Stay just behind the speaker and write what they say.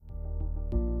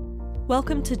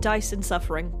Welcome to Dice and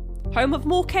Suffering, home of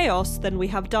more chaos than we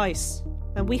have dice.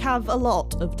 And we have a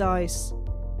lot of dice.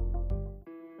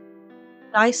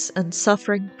 Dice and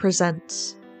Suffering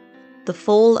presents The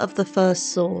Fall of the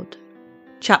First Sword,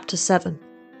 Chapter 7.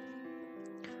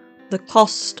 The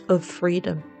Cost of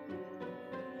Freedom.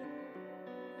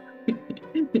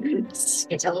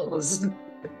 Skittles.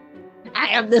 I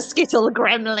am the Skittle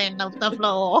Gremlin of the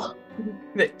floor.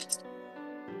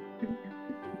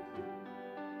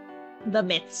 The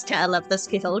myths tell of the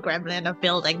Skittle Gremlin of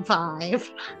Building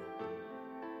 5.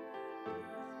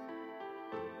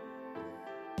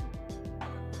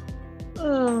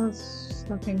 Oh,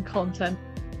 fucking content.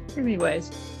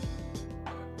 Anyways.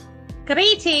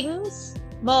 Greetings,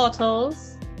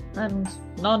 mortals and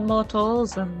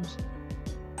non-mortals and...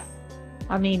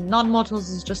 I mean, non-mortals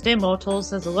is just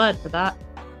immortals, there's a word for that.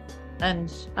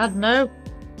 And, I don't know,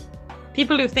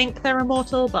 people who think they're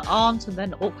immortal but aren't and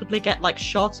then awkwardly get,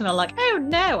 shot and are like, oh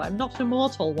no, I'm not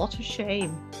immortal, what a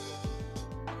shame.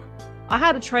 I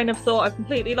had a train of thought, I've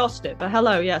completely lost it, but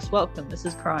hello, yes, welcome, this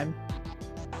is Crime.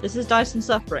 This is Dice and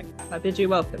Suffering. I bid you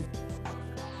welcome.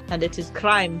 And it is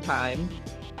crime time.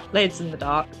 Blades in the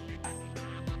dark.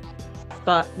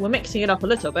 But we're mixing it up a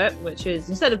little bit, which is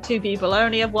instead of 2 people, I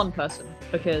only have 1 person,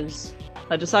 because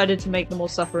I decided to make them all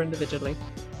suffer individually.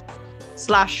 /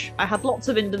 I had lots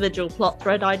of individual plot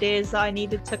thread ideas that I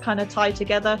needed to kind of tie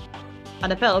together,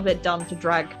 and I felt a bit dumb to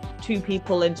drag 2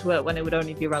 people into it when it would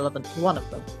only be relevant to one of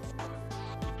them.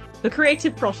 The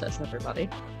creative process, everybody.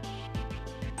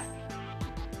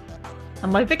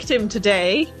 And my victim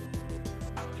today...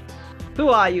 Who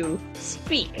are you?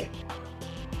 Speak.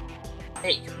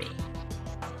 Take me.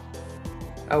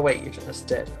 Oh wait, you just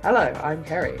did. Hello, I'm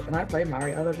Kerry, and I play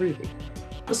Mariella Ruby.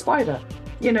 The spider.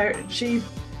 You know, she...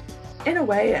 In a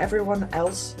way, everyone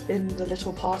else in the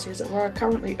little party, as it were,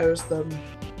 currently owes them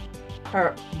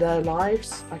their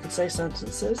lives. I could say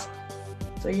sentences.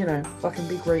 So, you know, fucking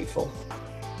be grateful.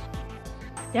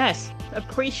 Yes,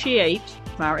 appreciate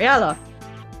Mariella.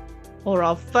 Or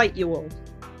I'll fight you all.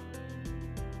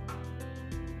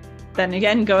 Then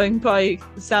again, going by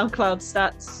the SoundCloud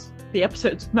stats, the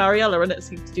episodes of Mariella in it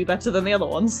seem to do better than the other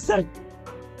ones, so...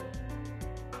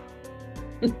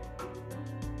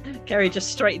 Kerry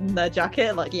just straightened their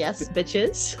jacket, like, yes,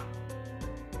 bitches.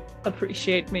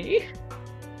 Appreciate me.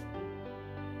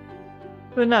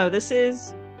 But no, this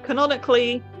is...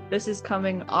 Canonically, this is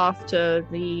coming after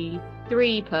the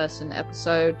 3-person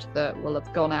episode that will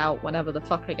have gone out whenever the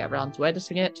fuck I get around to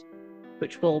editing it,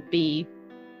 which will be,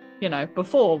 you know,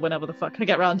 before whenever the fuck I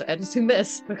get around to editing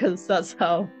this, because that's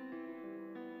how...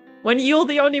 When you're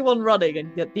the only one running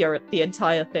and get the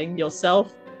entire thing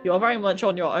yourself, you are very much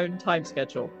on your own time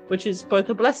schedule, which is both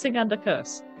a blessing and a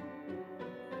curse.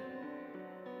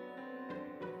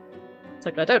 It's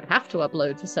like, I don't have to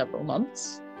upload for several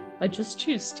months. I just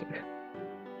choose to.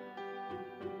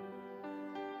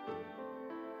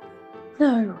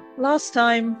 No, last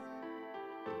time,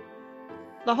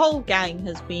 the whole gang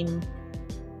has been...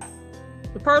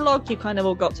 The prologue, you kind of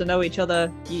all got to know each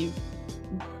other. You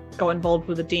got involved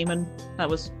with a demon. That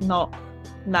was not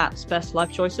Matt's best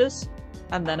life choices.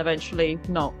 And then eventually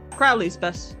not Crowley's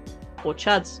best, or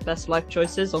Chad's best life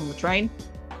choices on the train.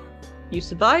 You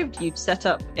survived. You've set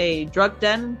up a drug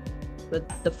den, with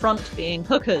the front being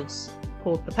hookers,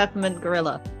 called the Peppermint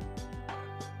Gorilla.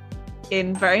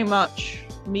 In very much...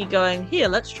 me going, here,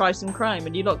 let's try some crime,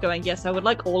 and you lot going, yes, I would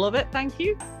like all of it, thank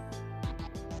you.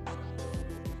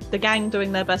 The gang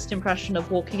doing their best impression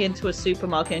of walking into a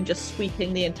supermarket and just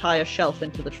sweeping the entire shelf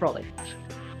into the trolley.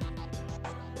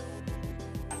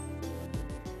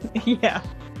 Yeah.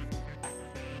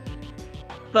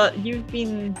 But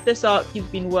this arc,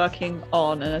 you've been working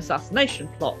on an assassination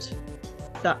plot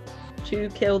that to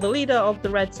kill the leader of the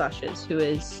Red Sashes, who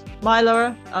is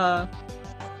Myla.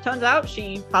 Turns out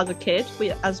she has a kid,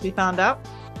 as we found out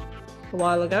a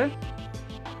while ago.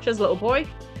 She has a little boy,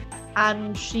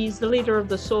 and she's the leader of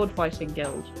the sword fighting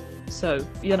guild. So,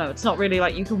 you know, it's not really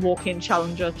like you can walk in,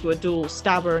 challenge her to a duel,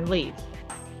 stab her, and leave.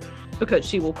 Because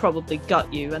she will probably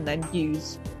gut you and then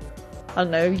use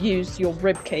your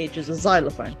ribcage as a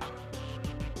xylophone.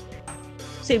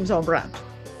 Seems on brand.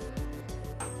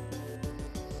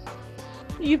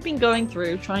 You've been going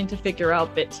through trying to figure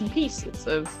out bits and pieces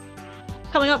of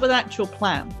coming up with an actual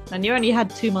plan, and you only had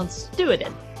 2 months to do it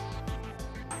in.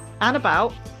 And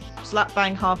about slap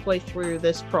bang halfway through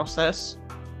this process,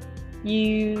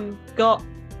 you got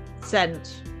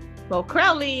sent, well,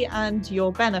 Crowley and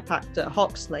your benefactor,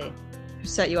 Hoxley, who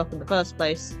set you up in the first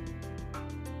place,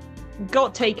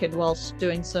 got taken whilst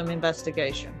doing some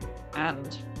investigation,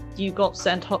 and you got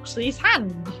sent Hoxley's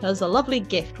hand as a lovely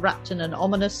gift wrapped in an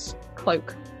ominous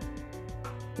cloak.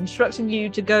 instructing you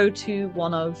to go to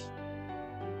one of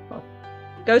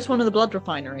the blood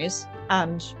refineries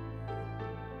and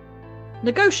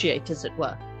negotiate, as it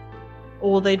were.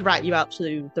 Or they'd rat you out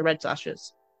to the Red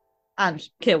Sashes and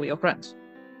kill your friends.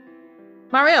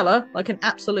 Mariella, like an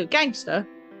absolute gangster,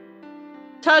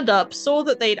 turned up, saw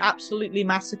that they'd absolutely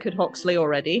massacred Hoxley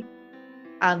already,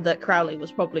 and that Crowley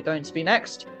was probably going to be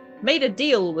next, made a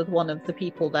deal with one of the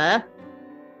people there,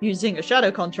 using a shadow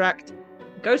contract,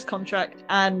 ghost contract,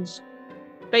 and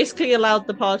basically allowed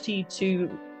the party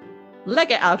to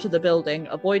leg it out of the building,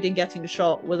 avoiding getting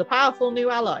shot with a powerful new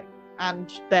ally,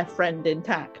 and their friend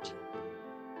intact.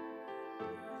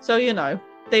 So, you know,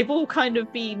 they've all kind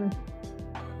of been...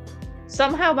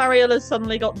 Somehow Mariella's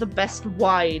suddenly got the best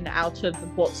wine out of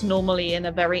what's normally in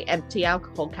a very empty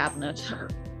alcohol cabinet.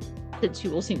 Since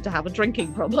you all seem to have a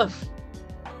drinking problem.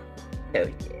 Oh yeah.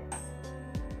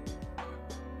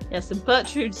 Yes, and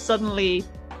Bertrude's suddenly,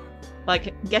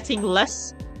 like, getting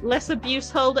less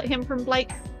abuse hurled at him from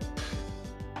Blake.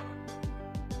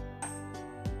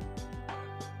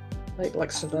 Blake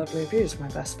likes to verbally abuse my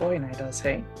best boy now, does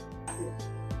he?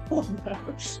 Oh no.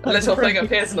 A little thing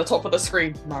appears on the top of the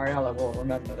screen. Mariella will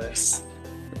remember this.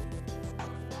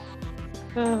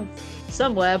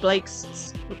 Somewhere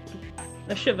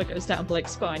a shiver goes down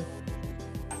Blake's spine.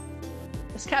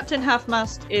 As Captain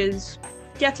Half-Mast is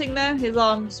getting there, his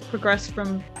arms progress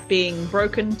from being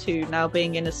broken to now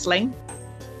being in a sling.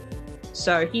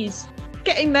 So he's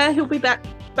getting there. He'll be back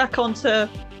onto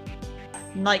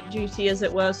night duty, as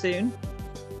it were, soon.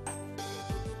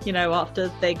 You know,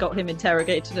 after they got him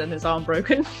interrogated and his arm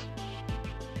broken.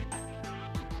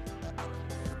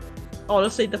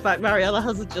 Honestly, the fact Mariella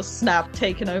hasn't just snapped,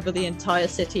 taken over the entire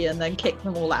city, and then kicked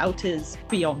them all out is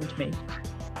beyond me.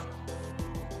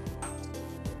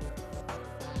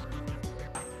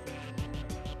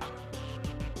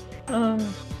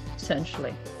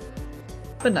 Essentially.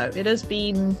 But no, it has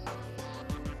been...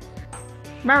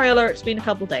 Mariella, it's been a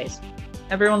couple days.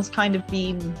 Everyone's kind of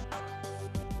been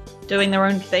doing their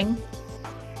own thing.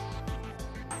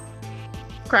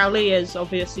 Crowley has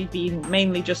obviously been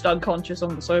mainly just unconscious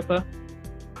on the sofa,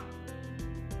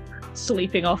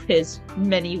 sleeping off his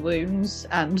many wounds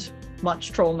and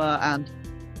much trauma and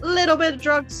a little bit of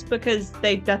drugs, because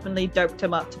they definitely doped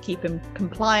him up to keep him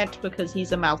compliant, because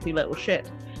he's a mouthy little shit.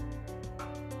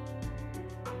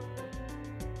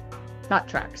 That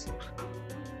tracks.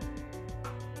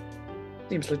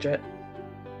 Seems legit.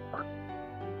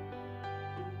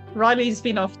 Riley's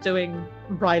been off doing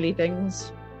Riley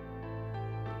things.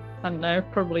 I don't know,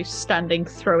 probably standing,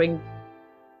 shooting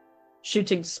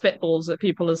spitballs at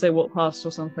people as they walk past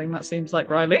or something. That seems like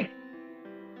Riley.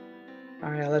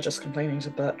 Mariella just complaining to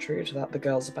Bertrude that the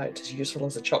girl's about as useful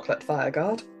as a chocolate fire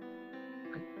guard.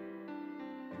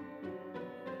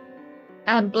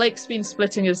 And Blake's been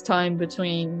splitting his time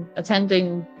between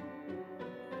attending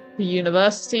the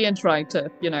university and trying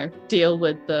to, you know, deal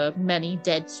with the many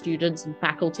dead students and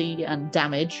faculty and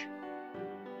damage,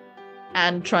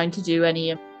 and trying to do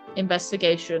any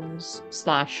investigations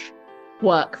 /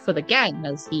 work for the gang,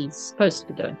 as he's supposed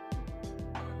to be doing.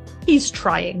 He's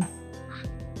trying.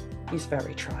 He's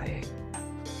very trying.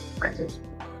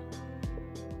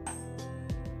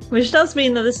 Which does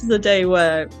mean that this is a day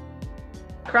where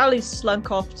Crowley's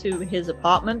slunk off to his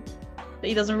apartment that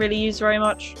he doesn't really use very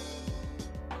much.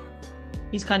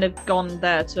 He's kind of gone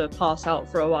there to pass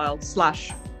out for a while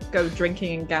 / go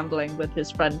drinking and gambling with his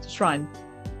friend to try and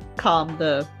calm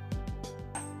the,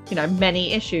 you know,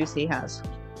 many issues he has.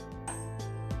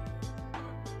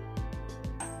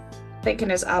 I think in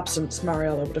his absence,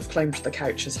 Mariella would have claimed the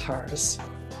couch as hers.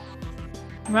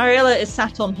 Mariella is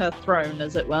sat on her throne,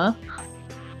 as it were,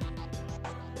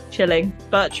 chilling.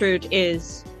 Bertrude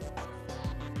is...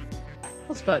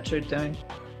 What's Bertrude doing?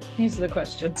 These are the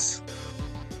questions.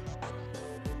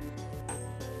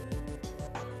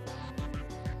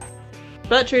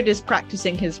 Bertrude is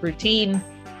practicing his routine.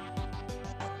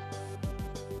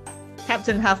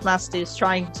 Captain Half-Mast is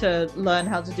trying to learn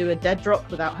how to do a dead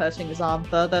drop without hurting his arm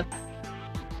further.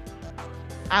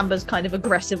 Amber's kind of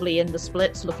aggressively in the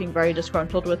splits, looking very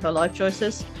disgruntled with her life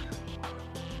choices.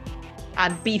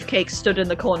 And Beefcake stood in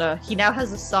the corner. He now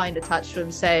has a sign attached to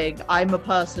him saying, "I'm a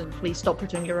person, please stop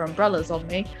putting your umbrellas on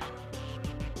me."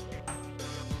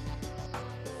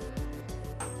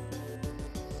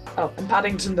 Oh, and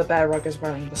Paddington the Bear Rug is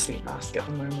wearing the sleep mask at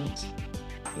the moment.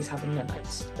 He's having the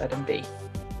night. Let him be.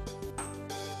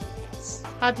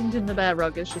 Paddington the Bear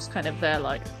Rug is just kind of there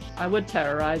like, I would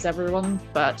terrorize everyone,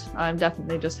 but I'm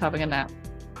definitely just having a nap.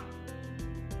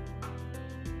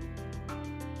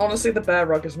 Honestly, the bear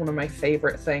rug is one of my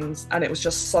favourite things, and it was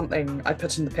just something I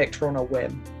put in the picture on a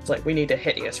whim. It's like, we need a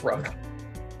hideous rug.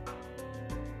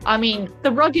 I mean,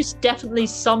 the rug is definitely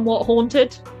somewhat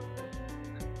haunted.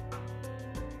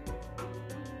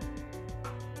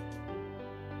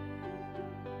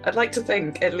 I'd like to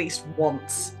think at least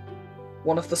once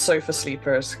one of the sofa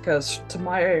sleepers, because to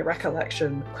my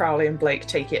recollection, Crowley and Blake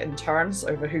take it in turns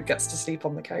over who gets to sleep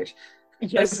on the couch.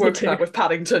 Yes, They've woken up with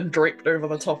Paddington draped over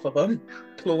the top of them,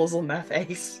 claws on their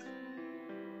face.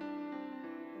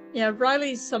 Yeah,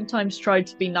 Riley's sometimes tried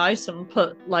to be nice and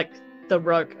put, like, the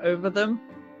rug over them.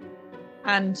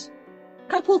 And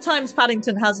a couple times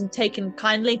Paddington hasn't taken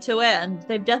kindly to it, and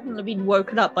they've definitely been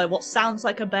woken up by what sounds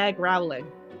like a bear growling.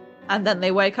 And then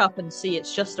they wake up and see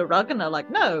it's just a rug, and they're like,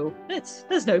 no,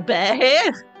 there's no bear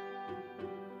here.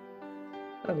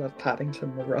 I love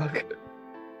Paddington the rug.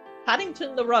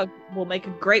 Paddington the rug will make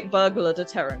a great burglar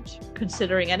deterrent,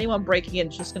 considering anyone breaking in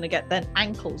is just going to get their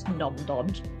ankles nommed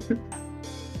on.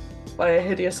 By a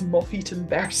hideous moth-eaten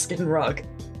bearskin rug.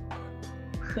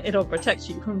 It'll protect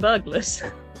you from burglars.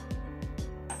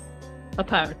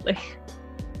 Apparently.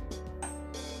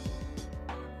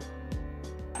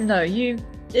 No,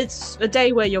 it's a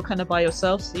day where you're kind of by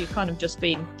yourself, so you've kind of just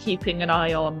been keeping an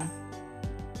eye on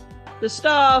the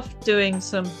staff, doing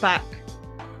some of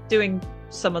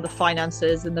the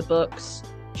finances in the books,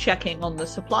 checking on the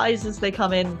supplies as they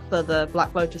come in for the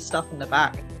Black Lotus stuff in the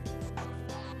back.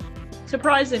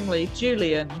 Surprisingly,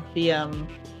 Julian, the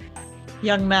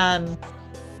young man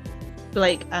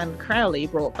Blake and Crowley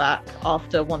brought back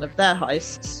after one of their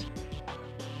heists,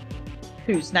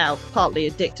 who's now partly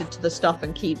addicted to the stuff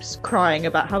and keeps crying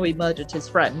about how he murdered his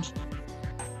friend.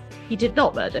 He did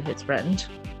not murder his friend.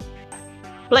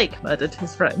 Blake murdered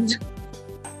his friend.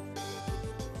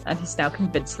 And he's now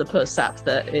convinced the poor sap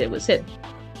that it was him.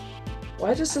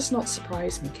 Why does this not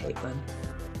surprise me, Caitlin?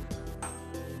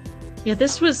 Yeah,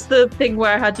 this was the thing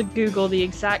where I had to Google the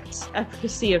exact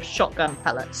efficacy of shotgun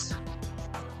pellets.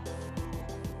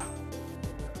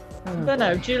 But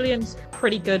no, Julian's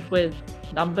pretty good with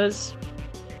numbers.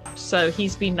 So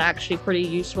he's been actually pretty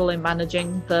useful in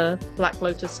managing the Black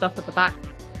Lotus stuff at the back.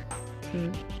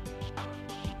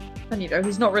 And, you know,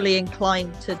 he's not really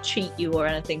inclined to cheat you or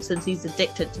anything since he's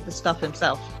addicted to the stuff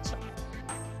himself. So.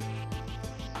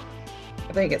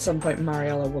 I think at some point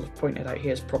Mariella will have pointed out he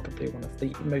is probably one of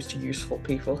the most useful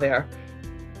people here.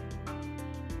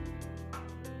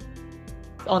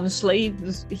 Honestly,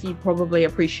 he probably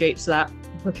appreciates that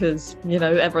because, you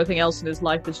know, everything else in his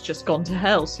life has just gone to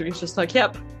hell. So he's just like,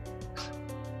 yep,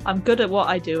 I'm good at what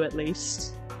I do at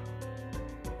least.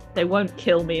 They won't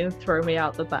kill me and throw me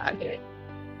out the back.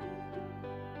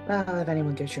 Well, if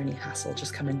anyone gives you any hassle,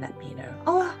 just come and let me know.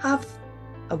 I'll have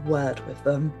a word with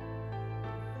them.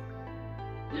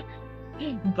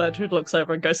 Bertrude looks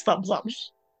over and goes, thumbs up.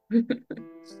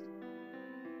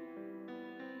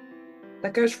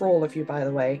 That goes for all of you, by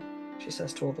the way, she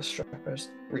says to all the strippers,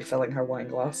 refilling her wine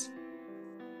glass.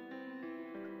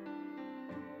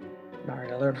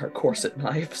 Mariella and her corset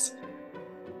knives.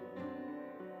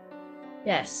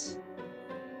 Yes.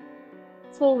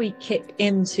 Before we kick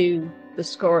into the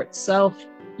score itself,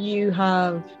 you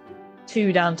have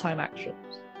 2 downtime actions.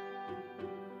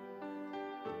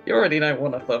 You already know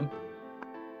one of them.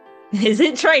 Is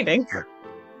it training?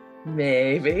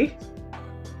 Maybe.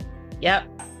 Yep.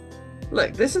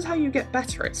 Look, this is how you get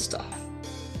better at stuff.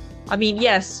 I mean,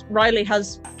 yes, Riley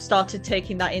has started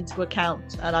taking that into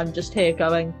account, and I'm just here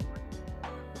going,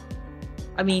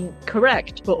 I mean,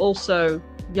 correct, but also,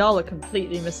 y'all are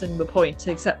completely missing the point,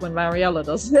 except when Mariella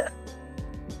does it.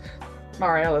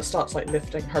 Mariella starts, like,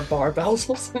 lifting her barbells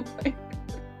or something.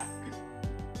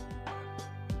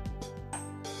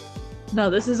 No,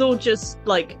 this is all just,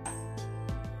 like,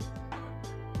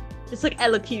 it's like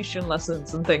elocution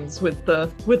lessons and things with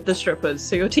the strippers.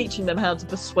 So you're teaching them how to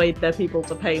persuade their people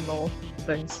to pay more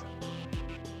things.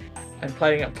 I'm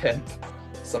playing a pimp.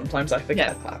 Sometimes I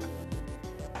forget that.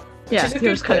 Yeah, She's a you're good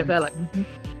just kind of there pimp.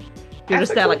 like, you're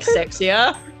just there like, Ethical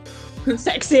sexier.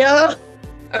 Sexier!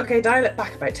 Okay, dial it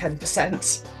back about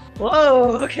 10%.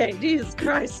 Whoa, okay, Jesus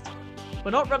Christ.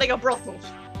 We're not running a brothel.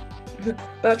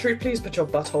 Bertrude, please put your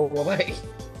butthole away.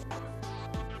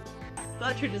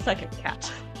 Bertrude is like a cat.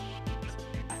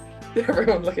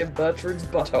 Everyone look at Bertrude's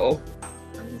butthole.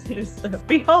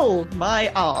 Behold my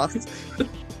arse.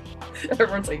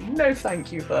 Everyone's like, no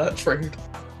thank you, Bertrude.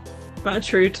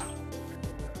 Bertrude.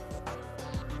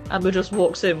 Amber just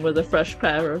walks in with a fresh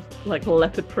pair of like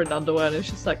leopard print underwear and is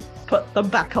just like, put them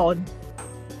back on.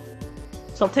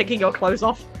 Stop taking your clothes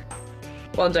off.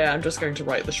 One day I'm just going to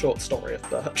write the short story of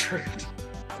Bertrude.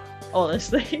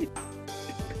 Honestly.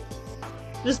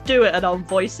 Just do it and I'll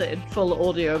voice it in full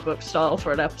audiobook style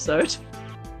for an episode.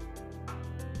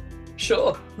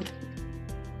 Sure.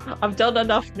 I've done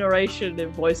enough narration in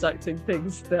voice acting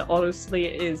things that honestly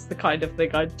it is the kind of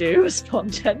thing I'd do as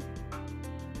content.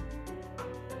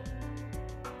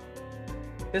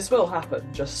 This will happen,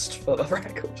 just for the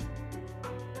record.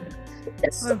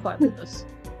 Yes. I'm fine with this.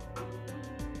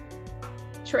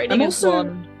 Training I'm is also-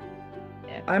 one.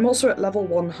 I'm also at level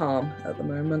 1 harm at the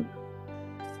moment.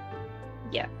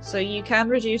 Yeah, so you can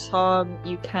reduce harm,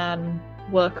 you can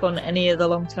work on any of the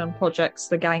long-term projects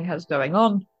the gang has going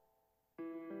on.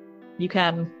 You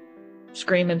can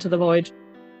scream into the void,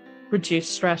 reduce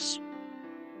stress.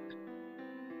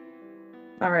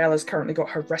 Mariella's currently got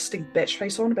her resting bitch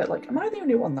face on, a bit like, am I the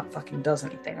only one that fucking does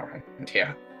anything around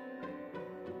here?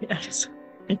 Yes.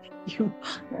 You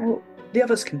Well, the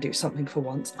others can do something for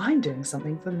once. I'm doing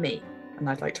something for me, and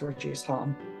I'd like to reduce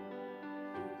harm.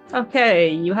 Okay,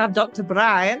 you have Dr.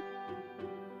 Brian.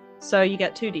 So you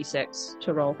get 2d6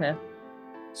 to roll here.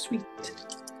 Sweet.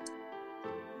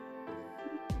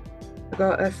 I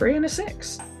got a 3 and a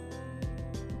 6.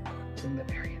 Doing the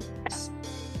variants.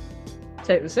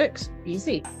 Take the 6.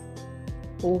 Easy.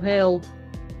 All hail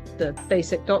the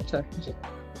basic doctor.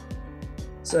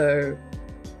 So,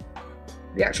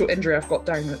 the actual injury I've got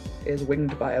down is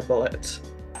winged by a bullet.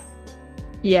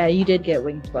 Yeah, you did get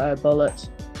winged by a bullet.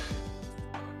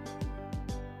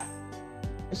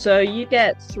 So you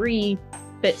get 3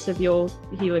 bits of your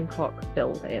healing clock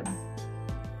filled in.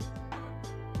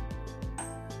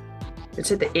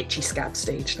 It's at the itchy scab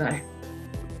stage now.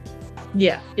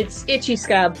 Yeah, it's itchy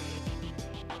scab,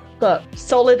 but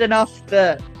solid enough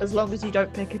that as long as you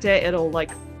don't pick at it, it'll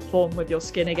like form with your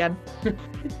skin again.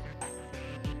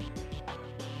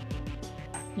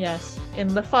 Yes, in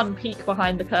the fun peek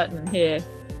behind the curtain here,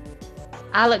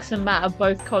 Alex and Matt have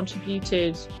both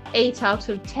contributed 8 out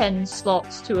of 10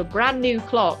 slots to a brand new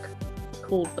clock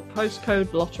called the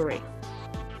Postcode Lottery.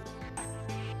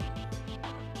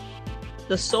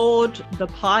 The sword, the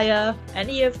pyre,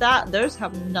 any of that, those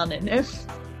have none in it.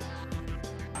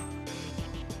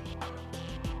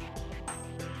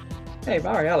 Hey,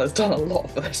 Mariella's done a lot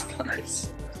for this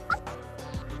place.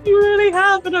 You really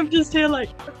have, and I'm just here like...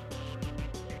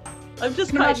 I'm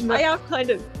just Can you imagine I that- am kind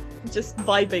of just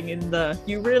vibing in the...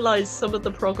 You realise some of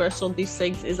the progress on these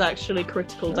things is actually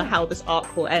critical to how this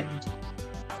arc will end.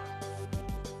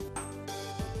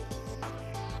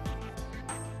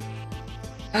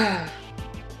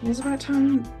 It's about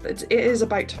time. It is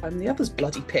about time the others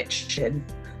bloody pitched in.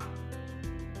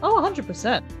 Oh,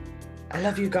 100%. I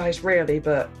love you guys really,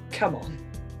 but come on.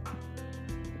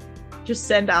 Just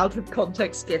send out of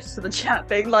context gifts to the chat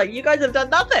being like, you guys have done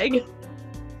nothing!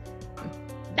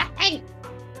 Nothing.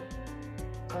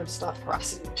 Time to start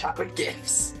harassing the chat with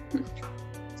gifts.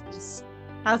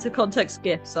 Out of context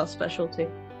gifts, our specialty.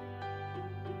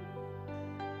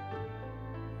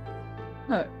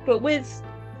 No, but with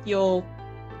your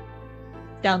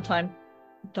downtime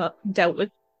dealt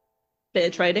with, bit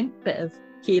of trading, bit of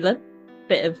healing,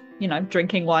 bit of,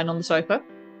 drinking wine on the sofa.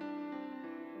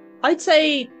 I'd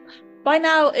say by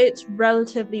now it's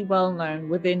relatively well known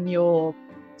within your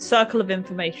circle of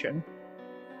information,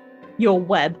 your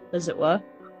web, as it were,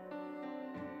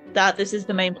 that this is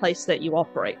the main place that you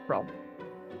operate from.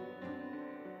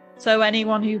 So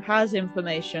anyone who has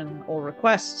information or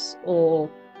requests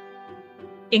or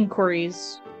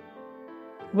inquiries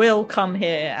will come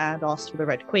here and ask for the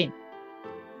Red Queen.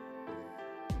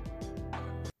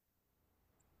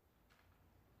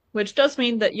 Which does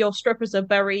mean that your strippers are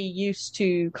very used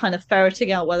to kind of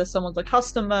ferreting out whether someone's a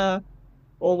customer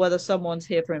or whether someone's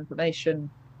here for information.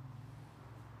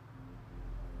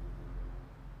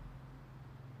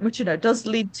 Which, does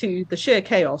lead to the sheer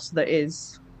chaos that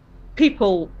is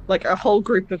people, like a whole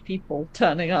group of people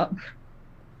turning up,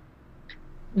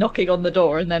 knocking on the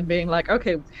door and then being like,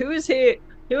 okay, who is here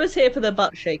for the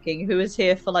butt shaking? Who is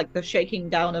here for like the shaking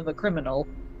down of a criminal?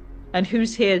 And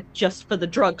who's here just for the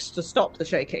drugs to stop the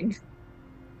shaking?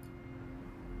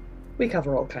 We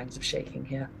cover all kinds of shaking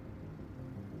here.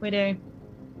 We do.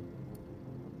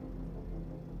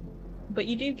 But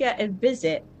you do get a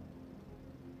visit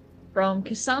from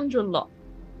Cassandra Locke,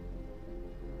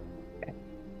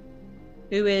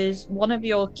 who is one of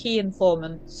your key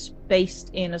informants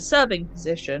based in a serving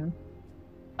position.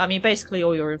 I mean, basically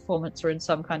all your informants are in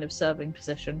some kind of serving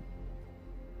position.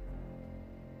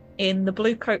 In the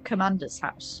Blue Coat Commander's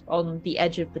house on the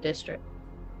edge of the district.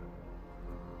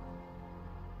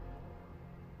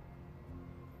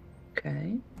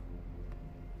 Okay.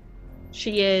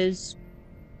 She is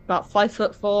about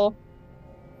 5'4",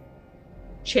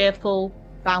 cheerful,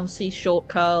 bouncy, short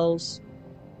curls,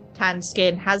 tan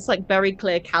skin, has like very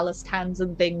clear calloused hands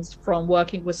and things from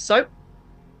working with soap.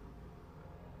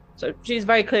 So she's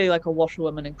very clearly like a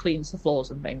washerwoman and cleans the floors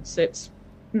and things.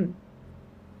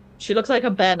 She looks like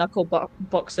a bare knuckle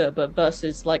boxer, but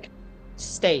versus like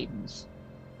stains.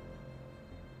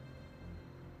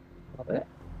 Love it.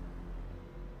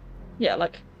 Yeah,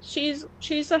 like she's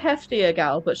a heftier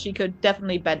gal, but she could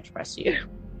definitely bench press you.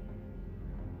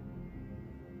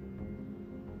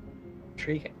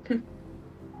 Intriguing.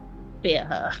 Fear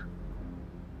her.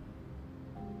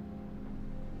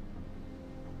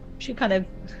 She kind of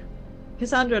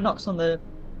Cassandra knocks on the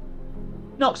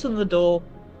door,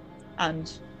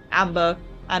 and Amber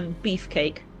and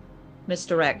Beefcake,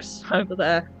 Mr. X over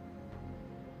there,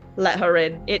 let her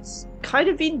in. It's kind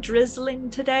of been drizzling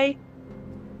today,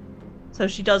 so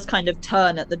she does kind of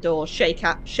turn at the door, shake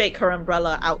her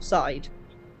umbrella outside,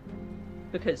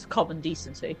 because common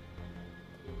decency,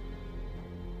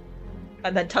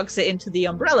 and then tucks it into the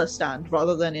umbrella stand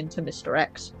rather than into Mr.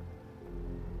 X.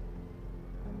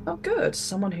 Oh, good.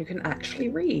 Someone who can actually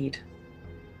read.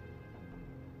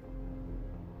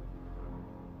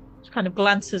 She kind of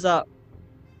glances up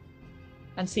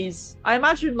and sees, I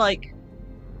imagine, like,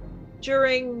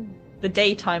 during the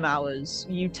daytime hours,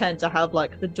 you tend to have,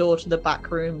 like, the door to the back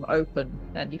room open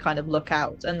and you kind of look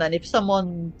out. And then if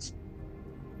someone's...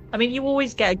 I mean, you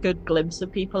always get a good glimpse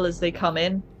of people as they come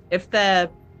in. If they're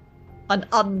an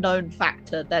unknown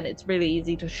factor, then it's really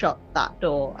easy to shut that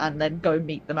door and then go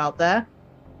meet them out there.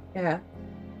 Yeah.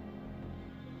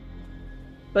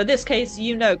 But in this case,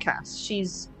 you know Cass.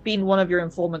 She's been one of your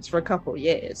informants for a couple of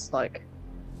years. Like,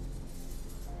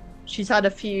 she's had a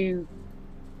few...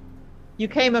 You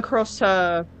came across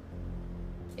her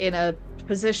in a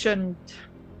position...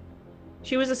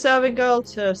 She was a serving girl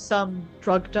to some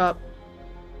drugged up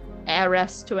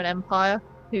heiress to an empire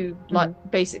who, like,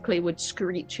 basically would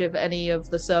screech if any of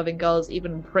the serving girls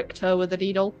even pricked her with a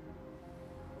needle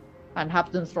and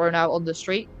have them thrown out on the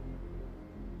street.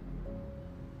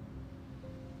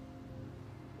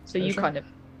 So you kind of,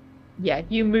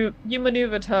 you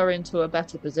maneuvered her into a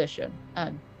better position,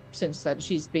 and since then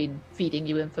she's been feeding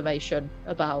you information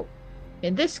about,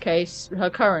 in this case, her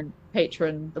current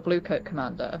patron, the Bluecoat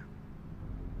Commander,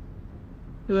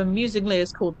 who amusingly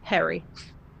is called Perry.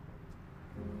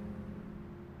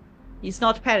 He's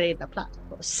not Perry the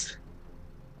Platypus.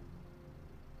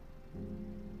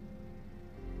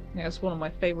 Yeah, it's one of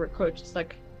my favorite quotes. It's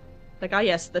like, ah,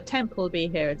 yes, the temple will be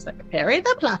here. It's like, Perry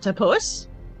the Platypus?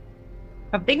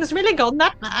 Have things really gone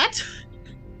that bad?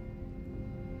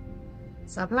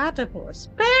 It's a platypus.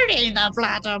 Perry the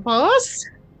Platypus!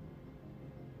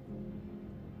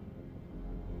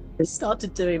 I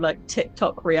started doing, like,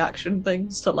 TikTok reaction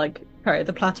things to, like, Perry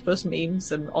the Platypus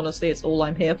memes, and honestly, it's all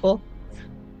I'm here for.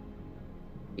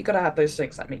 You gotta have those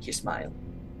things that make you smile.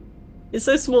 It's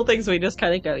those small things where you just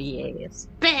kind of go, yes.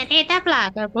 Perry the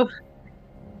Platypus.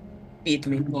 Feed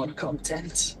me more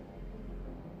content.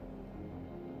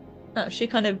 She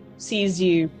kind of sees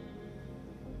you,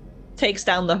 takes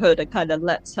down the hood and kind of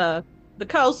lets her... The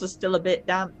curls are still a bit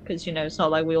damp because, you know, it's not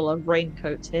like we all have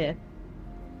raincoats here.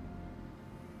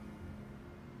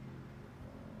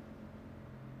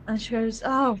 And she goes,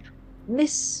 oh,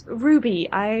 Miss Ruby,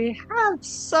 I have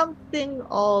something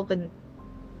of an...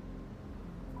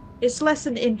 It's less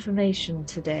an information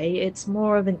today, it's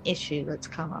more of an issue that's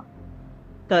come up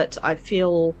that I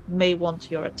feel may want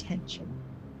your attention.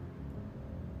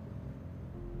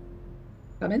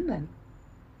 Come in then.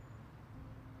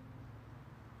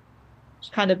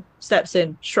 She kind of steps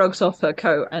in, shrugs off her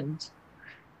coat, and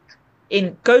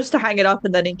goes to hang it up,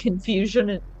 and then in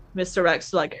confusion, Mr.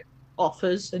 X, like,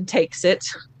 offers and takes it.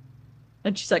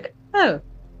 And she's like, oh,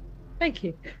 thank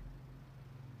you.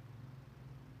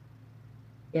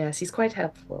 Yes, he's quite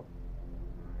helpful.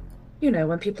 You know,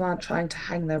 when people aren't trying to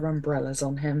hang their umbrellas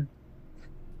on him.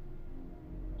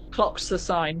 Clocks the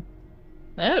sign.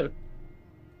 Oh.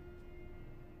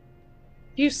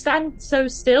 You stand so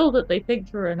still that they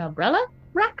think you're an umbrella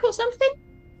rack or something?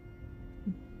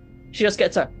 She just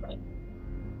gets her.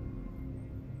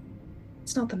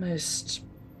 It's not the most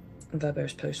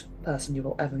verbose person you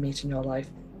will ever meet in your life.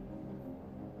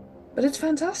 But it's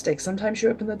fantastic. Sometimes you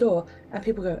open the door and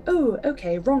people go, oh,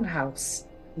 okay, wrong house,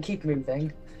 and keep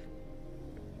moving.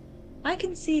 I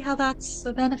can see how that's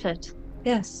a benefit.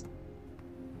 Yes.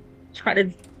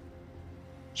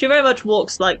 She very much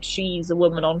walks like she's a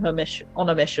woman on a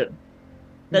mission.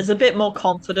 There's a bit more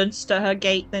confidence to her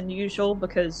gait than usual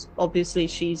because obviously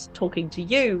she's talking to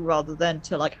you rather than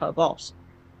to, like, her boss.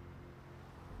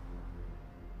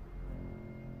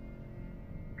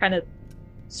 Kind of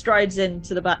strides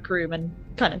into the back room and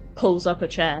kind of pulls up a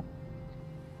chair.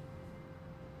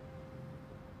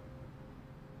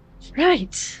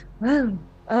 Right. Well,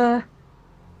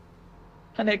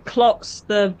 kind And it clocks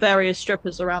the various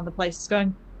strippers around the place,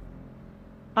 going,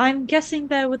 I'm guessing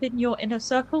they're within your inner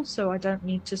circle, so I don't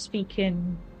need to speak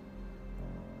in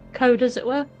code, as it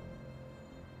were.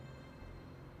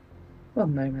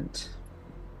 One moment.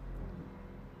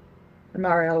 And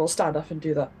Mariella will stand up and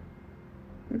do that.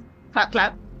 Clap,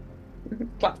 clap.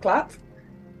 Clap, clap.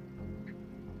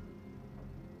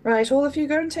 Right, all of you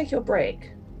go and take your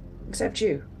break. Except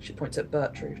you. She points at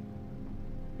Bertrude.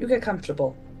 You get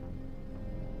comfortable.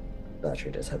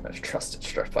 Bertrude is her most trusted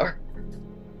stripper.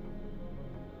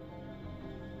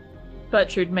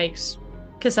 Bertrude makes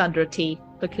Cassandra tea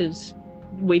because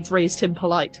we've raised him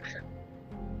polite.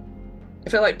 I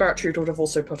feel like Bertrude would have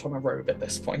also put on a robe at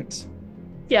this point.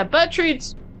 Yeah,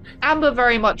 Amber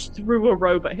very much threw a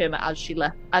robe at him as she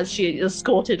left, as she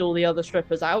escorted all the other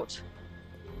strippers out.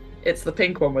 It's the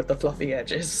pink one with the fluffy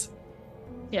edges.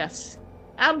 Yes.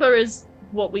 Amber is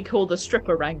what we call the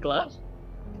stripper wrangler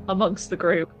amongst the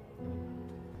group.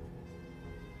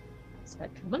 So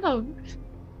come along.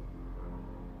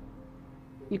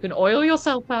 You can oil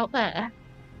yourself out there.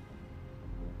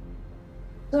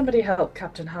 Somebody help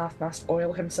Captain Halfmast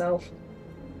oil himself.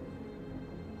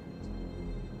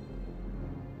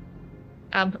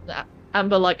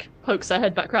 Amber, like, pokes her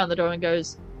head back around the door and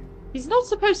goes, he's not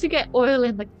supposed to get oil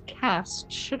in the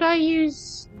cast. Should I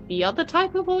use the other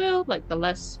type of oil? Like the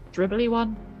less dribbly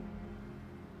one?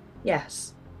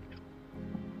 Yes.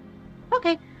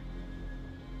 Okay.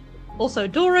 Also,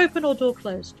 door open or door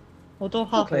closed? Or door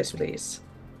half Close, open? please.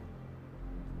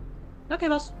 Okay,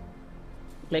 boss.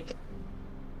 Click.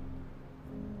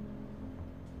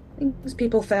 Things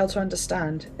people fail to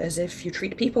understand, as if you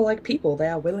treat people like people, they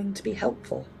are willing to be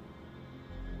helpful.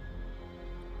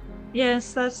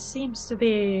 Yes, that seems to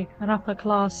be an upper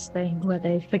class thing where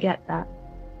they forget that.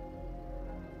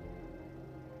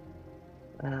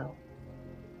 Well,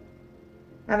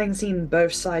 having seen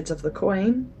both sides of the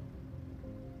coin,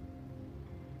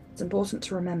 it's important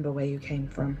to remember where you came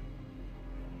from.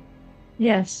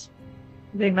 Yes.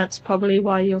 I think that's probably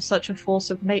why you're such a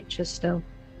force of nature still,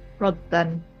 rather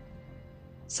than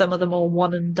some of the more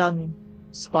one-and-done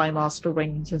Spymaster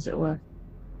wings, as it were.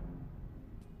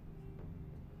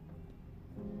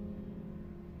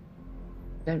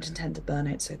 Don't intend to burn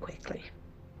out so quickly.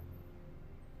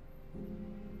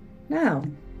 Now,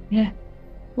 Yeah.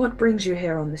 what brings you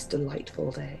here on this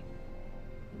delightful day?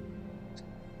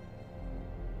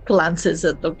 Glances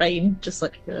at the rain, just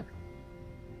like,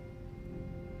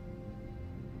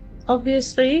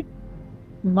 Obviously,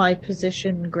 my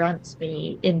position grants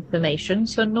me information,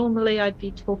 so normally I'd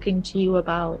be talking to you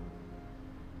about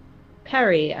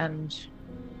Perry and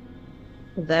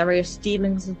the various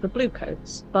dealings of the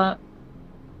Bluecoats, but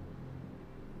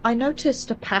I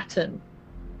noticed a pattern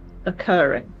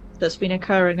that's been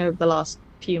occurring over the last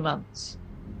few months.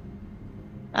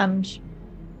 And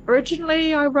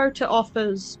originally I wrote it off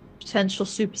as potential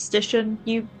superstition.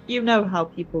 You know how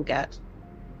people get.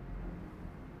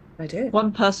 I do.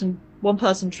 One person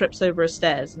trips over a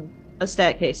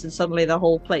staircase and suddenly the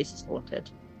whole place is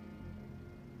haunted.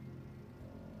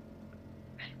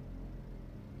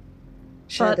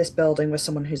 Share this building with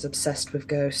someone who's obsessed with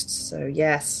ghosts, so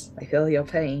yes, I feel your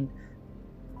pain.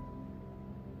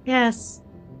 Yes.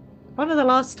 One of the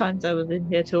last times I was in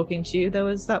here talking to you, there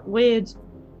was that weird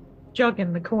jug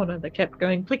in the corner that kept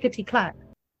going clickety-clack.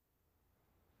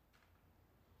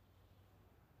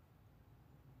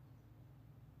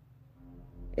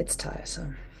 It's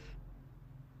tiresome.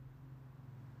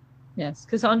 Yes,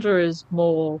 Cassandra is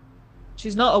more...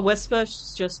 She's not a whisper,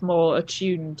 she's just more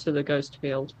attuned to the ghost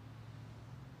field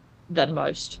than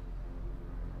most.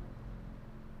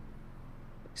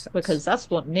 Because that's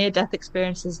what near-death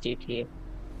experiences do to you.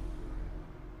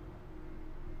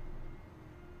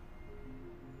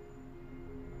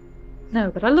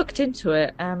 No, but I looked into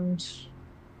it and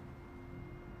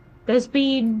there's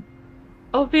been...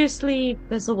 Obviously,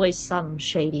 there's always some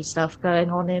shady stuff going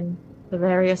on in the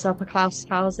various upper class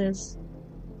houses.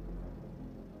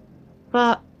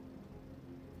 But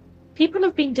people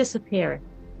have been disappearing.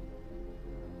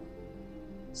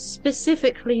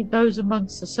 Specifically those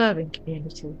amongst the serving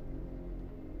community.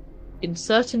 In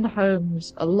certain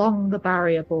homes along the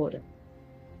barrier border.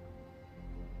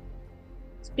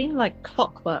 It's been like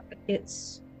clockwork.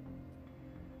 It's...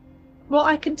 What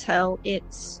I can tell,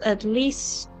 it's at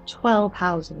least 12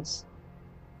 houses.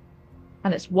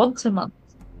 And it's once a month.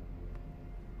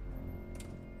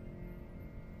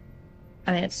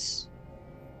 And it's...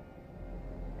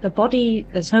 The body...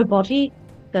 There's no body.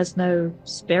 There's no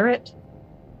spirit.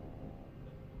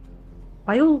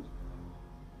 By all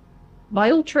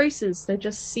traces, they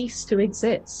just cease to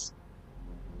exist.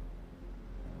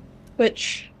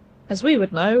 Which as we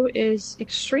would know, is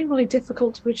extremely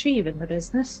difficult to achieve in the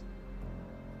business.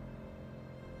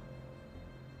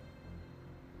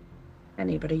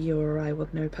 Anybody you or I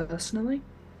would know personally?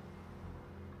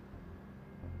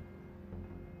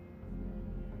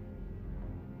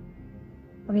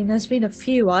 I mean, there's been a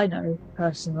few I know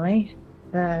personally.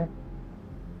 The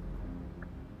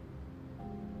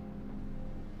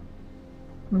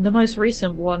most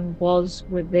recent one was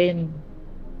within.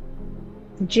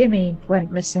 Jimmy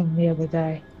went missing the other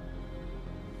day.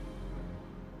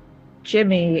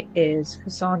 Jimmy is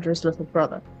Cassandra's little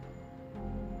brother,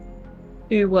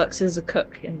 who works as a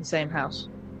cook in the same house.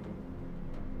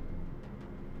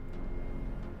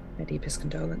 My deepest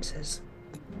condolences.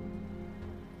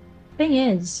 Thing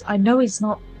is, I know he's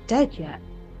not dead yet.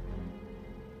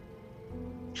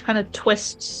 She kind of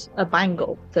twists a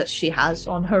bangle that she has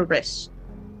on her wrist,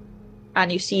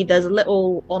 and you see there's a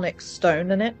little onyx stone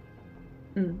in it.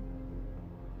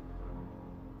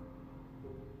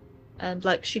 And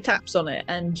like she taps on it,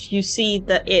 and you see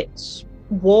that it's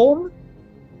warm.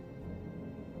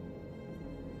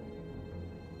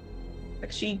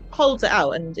 Like she holds it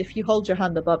out, and if you hold your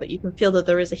hand above it, you can feel that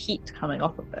there is a heat coming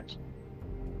off of it.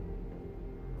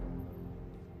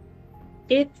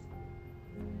 If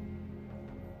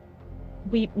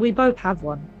we both have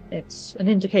one, it's an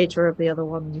indicator of the other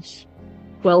one's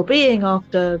well-being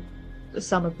after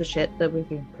some of the shit that we've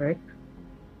been through.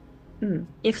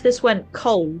 If this went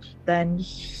cold, then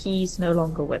he's no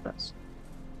longer with us.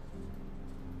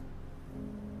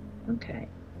 Okay.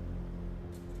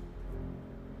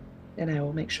 Then I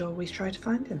will make sure we try to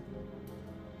find him.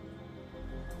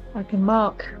 I can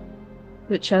mark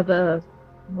whichever...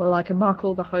 Well, I can mark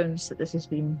all the homes that this has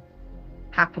been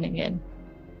happening in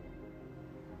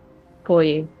for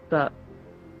you, but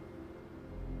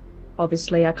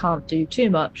obviously I can't do too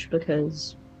much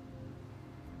because,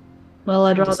 well,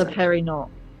 I'd rather Perry not.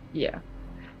 Yeah.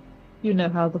 You know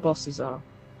how the bosses are.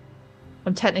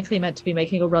 I'm technically meant to be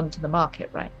making a run to the market,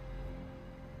 right?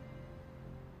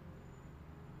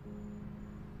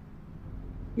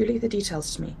 You leave the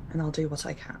details to me, and I'll do what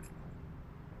I can.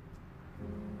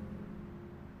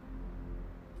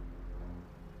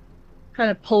 Kind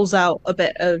of pulls out a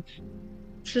bit of...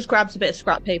 She just grabs a bit of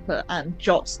scrap paper and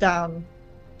jots down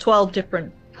 12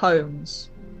 different homes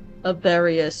of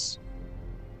various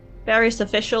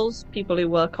officials, people who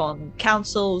work on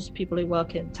councils, people who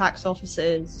work in tax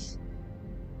offices,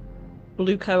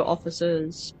 Bluecoat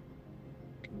officers.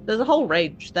 There's a whole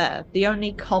range there. The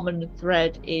only common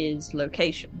thread is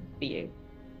location for you.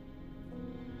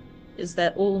 Is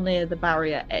they're all near the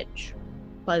barrier edge,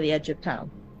 by the edge of town.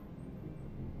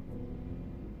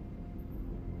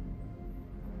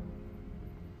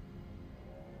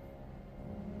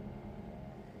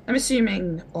 I'm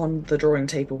assuming on the drawing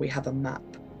table we have a map.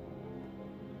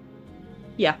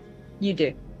 Yeah, you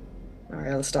do.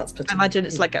 Mariella starts putting... I imagine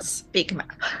it's like a big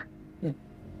map. Yeah.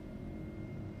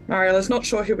 Mariella's not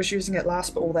sure who was using it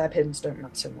last, but all their pins don't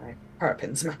matter now. Her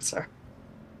pins matter.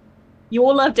 You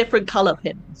all have different colour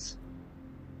pins.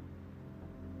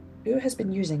 Who has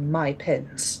been using my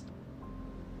pins?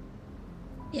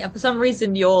 Yeah, for some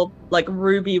reason your like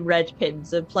ruby red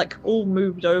pins have like all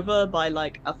moved over by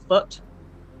like a foot.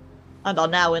 And are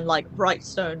now in like bright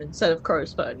stone instead of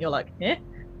crow's foot, and you're like, eh?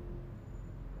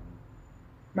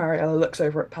 Mariella looks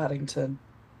over at Paddington.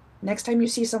 Next time you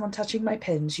see someone touching my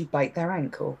pins, you bite their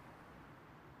ankle.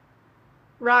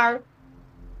 Rar.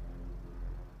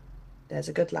 There's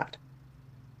a good lad.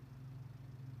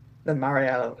 Then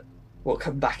Mariella will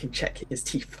come back and check his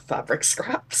teeth for fabric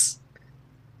scraps.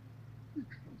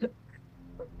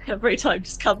 Every time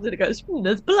just comes in and goes,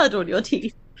 there's blood on your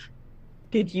teeth.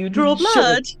 Did you draw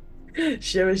blood?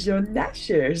 Show us your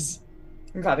gnashers.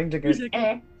 And Paddington goes,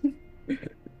 eh.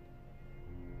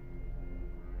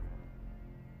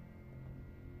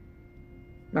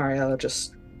 Mariella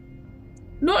just,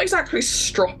 not exactly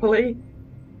stroppily,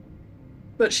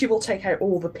 but she will take out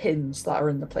all the pins that are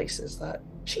in the places that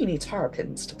she needs her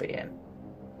pins to be in.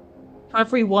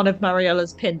 Every one of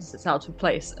Mariella's pins is out of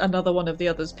place. Another one of the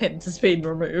other's pins has been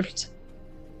removed.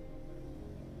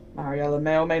 Mariella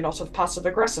may or may not have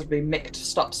passive-aggressively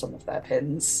mixed up some of their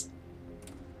pins.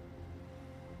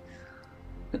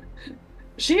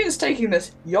 She is taking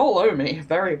this "y'all owe me"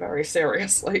 very, very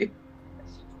seriously.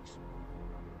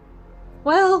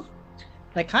 Well,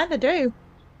 they kind of do.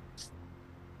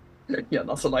 You're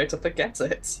not allowed to forget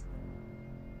it. It's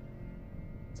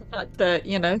the fact that,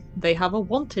 you know, they have a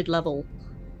wanted level.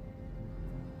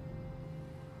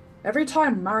 Every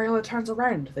time Mariella turns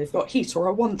around, they've got heat or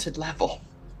a wanted level.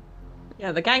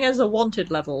 Yeah, the gang has a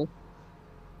wanted level.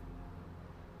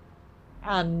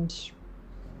 And,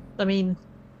 I mean,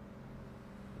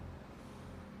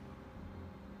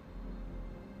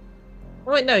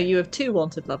 Wait, no, you have 2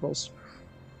 wanted levels.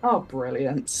 Oh,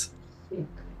 brilliant.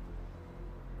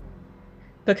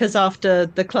 Because after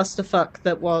the clusterfuck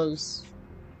that was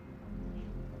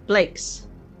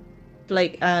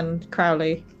Blake and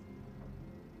Crowley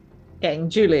getting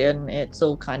Julian, it's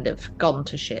all kind of gone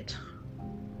to shit.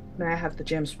 May I have the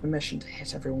GM's permission to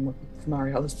hit everyone with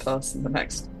Mariella's purse in the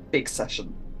next big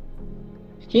session?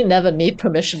 You never need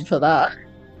permission for that.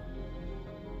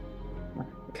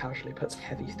 Casually puts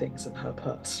heavy things in her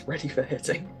purse, ready for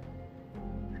hitting.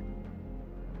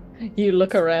 You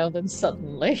look around and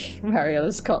suddenly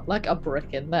Mariella's got like a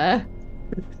brick in there.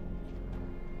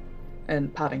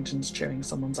 And Paddington's chewing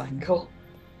someone's ankle.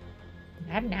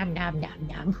 Nom nom nom nom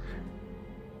nom.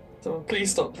 So please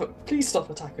stop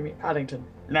attacking me, Paddington.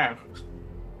 No.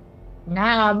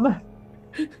 Nom.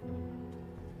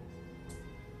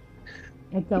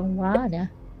 I don't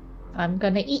wanna. I'm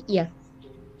gonna eat you.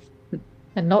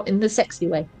 And not in the sexy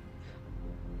way.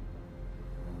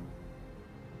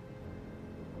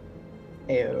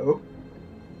 Ew.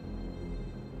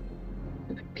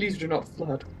 Please do not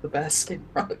flirt with the bear skin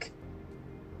rug.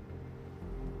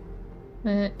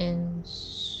 It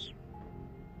is.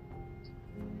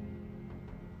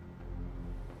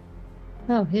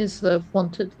 Oh, here's the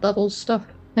wanted level stuff.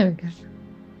 There we go.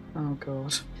 Oh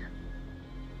god.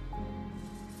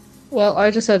 Well,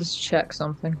 I just had to check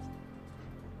something.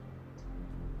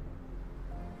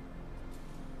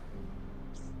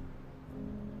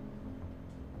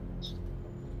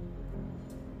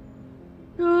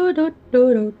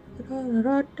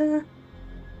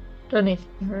 Don't need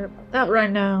to worry about that right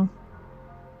now.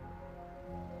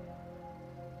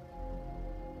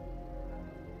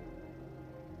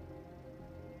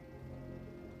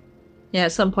 Yeah,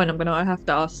 at some point I'm gonna have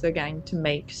to ask the gang to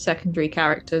make secondary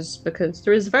characters because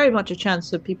there is very much a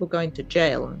chance of people going to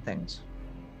jail and things.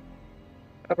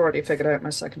 I've already figured out my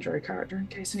secondary character in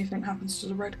case anything happens to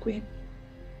the Red Queen.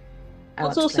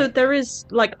 But also there is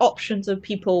like options of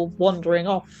people wandering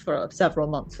off for several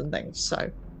months and things,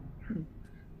 so.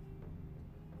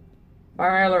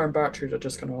 Mariella and Bertrude are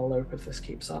just gonna elope if this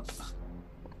keeps up.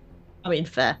 I mean,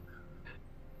 fair.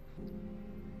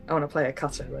 I want to play a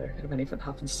cutter though, if anything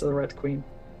happens to the Red Queen.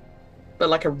 But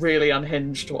like a really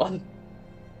unhinged one.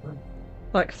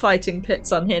 Like Fighting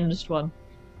Pit's unhinged one.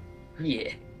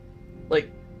 Yeah.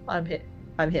 Like, I'm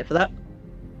here for that.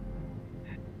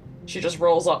 she just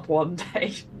rolls up one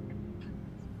day.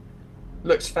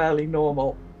 Looks fairly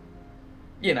normal.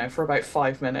 You know, for about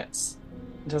 5 minutes.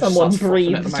 Until she Someone starts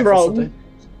frothing at the breathes mouth or wrong. something.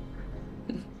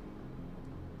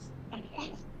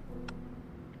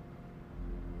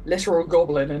 Literal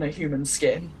goblin in a human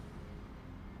skin.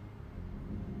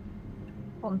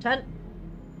 Content.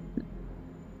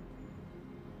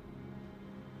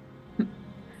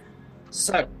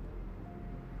 So,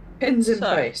 pins in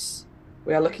So- place.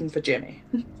 We are looking for Jimmy.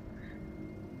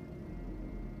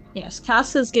 Yes,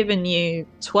 Cass has given you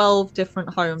 12 different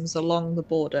homes along the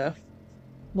border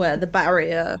where the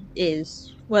barrier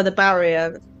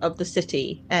of the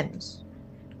city ends.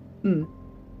 Hmm.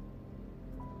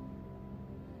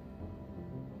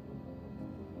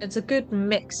 It's a good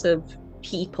mix of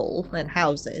people and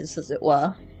houses, as it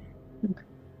were.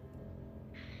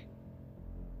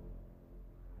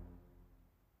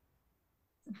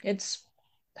 It's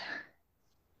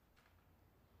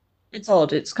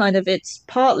odd. It's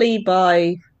partly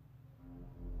by.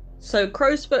 So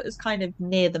Crowsfoot is kind of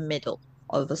near the middle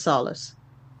of the Salus.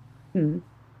 Hmm.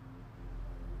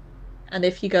 And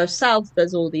if you go south,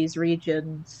 there's all these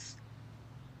regions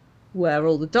where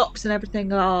all the docks and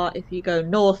everything are. If you go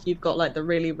north, you've got like the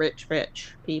really rich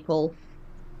people.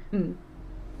 Hmm.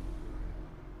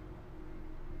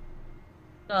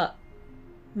 But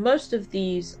most of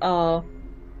these are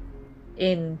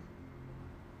in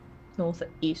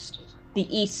northeast, the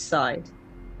east side,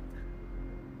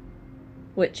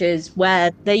 which is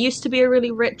where there used to be a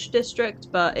really rich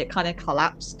district, but it kind of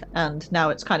collapsed, and now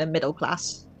it's kind of middle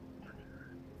class.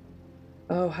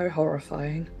 Oh, how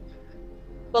horrifying.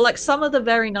 But like some of the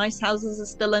very nice houses are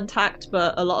still intact,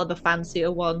 but a lot of the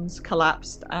fancier ones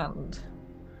collapsed and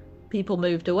people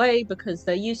moved away because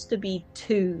there used to be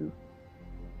two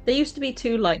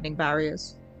lightning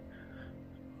barriers.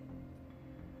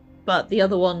 But the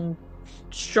other one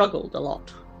struggled a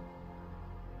lot.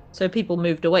 So people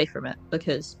moved away from it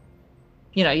because,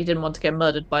 you know, you didn't want to get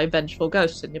murdered by vengeful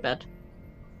ghosts in your bed.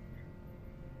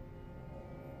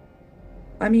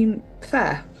 I mean,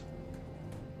 fair.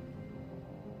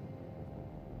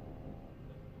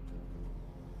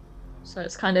 So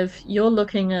it's kind of, you're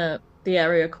looking at the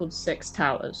area called Six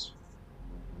Towers,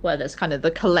 where there's kind of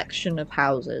the collection of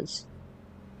houses.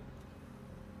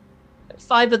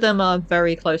 5 of them are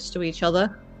very close to each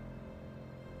other.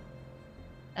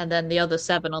 And then the other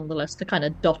 7 on the list are kind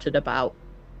of dotted about.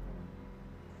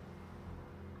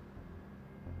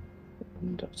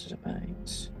 Dotted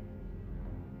about.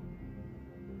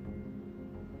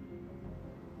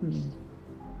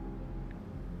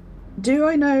 Do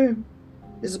I know?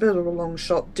 It's a bit of a long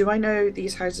shot. Do I know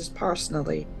these houses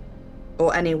personally,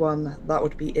 or anyone that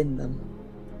would be in them?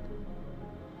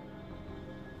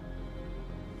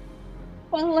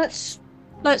 Well, let's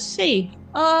see.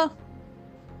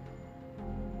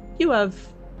 You have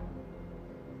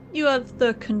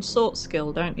the consort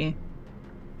skill, don't you?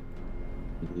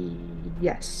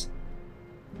 Yes.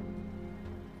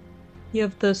 You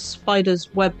have the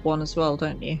spider's web one as well,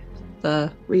 don't you?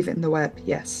 The Weaving the web,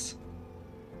 yes.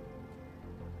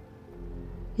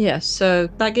 yeah. So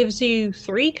that gives you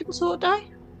 3 consort die.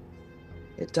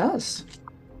 It does.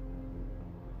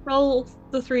 Roll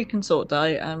the 3 consort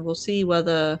die, and we'll see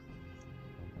whether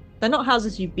they're not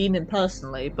houses you've been in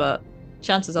personally, but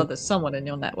chances are there's someone in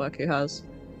your network who has.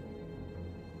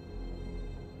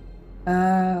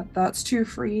 That's 2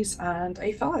 3s and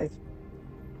a 5.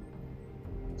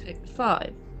 Take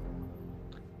 5.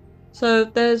 So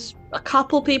there's a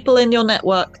couple people in your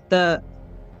network that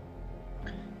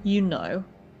you know.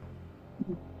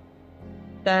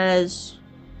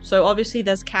 So obviously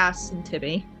there's Cass and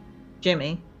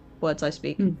Jimmy, words I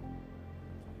speak.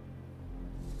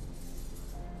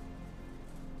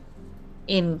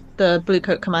 In the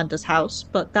Bluecoat Commander's house,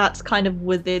 but that's kind of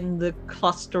within the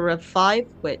cluster of 5,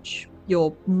 which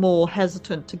you're more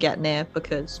hesitant to get near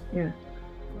because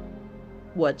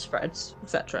word spreads,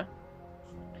 etc.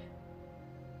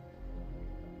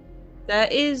 There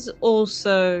is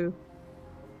also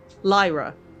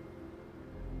Lyra,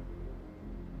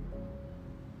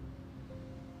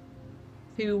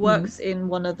 who works in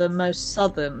one of the most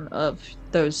southern of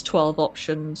those 12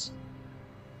 options,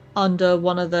 under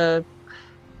one of the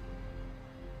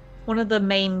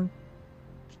main,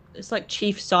 it's like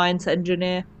chief science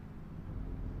engineer.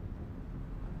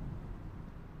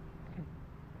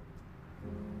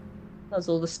 Does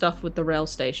all the stuff with the rail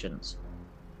stations.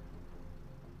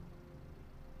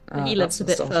 But he lives a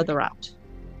bit further out.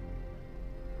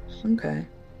 Okay.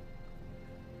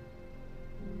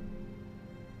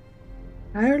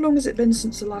 How long has it been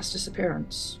since the last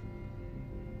disappearance?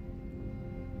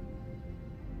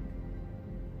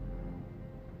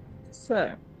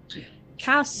 So,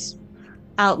 Cass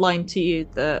outlined to you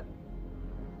that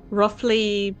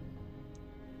roughly,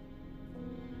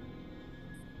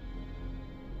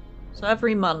 so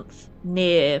every month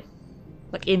at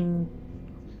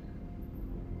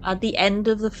the end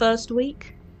of the first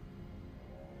week.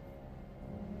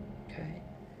 Okay.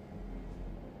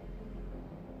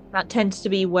 That tends to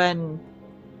be when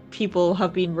people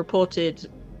have been reported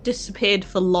disappeared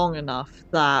for long enough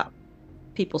that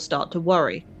people start to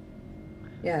worry.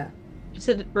 Yeah.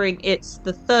 Considering it's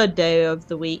the third day of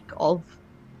the week of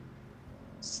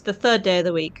the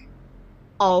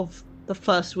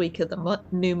first week of the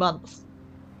new month.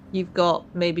 You've got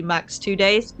maybe max 2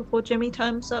 days before Jimmy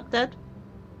turns up dead.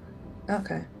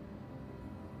 Okay.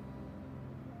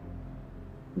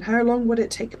 And how long would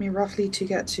it take me roughly to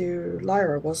get to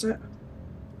Lyra, was it?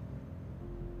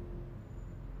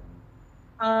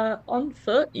 On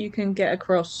foot, you can get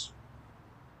across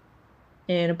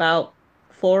in about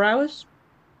 4 hours.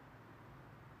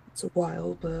 It's a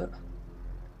while, but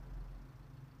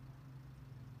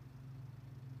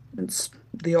it's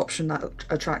the option that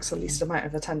attracts the least amount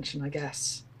of attention, I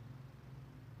guess.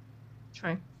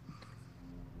 True.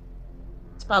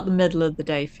 It's about the middle of the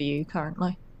day for you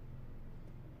currently.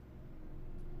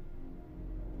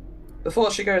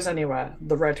 Before she goes anywhere,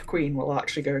 the Red Queen will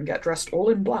actually go and get dressed all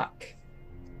in black.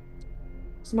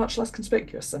 It's much less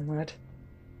conspicuous than red.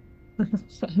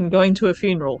 I'm going to a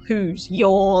funeral. Who's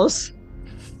yours?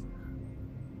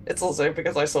 It's also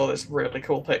because I saw this really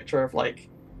cool picture of like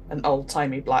an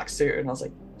old-timey black suit, and I was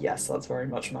like, yes, that's very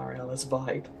much Mariella's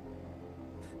vibe.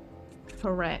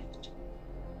 Correct.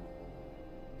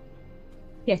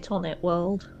 Get on it,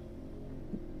 world.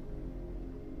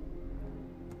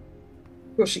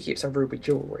 Of course, she keeps her ruby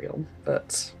jewelry on,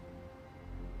 but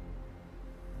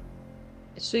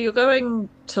So you're going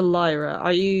to Lyra.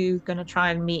 Are you going to try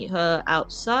and meet her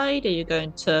outside? Are you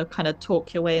going to kind of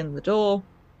talk your way in the door?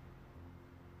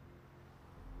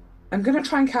 I'm gonna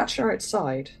try and catch her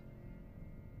outside.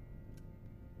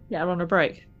 Yeah, on a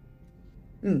break.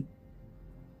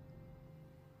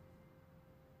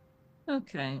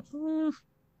 Okay.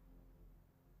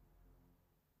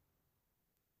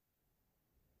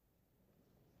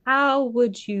 How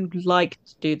would you like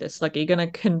to do this? Like, are you going to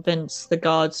convince the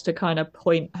guards to kind of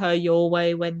point her your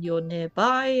way when you're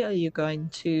nearby? Are you going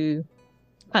to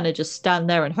kind of just stand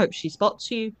there and hope she spots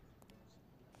you?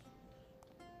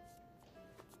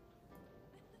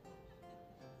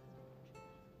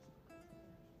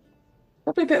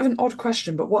 Probably a bit of an odd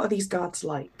question, but what are these guards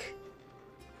like?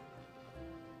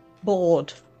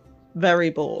 Bored.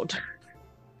 Very bored.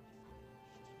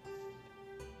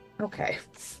 Okay.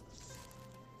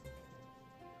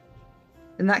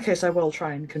 In that case, I will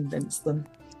try and convince them.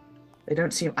 They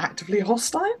don't seem actively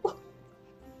hostile.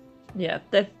 Yeah,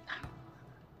 they're.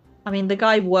 I mean, the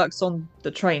guy works on the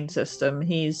train system.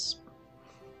 He's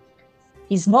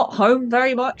not home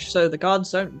very much, so the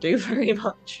guards don't do very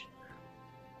much.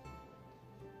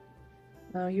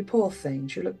 Oh, you poor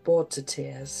things. You look bored to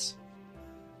tears.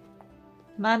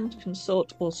 Man,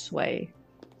 consort, or sway.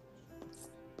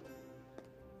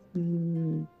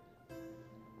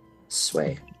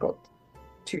 Sway. Got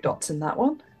 2 dots in that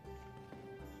one.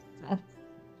 Yeah.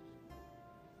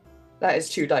 That is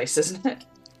 2 dice, isn't it?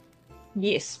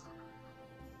 Yes.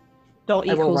 Dot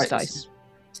I will equals write this dice.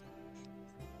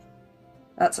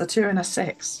 That's a 2 and a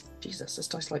 6. Jesus, this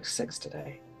dice like 6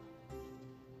 today.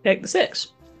 Take the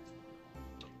 6.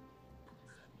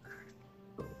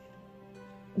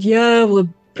 Yeah, well,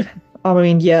 I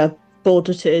mean, yeah, bored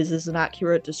it is an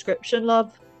accurate description,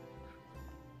 love.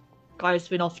 Guy's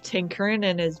been off tinkering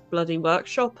in his bloody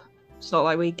workshop. It's not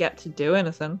like we get to do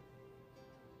anything.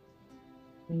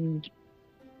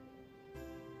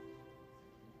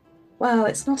 Well,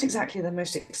 it's not exactly the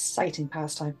most exciting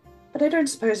pastime, but I don't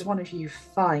suppose one of you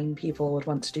fine people would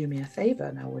want to do me a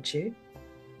favour now, would you?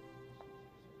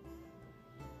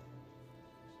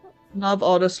 Love,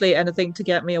 honestly, anything to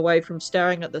get me away from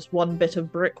staring at this one bit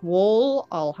of brick wall,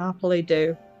 I'll happily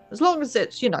do. As long as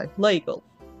it's, legal.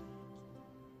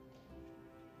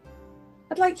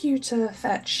 I'd like you to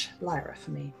fetch Lyra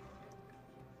for me.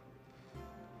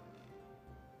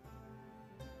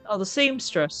 Oh, the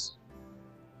seamstress.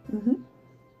 Mm-hmm.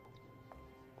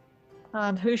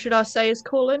 And who should I say is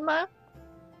calling, ma'am?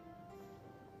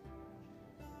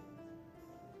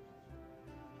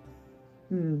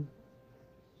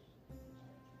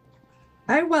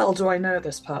 How well do I know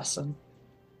this person?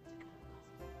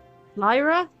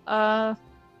 Lyra?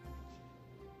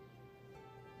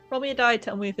 Roll me a die,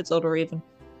 tell me if it's odd or even.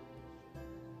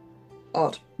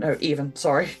 Odd. No, even.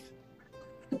 Sorry.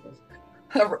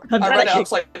 I read it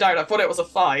upside down. I thought it was a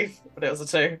 5, but it was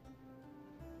a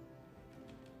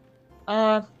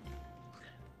 2.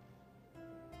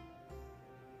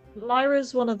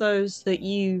 Lyra's one of those that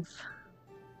you've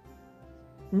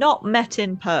not met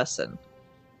in person,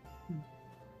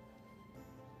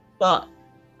 but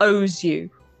owes you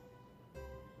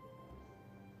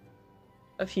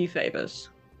a few favors,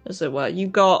 as it were. You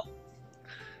got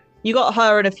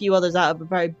her and a few others out of a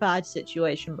very bad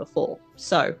situation before,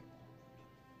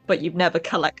 but you've never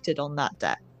collected on that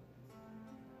debt.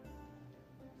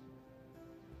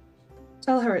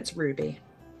 Tell her it's Ruby.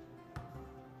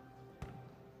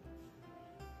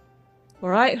 All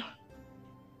right.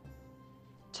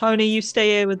 Tony, you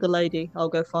stay here with the lady. I'll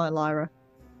go find Lyra.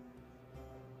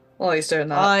 While he's doing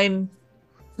that, I'm.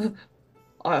 I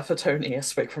offer Tony a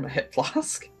swig from a hip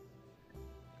flask.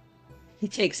 He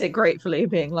takes it gratefully,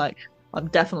 being like, I'm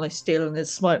definitely stealing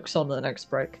his smokes on the next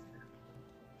break.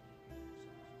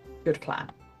 Good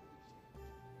plan.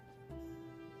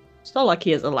 It's not like he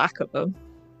has a lack of them.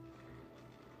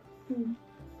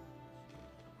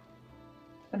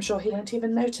 I'm sure he won't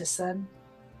even notice then.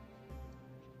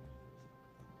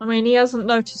 I mean, he hasn't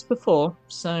noticed before,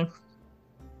 so...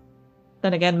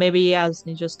 Then again, maybe he has, and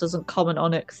he just doesn't comment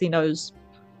on it because he knows,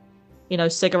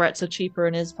 cigarettes are cheaper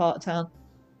in his part of town.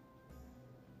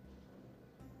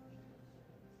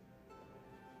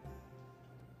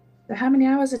 So how many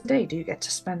hours a day do you get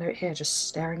to spend out here just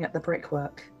staring at the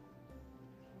brickwork?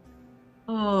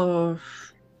 Oh...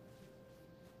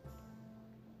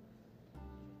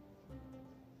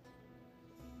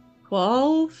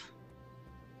 12?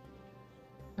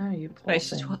 Oh, you poor It's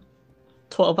thing.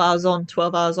 12 hours on,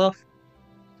 12 hours off.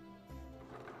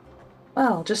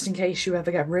 Well, just in case you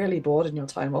ever get really bored in your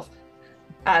time off.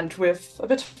 And with a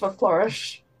bit of a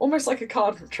flourish, almost like a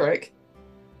card trick,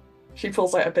 she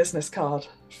pulls out a business card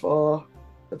for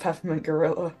the Peppermint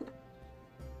Gorilla.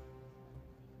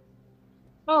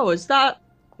 Oh, is that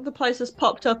the place that's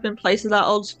popped up in place of that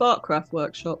old Sparkcraft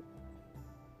workshop?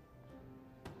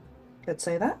 Could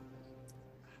say that.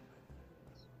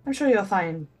 I'm sure you'll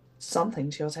find something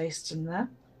to your taste in there.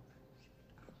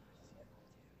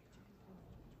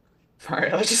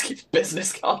 Mariella just keeps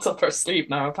business cards up her sleeve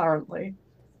now, apparently.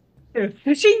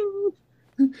 Fishing!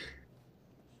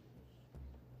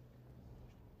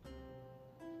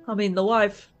 I mean, the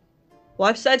wife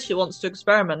said she wants to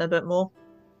experiment a bit more.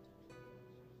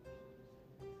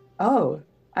 Oh,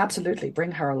 absolutely.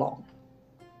 Bring her along.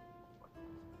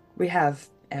 We have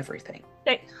everything.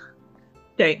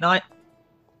 Date night.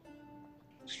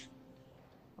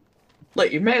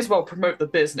 Look, you may as well promote the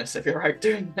business if you're out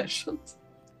doing missions.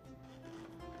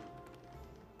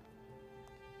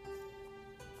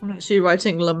 I'm actually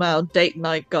writing Lamau date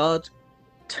night guard.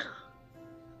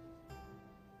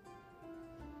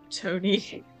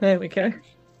 Tony. There we go.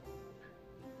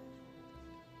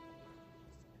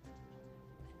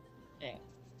 Yeah.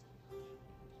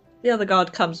 The other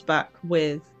guard comes back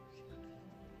with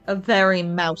a very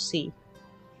mousy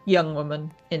young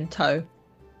woman in tow.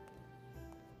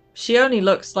 She only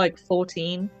looks like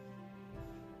 14.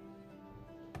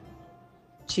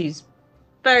 She's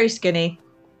very skinny.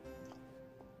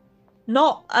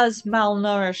 Not as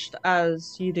malnourished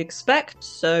as you'd expect,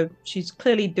 so she's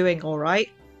clearly doing alright,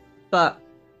 but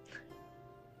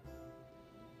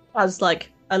has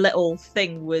like a little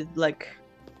thing with like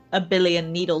a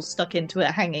billion needles stuck into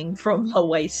it hanging from her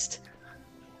waist.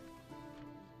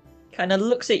 Kind of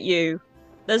looks at you.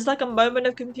 There's like a moment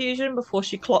of confusion before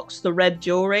she clocks the red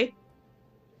jewelry.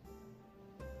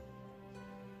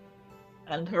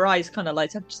 And her eyes kind of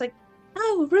light up. She's like,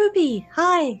 "Oh, Ruby,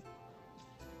 hi."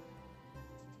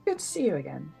 Good to see you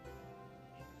again.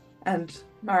 And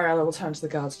Mariella will turn to the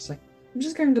guards and say, I'm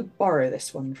just going to borrow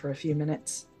this one for a few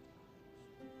minutes.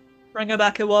 Bring her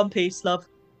back in one piece, love.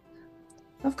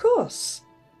 Of course.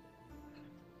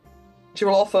 She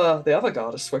will offer the other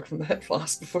guard a swig from the hip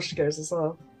flask before she goes as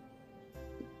well.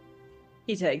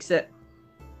 He takes it.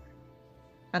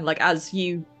 And like as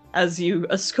you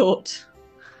escort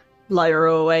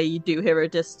Lyra away, you do hear a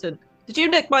distant, "Did you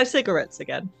nick my cigarettes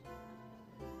again?"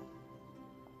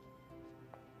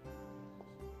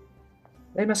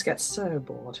 They must get so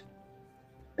bored.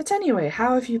 But anyway,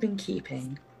 how have you been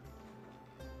keeping?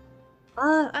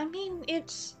 I mean,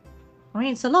 it's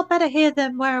a lot better here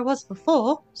than where I was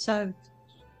before. So,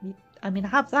 I mean, I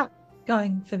have that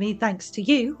going for me thanks to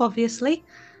you, obviously.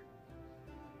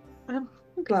 I'm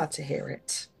glad to hear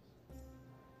it.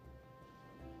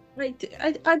 I mean,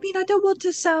 I don't want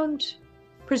to sound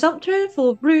presumptive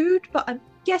or rude, but I'm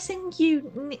guessing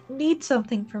you need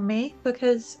something from me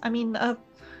because, I mean, a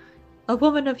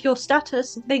woman of your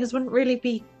status and things wouldn't really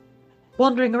be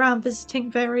wandering around visiting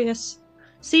various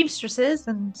seamstresses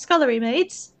and scullery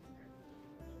maids.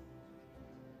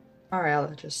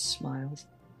 Mariella just smiled.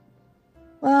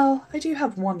 Well, I do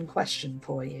have one question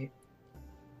for you.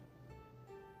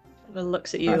 And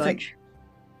looks at you like...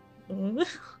 Trying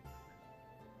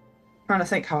to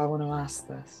think how I want to ask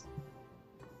this.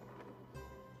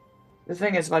 The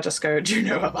thing is, if I just go, do you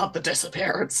know about the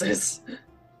disappearances?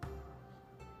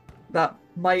 That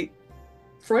might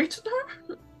frighten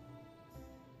her? I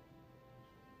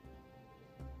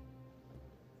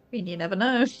mean, you never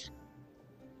know.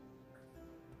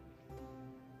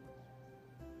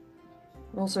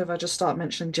 Also, if I just start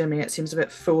mentioning Jimmy, it seems a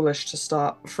bit foolish to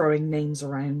start throwing names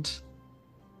around.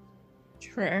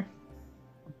 True.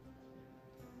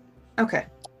 Okay.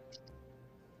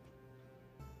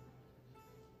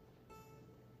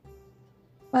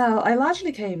 Well, I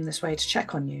largely came this way to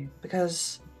check on you,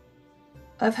 because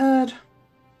I've heard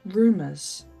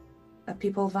rumours of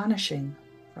people vanishing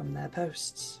from their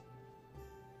posts.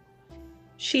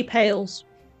 She pales.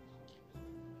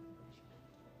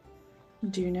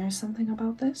 Do you know something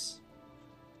about this?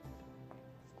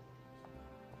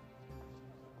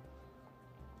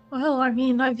 Well, I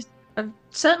mean, I've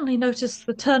certainly noticed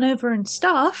the turnover in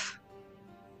staff.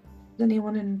 Has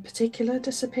anyone in particular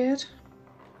disappeared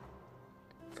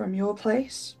from your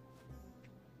place?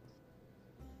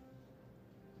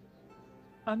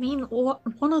 I mean,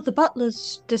 one of the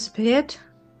butlers disappeared,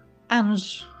 and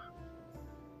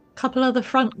a couple of the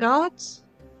front guards.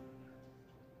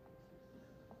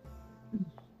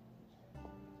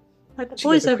 Like the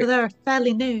boys over there are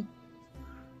fairly new.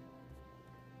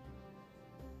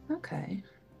 Okay.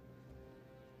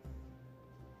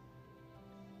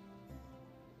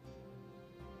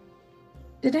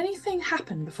 Did anything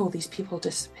happen before these people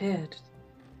disappeared?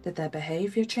 Did their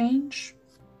behavior change?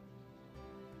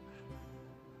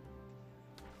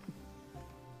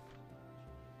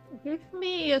 Give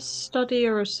me a study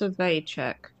or a survey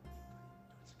check.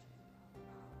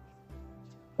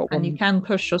 And you can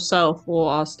push yourself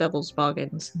or ask devil's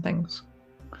bargains and things.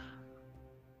 I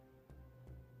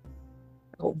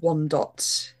got 1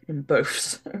 dot in both,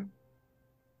 so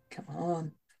come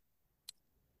on.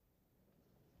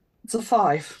 It's a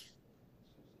 5.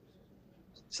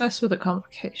 Success with a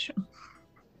complication.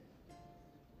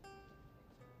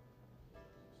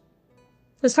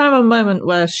 There's kind of a moment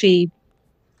where she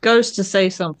goes to say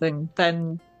something,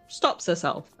 then stops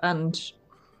herself, and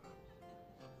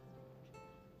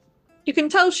you can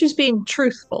tell she's being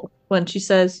truthful when she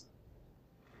says,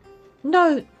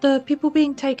 No, the people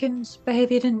being taken's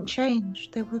behavior didn't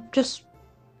change. They were just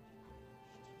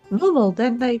normal.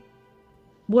 Then they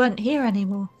weren't here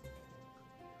anymore.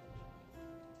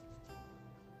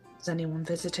 Has anyone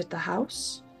visited the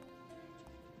house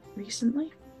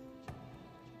recently?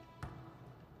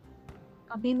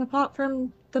 I mean, apart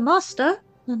from the master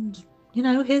and,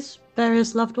 his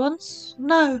various loved ones,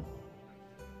 no.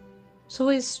 It's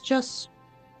always just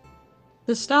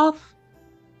the staff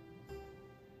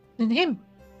and him.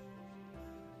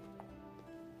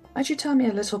 Might you tell me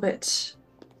a little bit?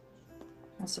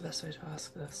 What's the best way to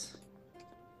ask this?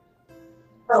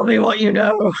 "Tell me what you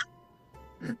know."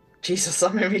 Jesus,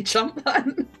 that made me jump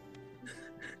then.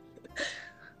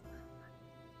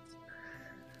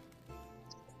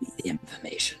 The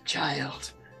information,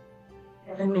 child.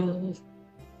 In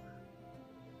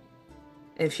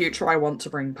future, I want to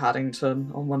bring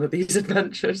Paddington on one of these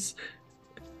adventures.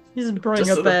 He's bring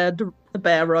Just a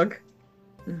bear rug.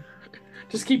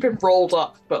 Just keep him rolled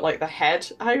up, but like the head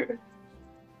out.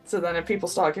 So then if people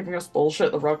start giving us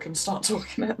bullshit, the rug can start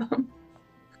talking at them.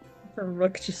 The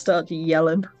rug just starts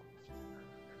yelling.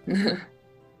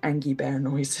 Angry bear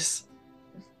noises.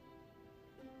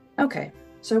 Okay,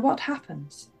 so what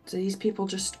happens? Do these people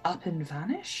just up and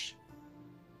vanish?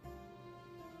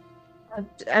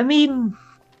 I mean,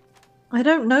 I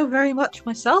don't know very much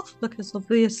myself because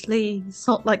obviously it's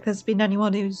not like there's been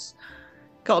anyone who's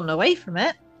gotten away from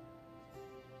it.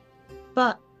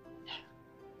 But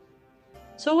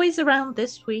it's always around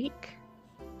this week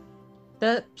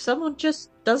that someone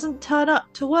just doesn't turn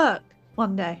up to work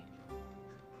one day.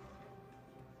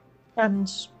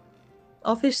 And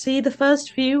obviously the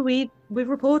first few we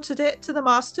reported it to the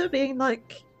master, being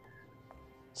like,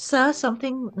 "Sir,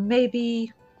 something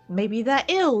maybe they're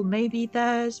ill, maybe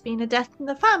there's been a death in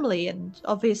the family," and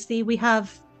obviously we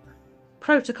have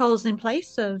protocols in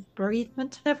place of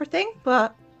bereavement and everything,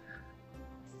 but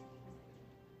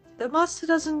the master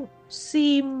doesn't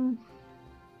seem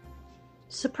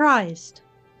surprised.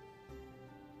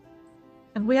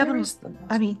 And we haven't.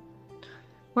 I mean,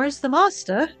 where's the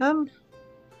master? I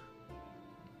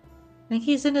think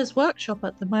he's in his workshop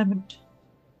at the moment.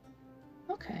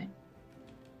 Okay.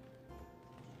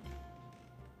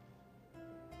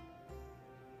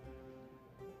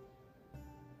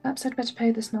 Perhaps I'd better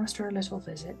pay this master a little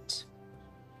visit.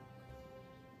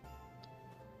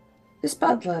 This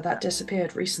butler that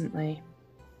disappeared recently,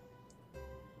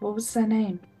 what was their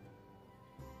name?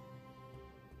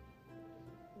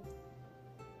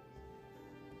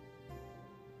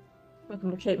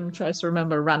 Caitlin tries to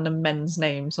remember random men's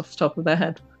names off the top of their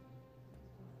head.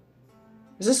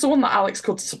 Is this the one that Alex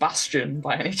called Sebastian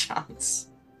by any chance?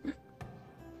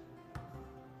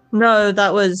 No,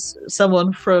 that was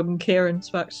someone from Kieran's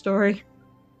backstory.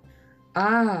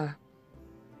 Ah.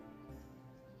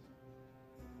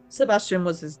 Sebastian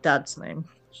was his dad's name.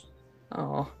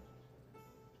 Oh.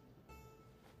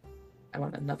 I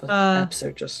want another Uh,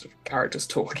 episode just of characters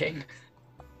talking.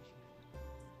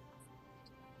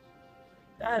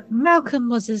 Malcolm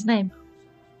was his name.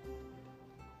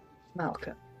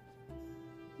 Malcolm.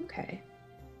 Okay.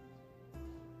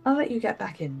 I'll let you get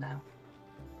back in now.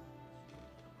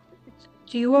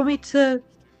 Do you want me to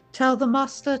tell the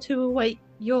master to await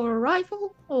your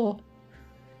arrival, or?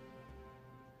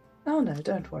 Oh no,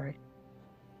 don't worry.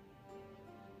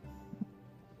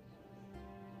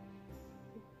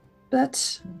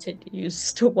 But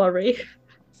Continues to worry.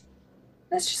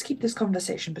 let's just keep this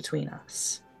conversation between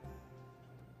us.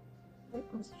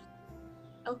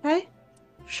 Okay,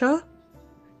 sure.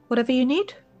 Whatever you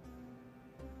need.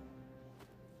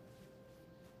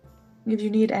 If you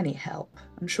need any help,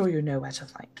 I'm sure you know where to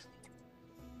find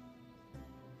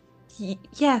me.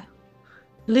 Yeah.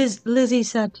 Lizzie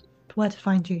said where to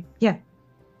find you. Yeah.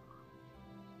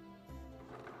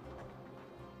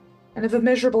 And if a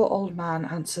miserable old man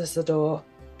answers the door,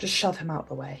 just shove him out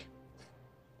the way.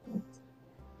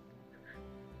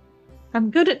 I'm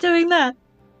good at doing that.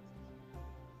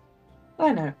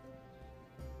 I know.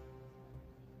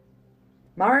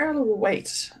 Mariana will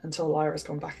wait until Lyra's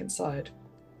gone back inside.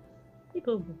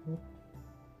 And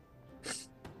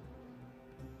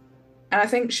I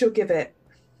think she'll give it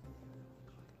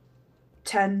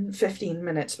 10, 15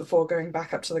 minutes before going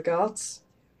back up to the guards.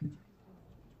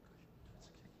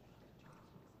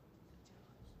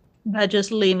 They're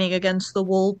just leaning against the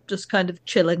wall, just kind of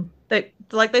chilling. They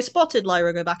spotted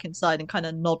Lyra go back inside and kind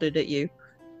of nodded at you,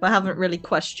 but haven't really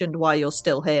questioned why you're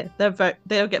still here. They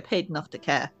don't get paid enough to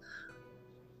care.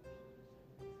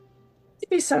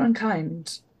 be so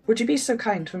unkind, would you be so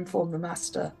kind to inform the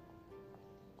master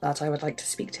that I would like to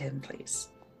speak to him, please?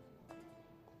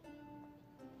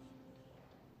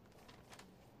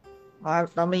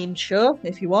 I mean, sure,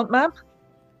 if you want, ma'am.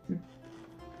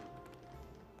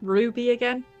 Ruby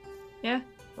again? Yeah?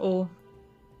 Or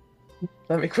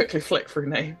Let me quickly flick through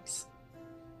names.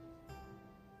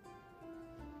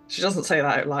 She doesn't say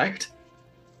that out loud.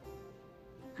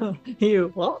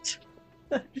 You what?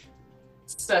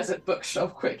 Stares at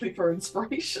bookshelf quickly for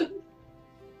inspiration.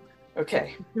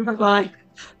 Okay. Bye.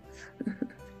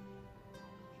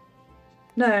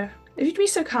 No, if you'd be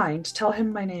so kind, tell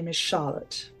him my name is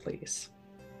Charlotte, please.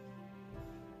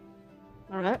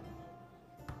 Alright.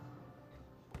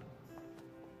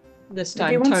 This If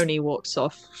he time wants- Tony walks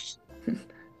off.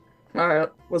 Alright,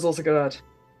 was also good.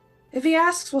 If he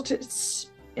asks what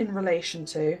it's in relation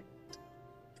to,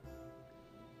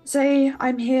 say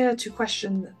I'm here to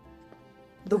question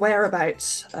the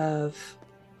whereabouts of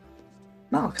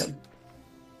Malcolm.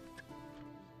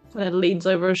 And leans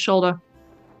over his shoulder.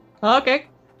 Okay.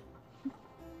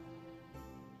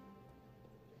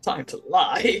 Time to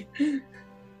lie.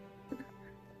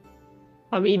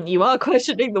 I mean, you are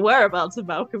questioning the whereabouts of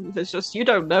Malcolm, it's just you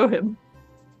don't know him.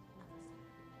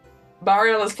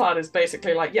 Mariella's plan is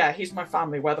basically like, yeah, he's my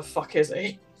family, where the fuck is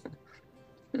he?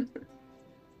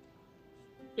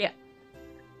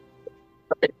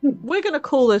 We're gonna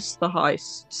call this the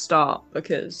heist start,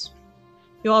 because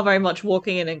you are very much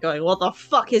walking in and going, what the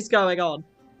fuck is going on?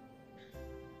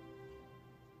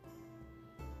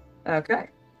 Okay.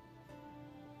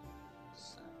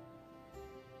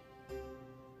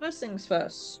 First things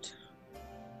first.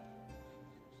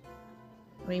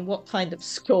 I mean, what kind of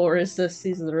score is this?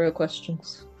 These are the real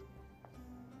questions.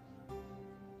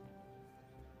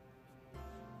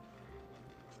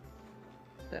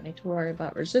 Don't need to worry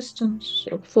about resistance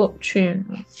or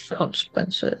fortune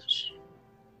consequences.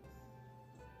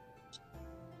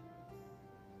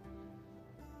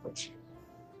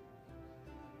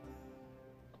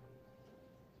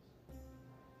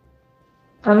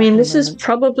 I mean, this is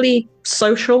probably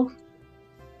social,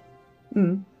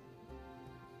 Mm.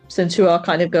 since you are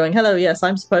kind of going, hello, yes,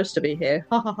 I'm supposed to be here.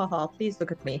 Ha ha ha ha, please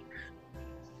look at me.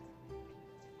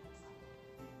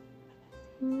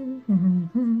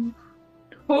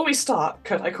 Before we start,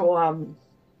 could I call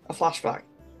a flashback?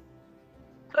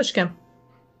 Pushkin.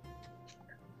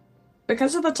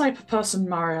 Because of the type of person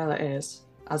Mariella is,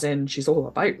 as in she's all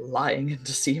about lying and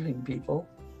deceiving people,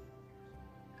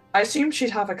 I assume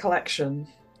she'd have a collection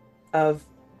of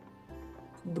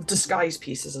disguise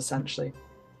pieces, essentially.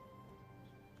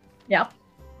 Yeah.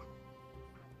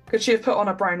 Could she have put on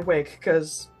a brown wig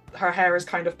because her hair is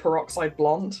kind of peroxide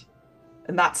blonde,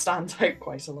 and that stands out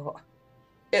quite a lot.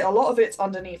 A lot of it's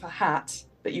underneath a hat,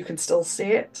 but you can still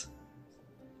see it.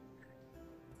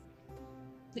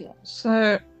 Yeah.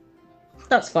 So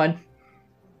that's fine.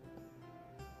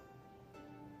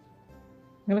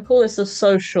 I'm gonna call this a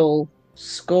social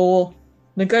score.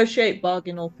 Negotiate,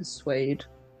 bargain, or persuade.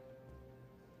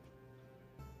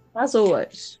 As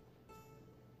always.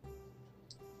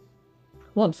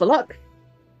 One for luck.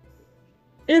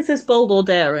 Is this bold or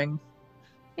daring?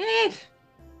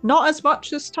 Not as much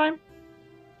this time.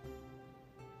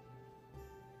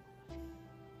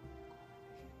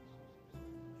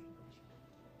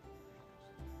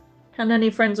 Can any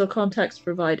friends or contacts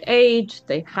provide aid?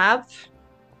 They have.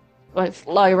 Both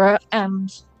Lyra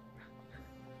and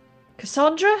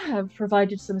Cassandra have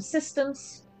provided some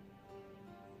assistance.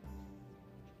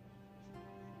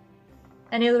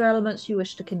 Any other elements you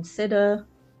wish to consider?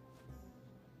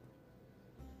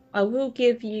 I will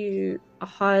give you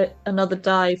another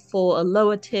die for a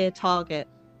lower tier target.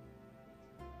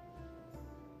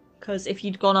 Because if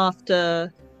you'd gone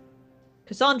after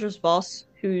Cassandra's boss,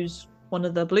 who's one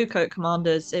of the Blue Coat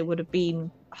commanders, it would have been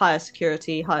higher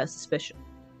security, higher suspicion.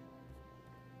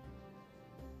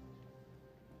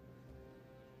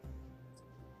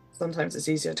 Sometimes it's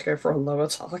easier to go for a lower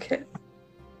target.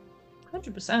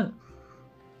 100%.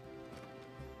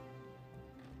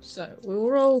 So we'll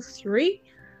roll 3.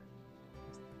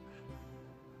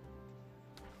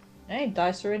 Hey,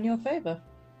 dice are in your favor.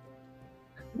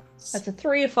 That's a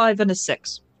 3, a 5, and a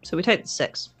 6. So we take the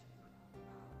 6.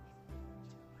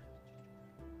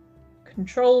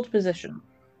 Controlled position.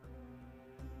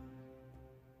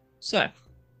 So,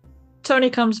 Tony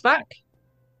comes back.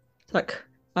 It's like,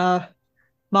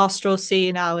 Master will see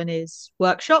you now in his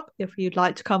workshop if you'd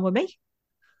like to come with me.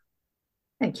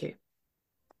 Thank you.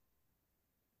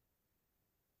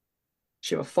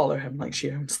 She will follow him like she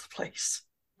owns the place.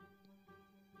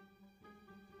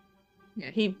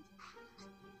 Yeah, he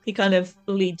kind of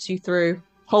leads you through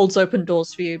holds open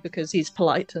doors for you because he's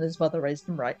polite and his mother raised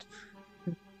him right.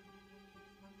 And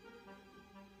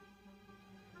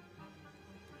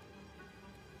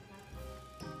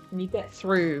you get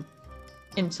through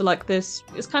into like this.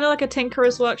 It's kind of like a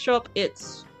tinkerer's workshop.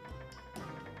 It's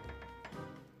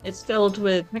filled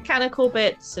with mechanical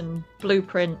bits and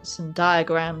blueprints and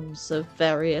diagrams of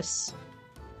various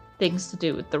things to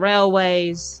do with the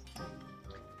railways.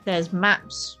 There's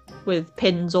maps with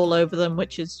pins all over them,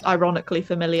 which is ironically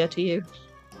familiar to you.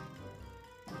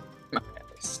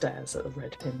 Stares at the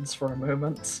red pins for a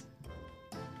moment.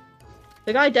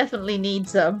 The guy definitely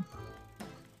needs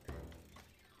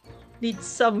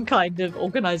some kind of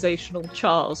organizational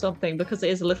chart or something, because it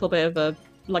is a little bit of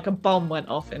a bomb went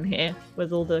off in here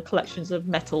with all the collections of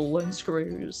metal and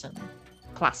screws and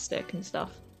plastic and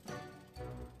stuff.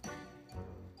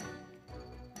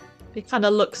 He kind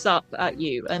of looks up at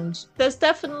you, and there's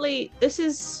definitely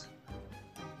he's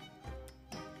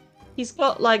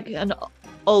got like an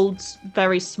old,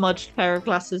 very smudged pair of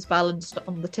glasses balanced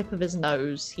on the tip of his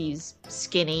nose. He's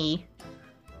skinny,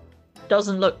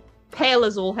 doesn't look pale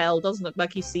as all hell, doesn't look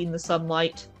like he's seen the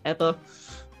sunlight ever.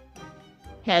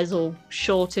 Hair's all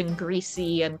short and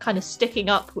greasy and kind of sticking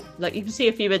up. Like, you can see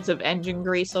a few bits of engine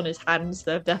grease on his hands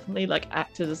that have definitely like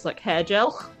acted as like hair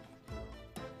gel.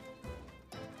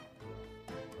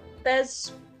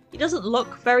 He doesn't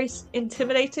look very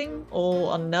intimidating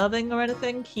or unnerving or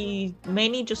anything. He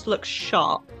mainly just looks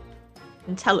sharp,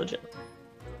 intelligent,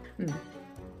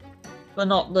 but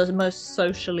not the most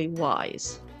socially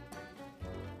wise.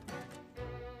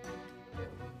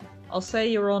 I'll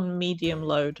say you're on medium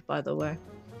load, by the way.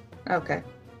 Okay.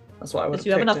 That's what I would have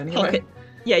You have picked enough anyway.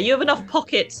 Yeah, you have enough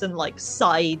pockets and like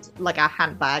side, like a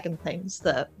handbag and things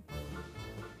that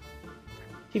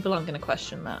people aren't going to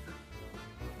question that.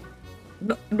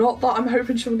 Not that I'm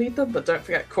hoping she'll need them, but don't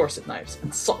forget corset knives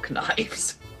and sock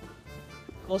knives.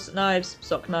 Corset knives,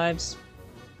 sock knives.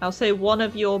 I'll say one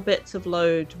of your bits of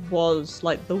load was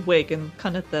like the wig and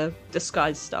kind of the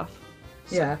disguise stuff.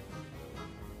 Yeah.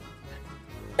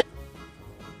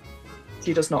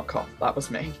 He does not cough. That was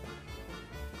me.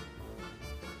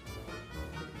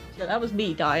 Yeah, that was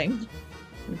me dying.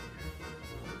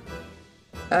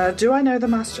 Do I know the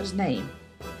master's name,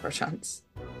 perchance?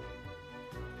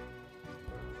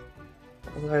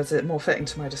 Or is it more fitting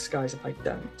to my disguise if I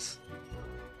don't?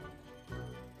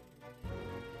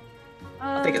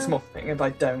 I think it's more fitting if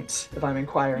I don't, if I'm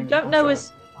inquiring. You don't know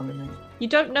his... name. You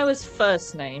don't know his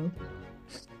first name.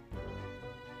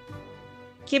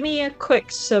 Give me a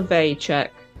quick survey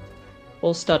check.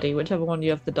 Or study, whichever one you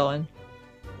have the die in.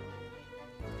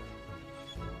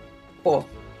 4.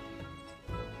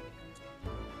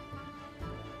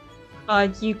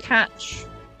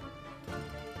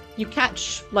 You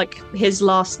catch like his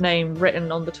last name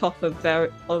written on the top of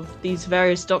these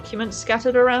various documents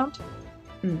scattered around.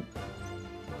 It's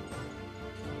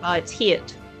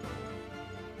Hiett.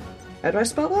 How do I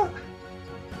spell that?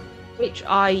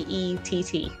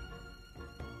 Hiett.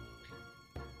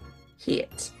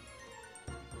 Hiett.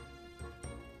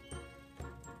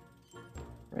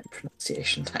 Right,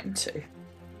 pronunciation time too.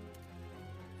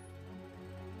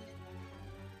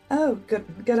 Oh,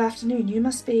 good afternoon. You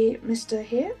must be Mr.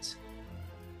 Hiett?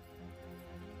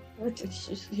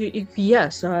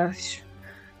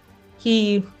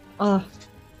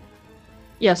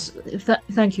 Yes, yes,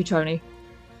 thank you, Tony.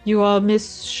 You are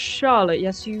Miss Charlotte,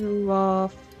 yes, you are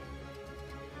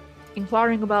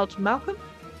inquiring about Malcolm?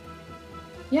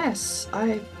 Yes,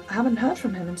 I haven't heard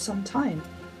from him in some time.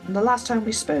 And the last time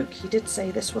we spoke, he did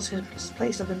say this was his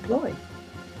place of employ.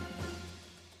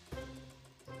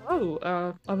 Oh,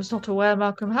 I was not aware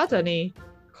Malcolm had any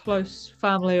close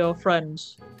family or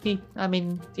friends. He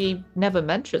never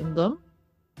mentioned them.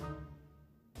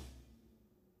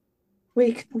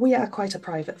 We are quite a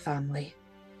private family,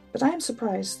 but I am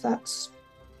surprised that's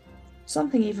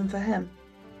something even for him.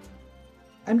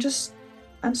 I'm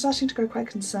starting to grow quite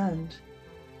concerned,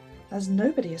 as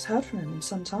nobody has heard from him in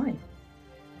some time.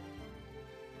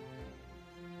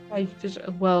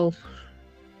 Well,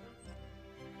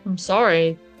 I'm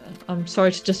sorry. I'm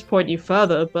sorry to disappoint you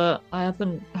further, but I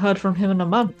haven't heard from him in a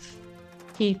month.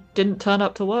 He didn't turn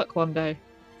up to work one day.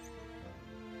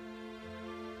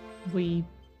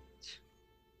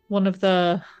 One of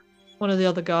the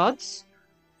other guards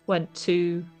went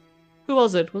to... Who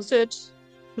was it? Was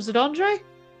it Andre?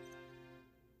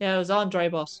 Yeah, it was Andre,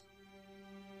 boss.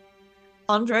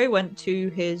 Andre went to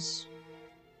his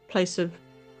place of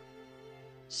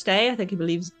stay. I think he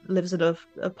lives in an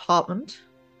apartment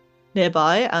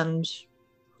nearby, and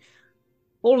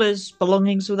all his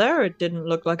belongings were there. It didn't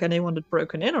look like anyone had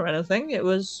broken in or anything. It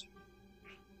was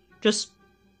just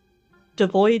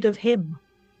devoid of him.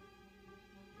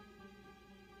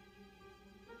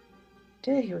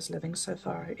 Dear, he was living so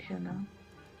far out here now.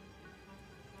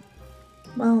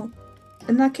 Well,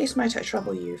 in that case, might I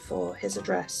trouble you for his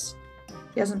address?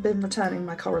 He hasn't been returning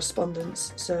my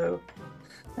correspondence, so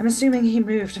I'm assuming he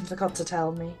moved and forgot to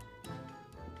tell me.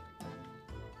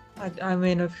 I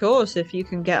mean, of course, if you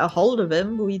can get a hold of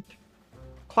him,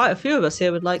 quite a few of us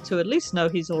here would like to at least know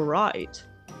he's all right.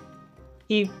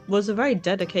 He was a very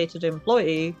dedicated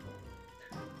employee.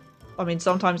 I mean,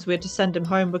 sometimes we had to send him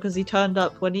home because he turned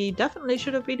up when he definitely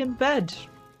should have been in bed,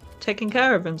 taking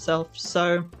care of himself,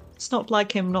 so it's not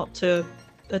like him not to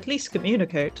at least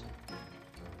communicate.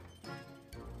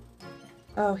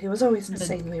 Oh, he was always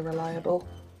insanely reliable.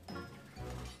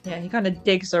 Yeah, he kind of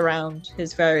digs around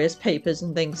his various papers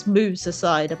and things, moves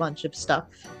aside a bunch of stuff.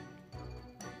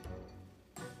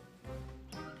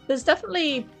 There's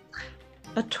definitely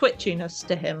a twitchiness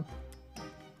to him.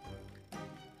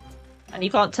 And you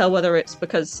can't tell whether it's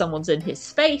because someone's in his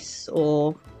space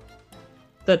or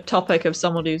the topic of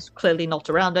someone who's clearly not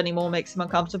around anymore makes him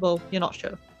uncomfortable. You're not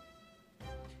sure.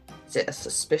 Is it a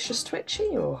suspicious twitchy,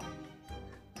 or?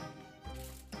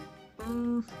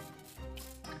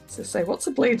 So say, what's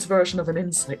a Blade's version of an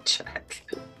insight check?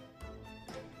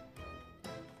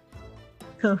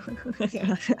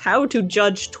 How to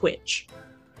judge Twitch.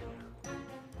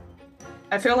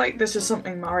 I feel like this is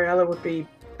something Mariella would be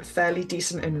fairly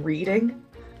decent in reading.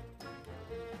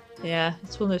 Yeah,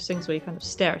 it's one of those things where you kind of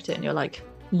stare at it and you're like,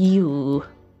 you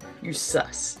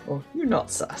sus, or you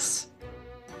not sus.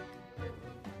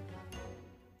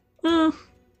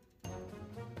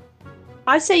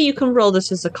 I say you can roll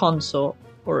this as a consort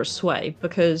or a sway,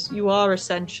 because you are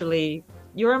essentially,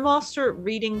 you're a master at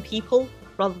reading people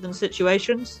rather than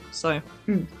situations, so.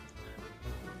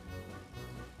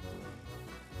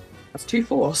 That's 2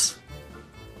 4s.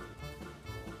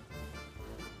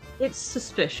 It's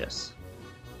suspicious.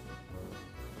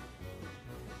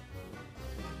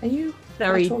 Are you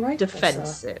very all right,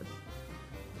 defensive?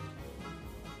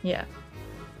 Yeah.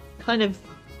 Kind of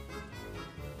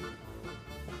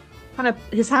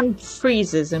his hand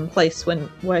freezes in place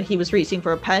where he was reaching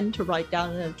for a pen to write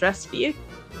down an address for you.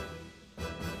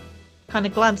 Kind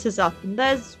of glances up and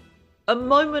there's a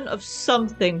moment of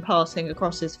something passing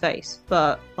across his face,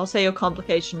 but I'll say your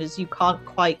complication is you can't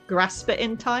quite grasp it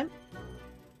in time.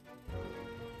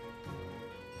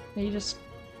 You just...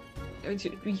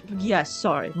 Yes,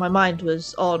 sorry, my mind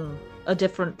was on a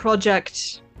different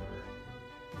project.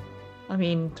 I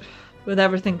mean, with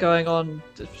everything going on,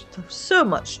 there's so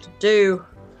much to do.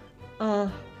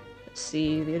 Let's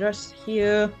see, the address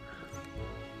here.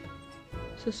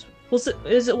 Was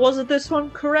it this one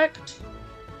correct?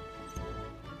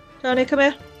 Tony, come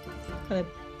here. And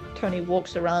Tony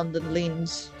walks around and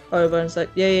leans over and is like,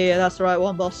 yeah, that's the right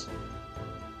one, boss.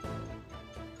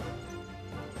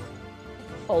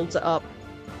 Holds it up.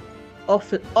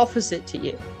 Offers it to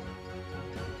you.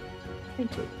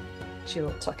 Thank you.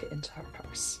 She'll tuck it into her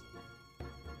purse.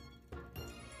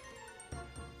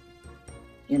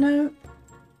 You know,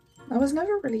 I was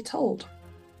never really told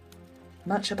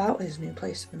much about his new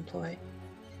place of employ.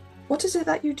 What is it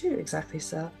that you do exactly,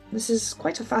 sir? This is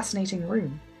quite a fascinating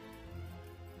room.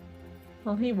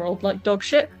 Well, he rolled like dog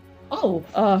shit. Oh,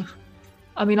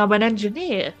 I mean, I'm an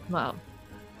engineer. Well,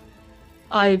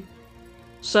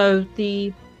 so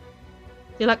the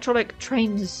electronic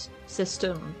trains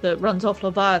system that runs off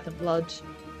Leviathan blood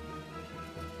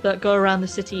that go around the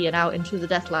city and out into the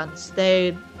Deathlands,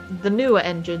 the newer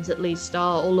engines at least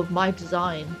are all of my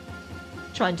design,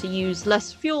 trying to use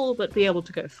less fuel but be able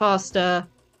to go faster.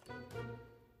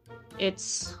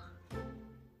 It's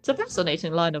a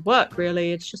fascinating line of work,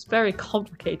 really. It's just very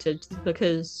complicated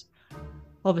because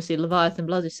obviously Leviathan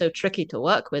blood is so tricky to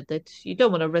work with that you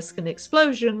don't want to risk an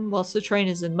explosion whilst the train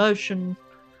is in motion.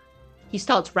 He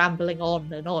starts rambling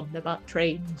on and on about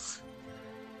trains.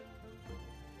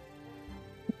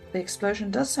 The explosion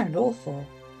does sound awful.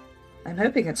 I'm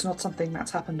hoping it's not something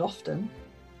that's happened often.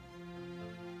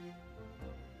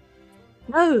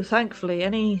 No, thankfully,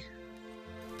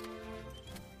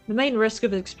 the main risk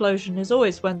of explosion is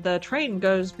always when the train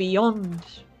goes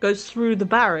through the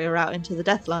barrier out into the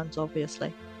Deathlands,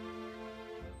 obviously.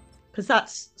 Because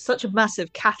that's such a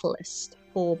massive catalyst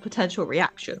for potential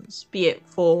reactions, be it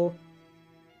for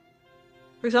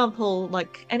example,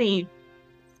 like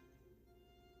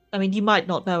you might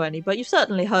not know any, but you've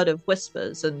certainly heard of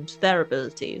Whispers and their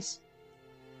abilities.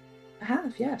 I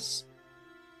have, yes.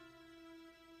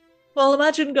 Well,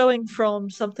 imagine going from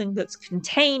something that's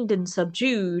contained and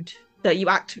subdued that you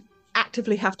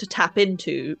actively have to tap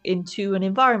into an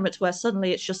environment where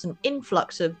suddenly it's just an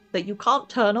influx of that you can't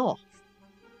turn off.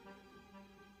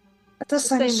 That does The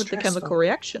sound same with the stressful. chemical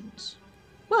reactions.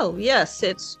 Well, yes,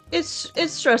 it's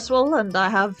stressful, and I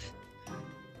have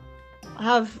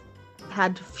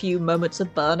had a few moments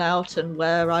of burnout, and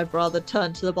where I've rather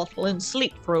turn to the bottle and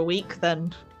sleep for a week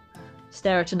than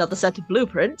stare at another set of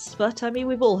blueprints. But I mean,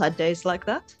 we've all had days like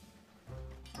that.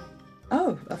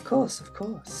 Oh, of course, of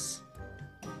course.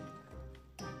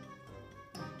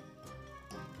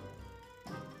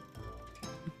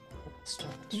 Stop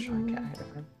to try and get out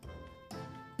of him.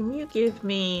 Can you give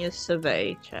me a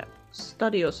survey check?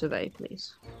 Study or survey,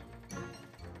 please.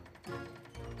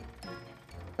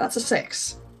 That's a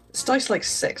 6. It's dice like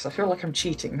 6. I feel like I'm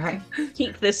cheating now.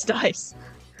 Keep this dice.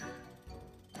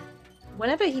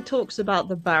 Whenever he talks about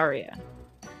the barrier,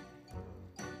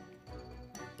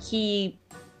 he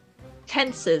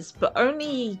tenses, but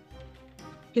only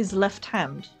his left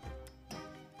hand.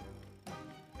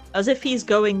 As if he's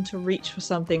going to reach for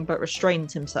something, but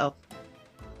restrains himself.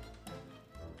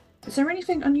 Is there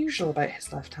anything unusual about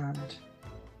his left hand?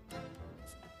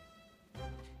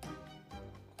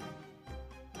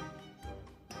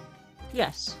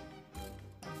 Yes.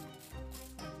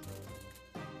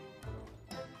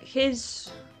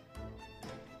 It's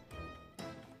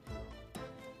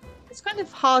kind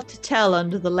of hard to tell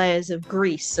under the layers of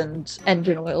grease and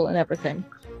engine oil and everything.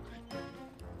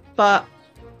 But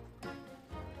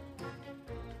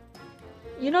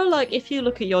you know, like if you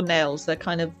look at your nails, they're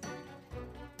kind of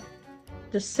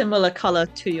the similar color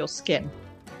to your skin,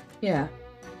 Yeah.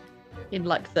 in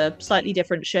like the slightly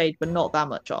different shade, but not that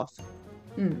much off.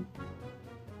 Hmm.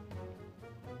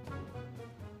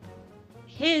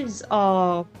 His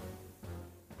are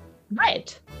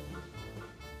red.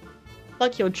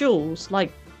 Like your jewels,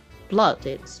 like blood.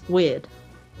 It's weird.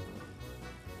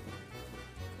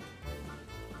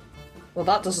 Well,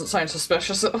 that doesn't sound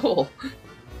suspicious at all.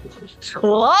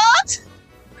 What?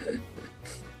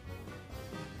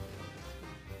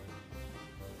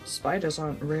 Spiders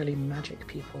aren't really magic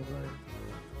people, though.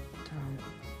 Damn.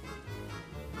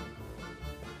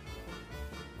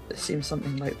 It seems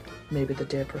something like maybe the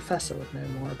dear professor would know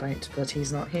more about, but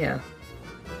he's not here.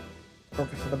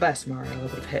 Probably for the best, Mario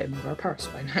would have hit him with our purse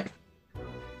by now.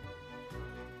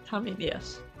 I mean,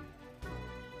 yes.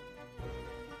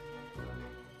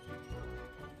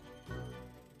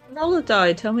 Roll a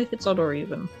die. Tell me if it's odd or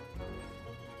even.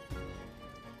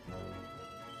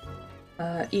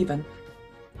 Even.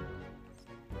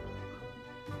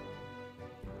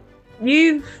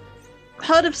 You've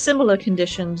heard of similar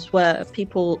conditions where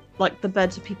people, like the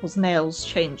beds of people's nails,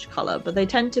 change color, but they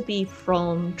tend to be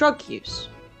from drug use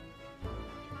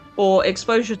or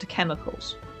exposure to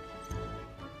chemicals.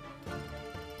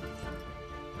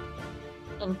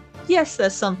 And yes,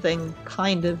 there's something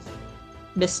kind of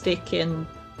mystic and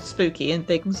spooky and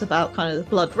things about kind of the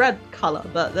blood red color,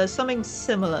 but there's something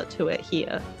similar to it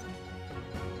here.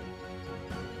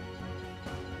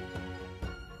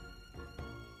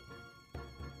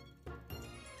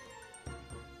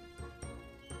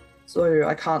 So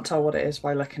I can't tell what it is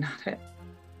by looking at it.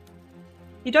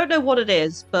 You don't know what it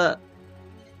is, but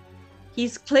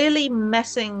he's clearly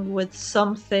messing with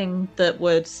something that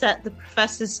would set the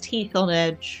professor's teeth on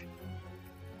edge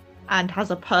and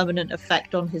has a permanent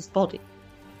effect on his body.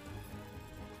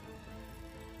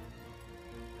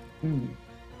 Hmm.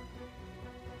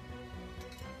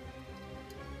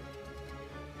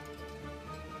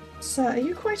 Sir, are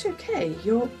you quite okay?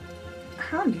 Your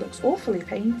hand looks awfully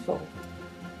painful.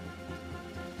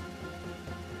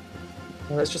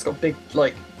 Well, it's just got big,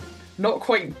 like, not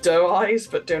quite doe eyes,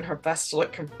 but doing her best to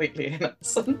look completely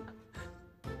innocent.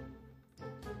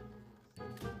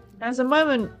 There's a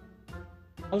moment.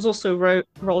 I was also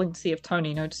rolling to see if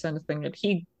Tony noticed anything, and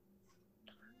he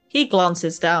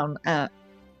glances down at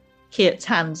Kiet's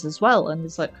hands as well, and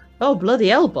is like, "Oh bloody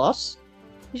hell, boss!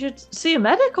 You should see a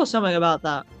medic or something about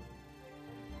that.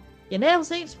 Your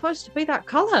nails ain't supposed to be that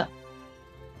color."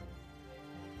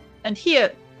 And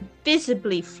Kiet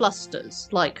visibly flusters,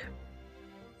 like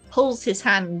pulls his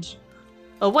hand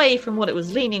away from what it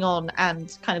was leaning on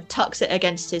and kind of tucks it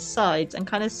against his sides and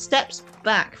kind of steps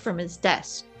back from his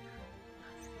desk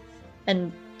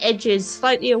and edges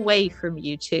slightly away from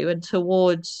you two and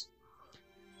towards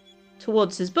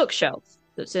his bookshelf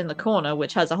that's in the corner,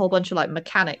 which has a whole bunch of like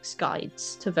mechanics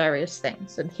guides to various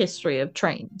things and history of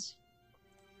trains.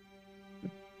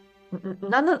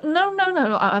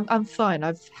 No. I'm fine.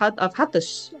 I've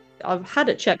had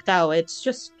it checked out. It's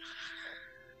just,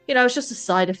 it's just a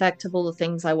side effect of all the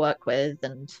things I work with,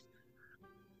 and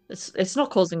it's not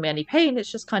causing me any pain.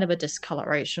 It's just kind of a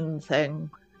discoloration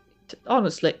thing.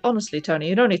 Honestly, Tony,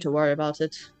 you don't need to worry about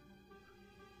it.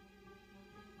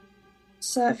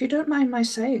 Sir, if you don't mind my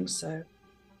saying so,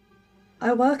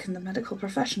 I work in the medical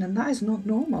profession and that is not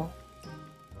normal.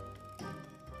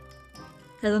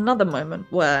 There's another moment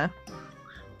where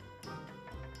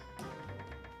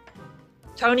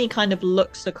Tony kind of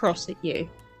looks across at you.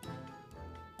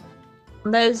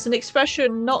 And there's an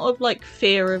expression not of like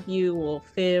fear of you or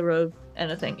fear of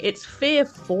anything. It's fear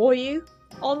for you,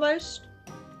 almost.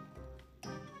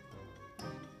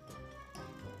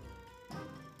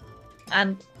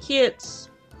 And Heitz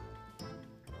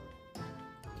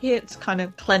kind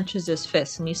of clenches his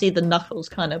fist, and you see the knuckles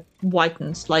kind of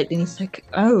whiten slightly, and he's like,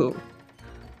 oh.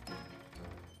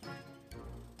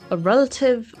 A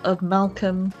relative of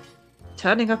Malcolm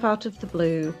turning up out of the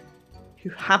blue who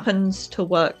happens to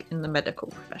work in the medical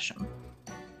profession.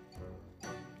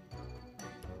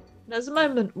 There's a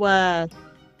moment where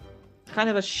kind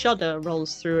of a shudder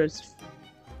rolls through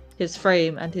his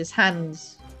frame and his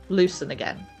hands loosen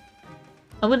again.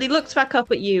 And when he looks back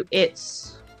up at you,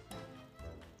 there's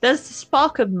a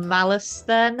spark of malice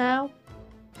there now.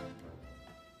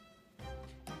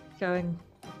 Going,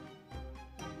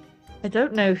 I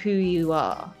don't know who you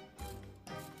are,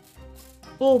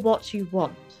 or what you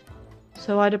want,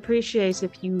 so I'd appreciate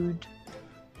if you'd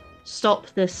stop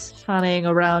this fanning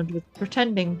around with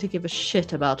pretending to give a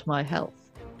shit about my health.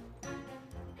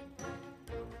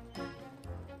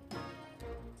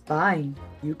 Fine,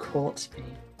 you caught me.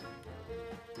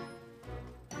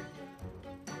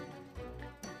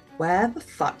 Where the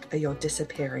fuck are your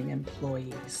disappearing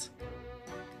employees?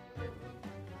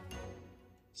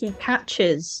 He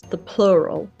catches the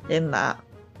plural in that,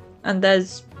 and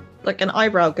there's like an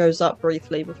eyebrow goes up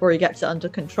briefly before he gets it under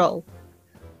control.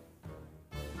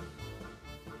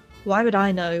 Why would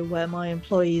I know where my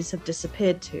employees have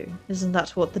disappeared to? Isn't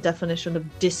that what the definition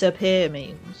of disappear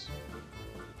means?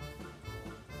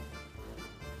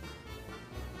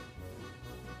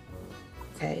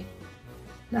 Okay,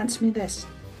 answer me this.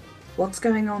 What's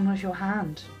going on with your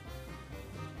hand?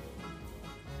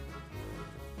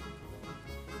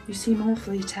 You seem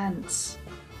awfully tense.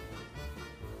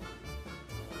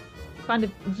 Kind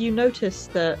of, you notice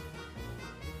that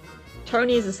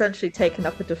Tony has essentially taken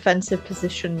up a defensive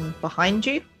position behind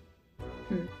you.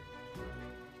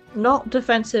 Not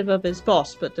defensive of his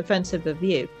boss, but defensive of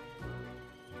you.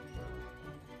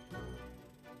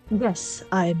 Yes,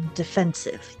 I'm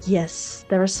defensive. Yes,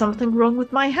 there is something wrong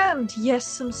with my hand. Yes,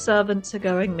 some servants are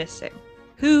going missing.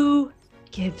 Who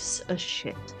gives a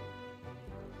shit?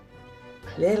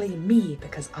 Clearly me,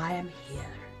 because I am here.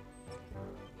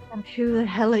 And who the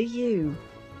hell are you,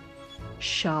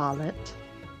 Charlotte?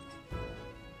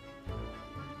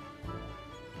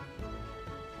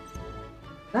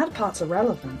 That part's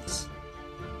irrelevant.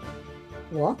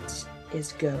 What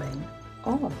is going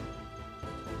on?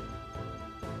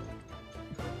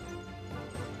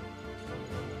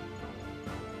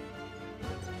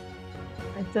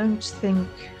 I don't think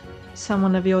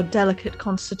someone of your delicate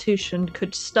constitution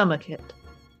could stomach it.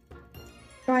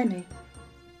 Try me.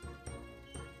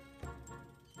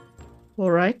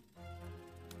 Alright.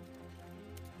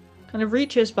 Kind of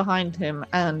reaches behind him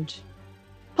and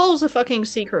pulls a fucking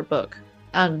secret book,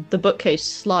 and the bookcase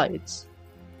slides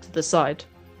to the side.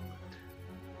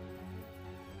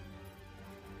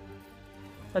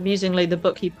 Amusingly, the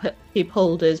book he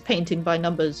pulled is Painting by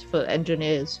Numbers for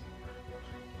Engineers.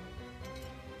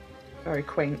 Very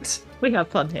quaint. We have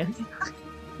fun here.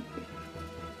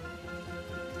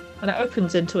 And it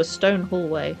opens into a stone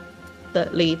hallway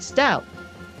that leads down.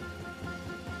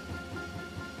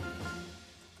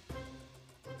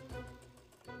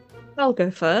 I'll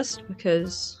go first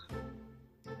because,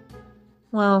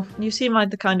 well, you seem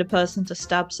like the kind of person to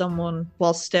stab someone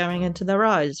while staring into their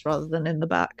eyes rather than in the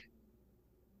back.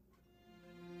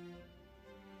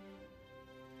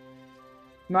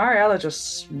 Mariella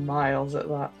just smiles at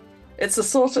that. It's the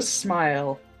sort of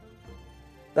smile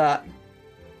that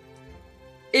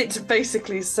it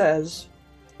basically says,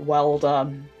 well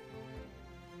done.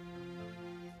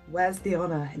 Where's the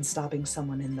honor in stabbing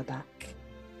someone in the back?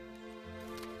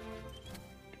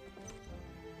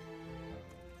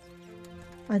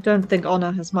 I don't think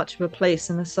honor has much of a place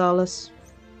in Asalis,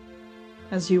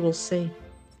 as you will see.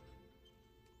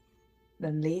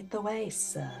 Then lead the way,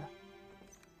 sir.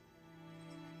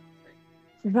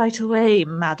 Right away,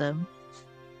 madam.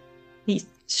 He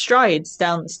strides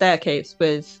down the staircase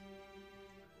with,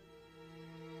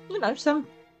 some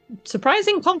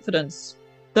surprising confidence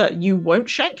that you won't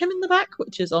shank him in the back,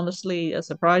 which is honestly a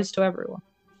surprise to everyone.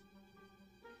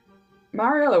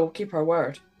 Mariella will keep her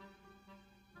word.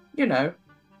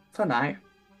 For now.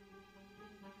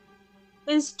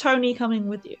 Is Tony coming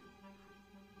with you?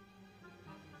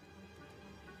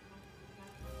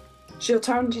 She'll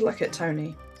turn to look at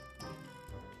Tony.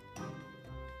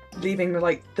 leaving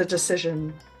like the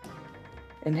decision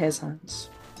in his hands.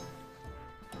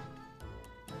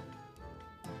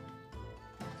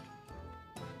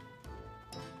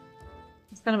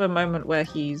 It's kind of a moment where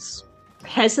he's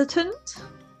hesitant.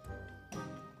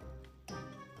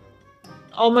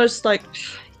 Almost like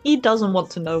he doesn't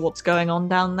want to know what's going on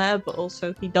down there, but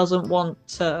also he doesn't want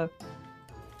to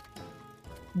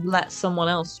let someone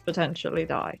else potentially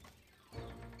die.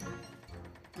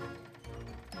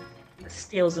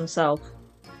 Steels himself.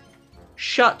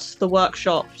 Shuts the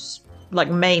workshop's like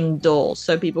main door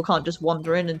so people can't just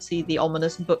wander in and see the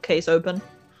ominous bookcase open.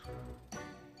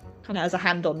 Kind of has a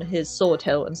hand on his sword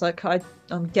hilt and it's like,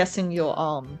 I'm guessing you're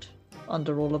armed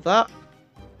under all of that.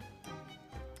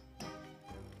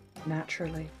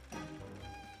 Naturally.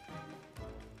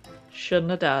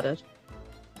 Shouldn't have doubted.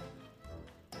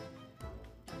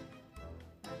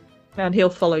 And he'll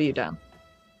follow you down.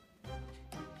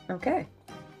 Okay.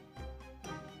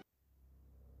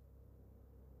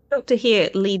 Dr. Here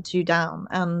leads you down,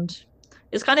 and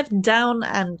it's kind of down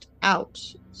and out.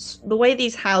 The way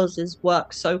these houses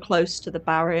work so close to the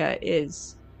barrier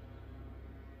is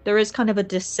there is kind of a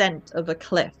descent of a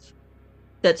cliff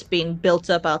that's been built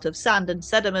up out of sand and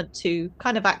sediment to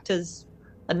kind of act as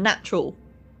a natural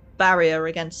barrier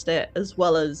against it, as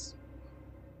well as,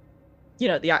 you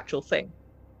know, the actual thing.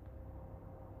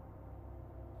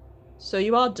 So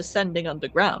you are descending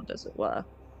underground, as it were.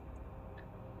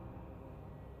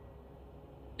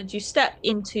 And you step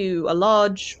into a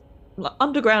large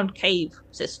underground cave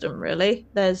system, really.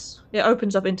 It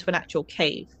opens up into an actual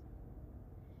cave.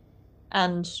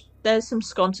 And there's some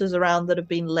sconces around that have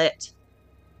been lit.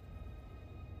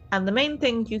 And the main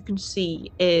thing you can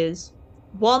see is,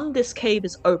 one, this cave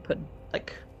is open,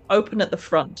 like open at the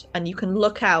front, and you can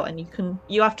look out and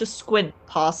you have to squint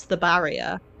past the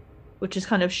barrier, which is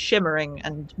kind of shimmering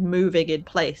and moving in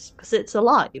place, because it's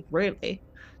alive, really.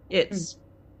 It's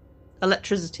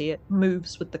electricity, it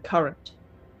moves with the current.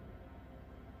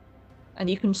 And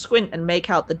you can squint and make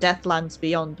out the Deathlands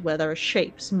beyond, where there are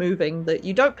shapes moving that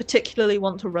you don't particularly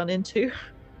want to run into.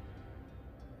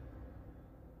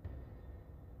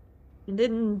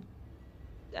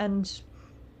 And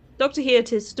Dr.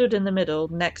 Heatis stood in the middle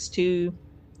next to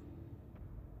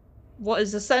what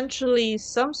is essentially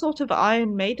some sort of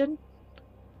Iron Maiden.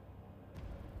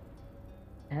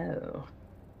 Oh.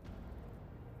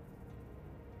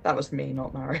 That was me,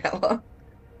 not Mariella.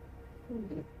 I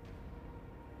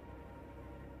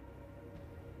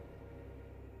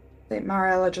think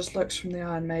Mariella just looks from the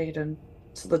Iron Maiden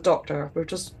to the Doctor.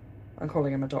 I'm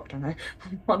calling him a doctor now.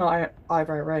 One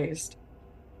eyebrow raised.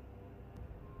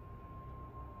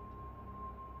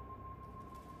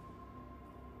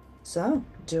 So,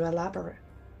 do elaborate.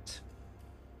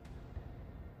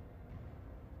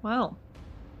 Well,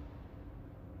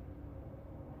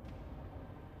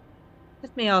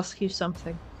 let me ask you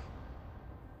something.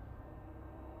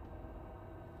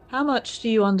 How much do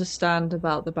you understand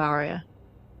about the barrier?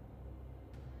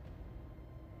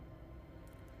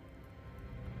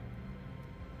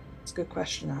 It's a good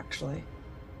question, actually.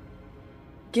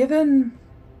 Given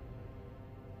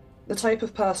the type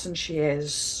of person she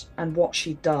is and what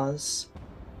she does,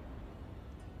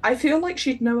 I feel like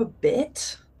she'd know a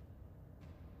bit.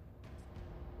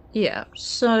 Yeah,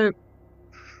 so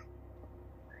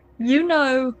you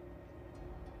know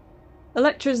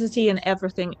electricity and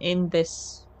everything in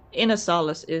this inner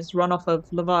Salus is run off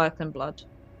of Leviathan blood.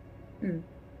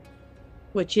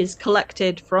 Which is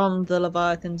collected from the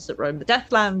Leviathans that roam the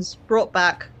Deathlands, brought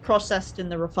back, processed in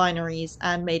the refineries,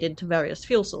 and made into various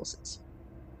fuel sources.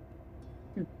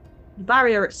 The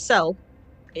barrier itself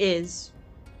uses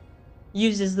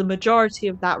the majority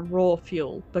of that raw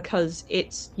fuel because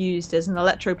it's used as an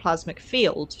electroplasmic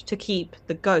field to keep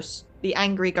the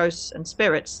angry ghosts and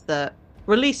spirits that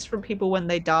release from people when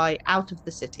they die out of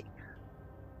the city.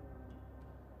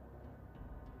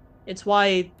 It's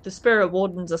why the spirit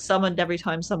wardens are summoned every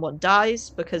time someone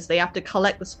dies, because they have to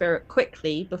collect the spirit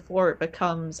quickly before it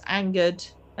becomes angered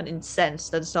and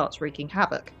incensed and starts wreaking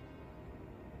havoc.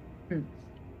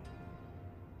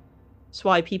 It's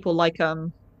why people like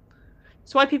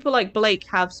Blake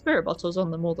have spirit bottles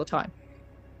on them all the time.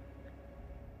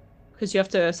 Because you have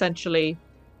to essentially,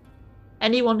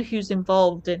 anyone who's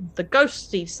involved in the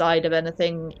ghosty side of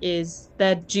anything,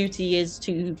 their duty is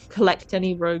to collect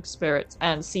any rogue spirits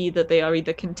and see that they are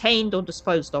either contained or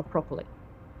disposed of properly.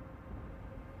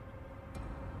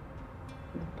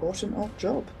 Important odd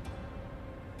job.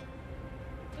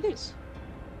 It is.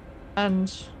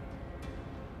 And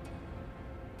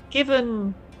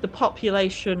given the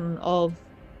population of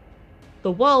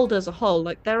the world as a whole,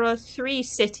 like there are several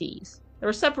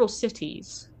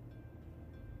cities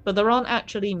but there aren't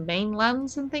actually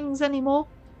mainlands and things anymore.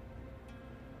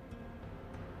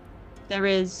 There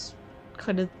is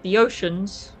kind of the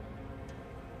oceans.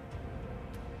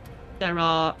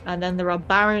 And then there are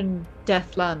barren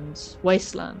deathlands,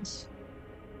 wastelands,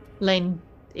 laying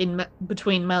in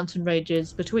between mountain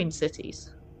ranges, between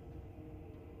cities.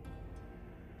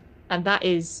 And that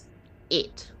is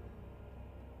it.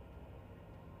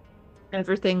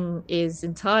 Everything is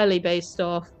entirely based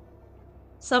off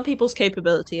some people's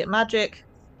capability at magic,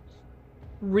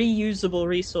 reusable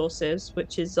resources,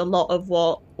 which is a lot of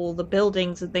what all the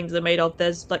buildings and things are made of.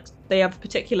 There's like they have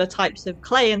particular types of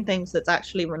clay and things that's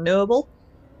actually renewable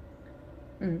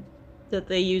that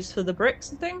they use for the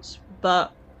bricks and things,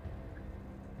 but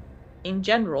in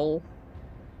general,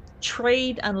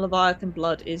 trade and Leviathan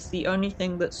blood is the only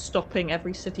thing that's stopping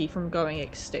every city from going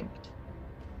extinct.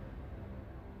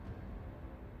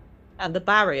 And the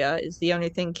barrier is the only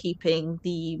thing keeping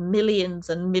the millions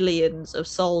and millions of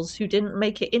souls who didn't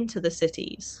make it into the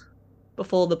cities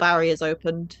before the barriers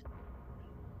opened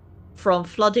from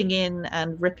flooding in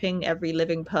and ripping every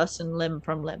living person limb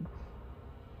from limb.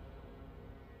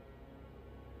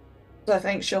 So I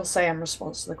think she'll say in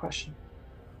response to the question,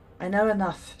 I know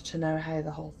enough to know how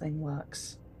the whole thing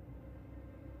works.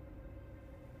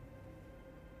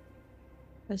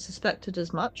 I suspected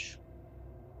as much.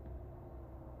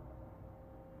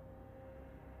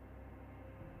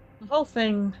 The whole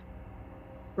thing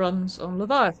runs on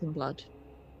Leviathan blood.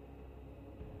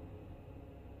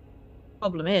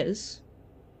 Problem is,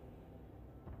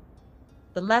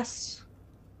 the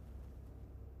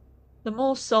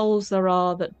more souls there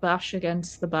are that bash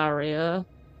against the barrier,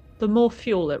 the more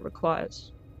fuel it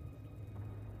requires.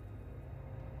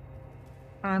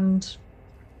 And,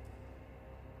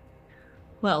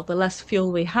 well, the less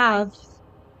fuel we have,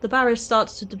 the barrier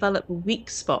starts to develop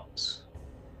weak spots.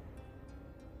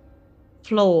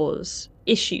 Flaws,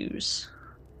 issues.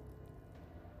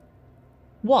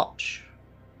 Watch.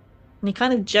 And he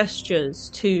kind of gestures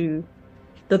to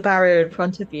the barrier in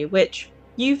front of you, which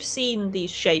you've seen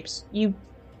these shapes.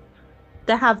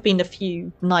 There have been a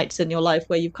few nights in your life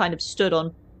where you've kind of stood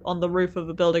on the roof of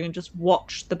a building and just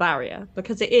watched the barrier,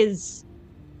 because it is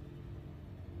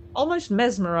almost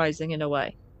mesmerizing in a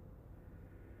way.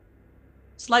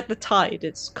 It's like the tide,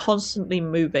 it's constantly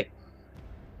moving.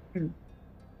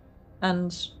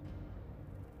 And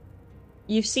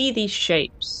you see these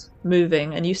shapes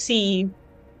moving, and you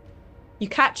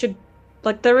catch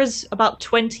there is about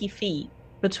 20 feet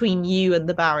between you and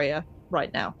the barrier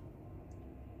right now.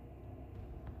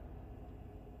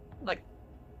 Like,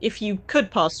 if you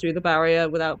could pass through the barrier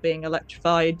without being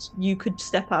electrified, you could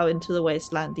step out into the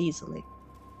wasteland easily.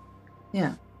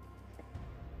 Yeah.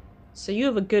 So you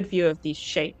have a good view of these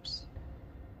shapes.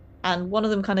 And one of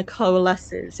them kind of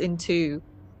coalesces into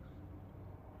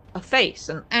a face,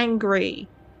 an angry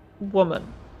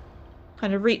woman,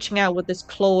 kind of reaching out with this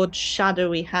clawed,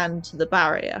 shadowy hand to the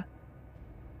barrier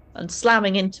and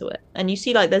slamming into it. And you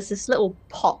see, there's this little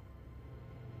pop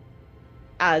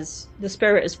as the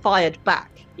spirit is fired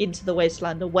back into the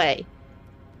wasteland away.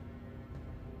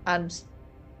 And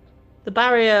the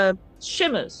barrier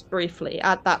shimmers briefly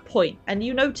at that point, and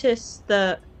you notice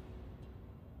that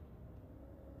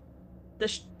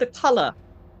the color,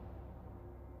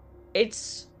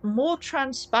 it's more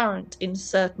transparent in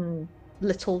certain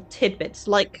little tidbits,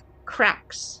 like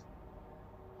cracks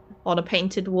on a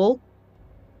painted wall.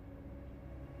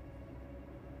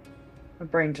 My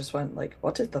brain just went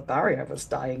what if the barrier was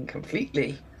dying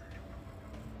completely?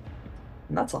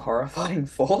 And that's a horrifying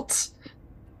thought.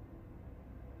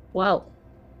 Well,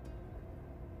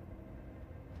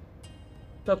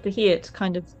 Dr. Heat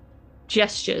kind of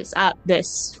gestures at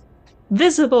this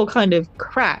visible kind of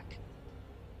crack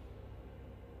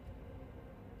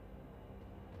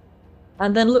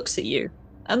and then looks at you.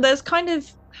 And there's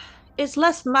it's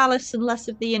less malice and less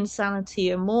of the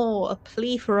insanity and more a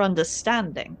plea for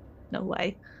understanding, in a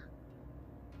way.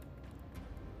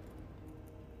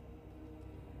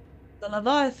 The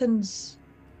Leviathans,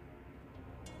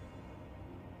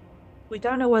 we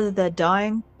don't know whether they're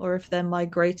dying or if they're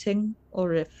migrating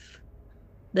or if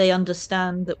they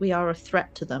understand that we are a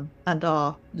threat to them and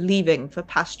are leaving for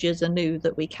pastures anew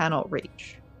that we cannot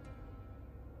reach.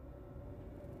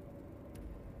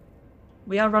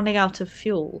 We are running out of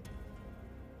fuel.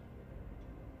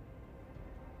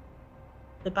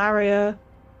 The barrier,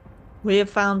 we have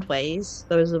found ways,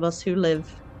 those of us who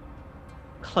live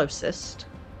closest,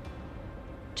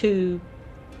 to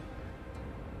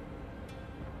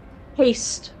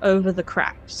haste over the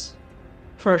cracks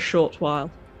for a short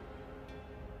while.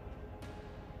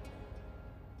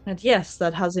 And yes,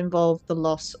 that has involved the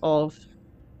loss of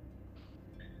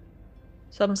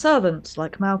some servants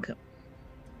like Malcolm.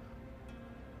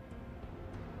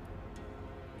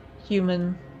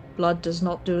 Human blood does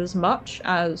not do as much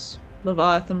as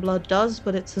Leviathan blood does,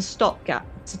 but it's a stopgap.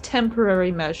 It's a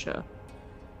temporary measure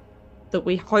that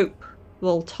we hope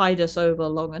will tide us over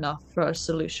long enough for a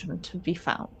solution to be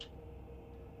found.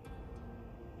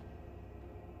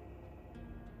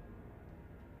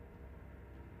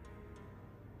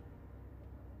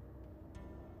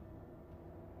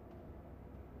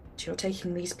 You're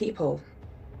taking these people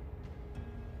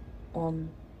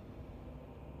on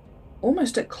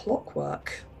almost at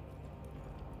clockwork.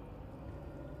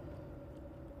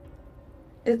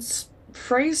 It's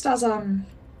phrased as obviously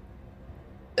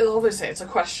it's a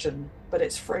question, but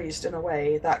it's phrased in a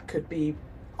way that could be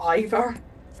either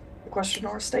a question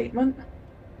or a statement.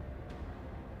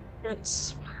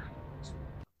 It's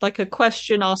like a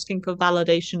question asking for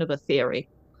validation of a theory.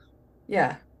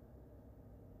 Yeah.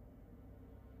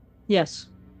 Yes.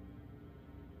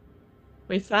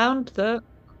 We found that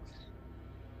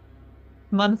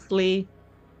monthly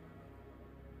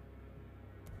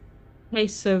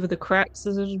pace over the cracks,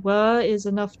 as it were, is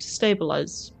enough to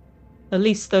stabilize at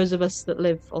least those of us that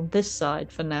live on this side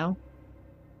for now.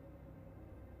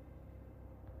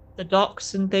 The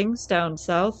docks and things down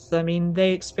south, I mean,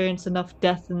 they experience enough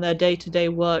death in their day-to-day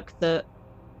work that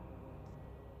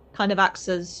kind of acts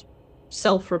as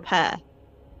self-repair.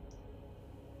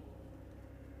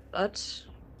 But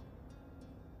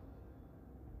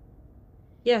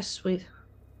yes,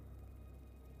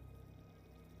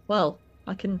 well,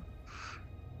 I can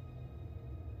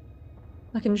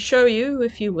show you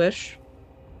if you wish.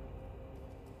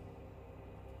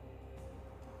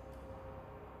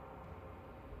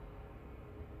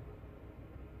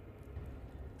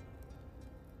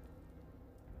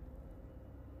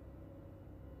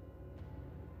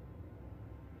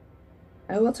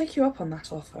 I will take you up on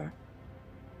that offer.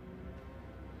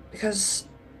 Because,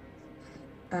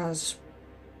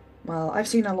 I've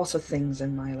seen a lot of things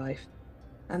in my life,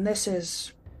 and this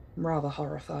is rather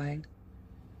horrifying.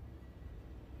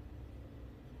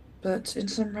 But in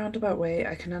some roundabout way,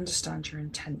 I can understand your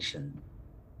intention.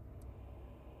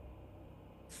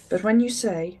 But when you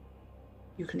say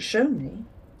you can show me,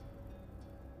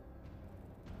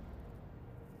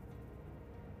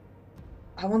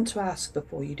 I want to ask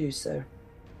before you do so.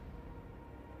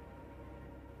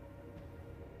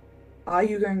 Are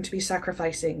you going to be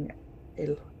sacrificing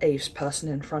a person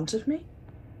in front of me?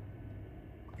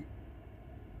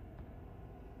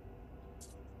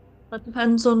 That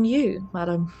depends on you,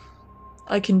 madam.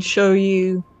 I can show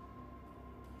you...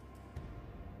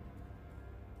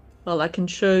 Well, I can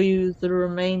show you the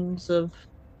remains of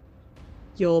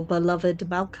your beloved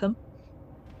Malcolm.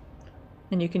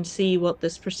 And you can see what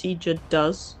this procedure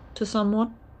does to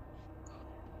someone.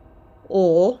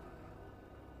 Or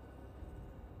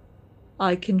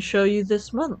I can show you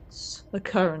this month's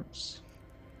occurrence.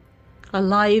 A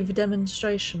live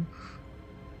demonstration.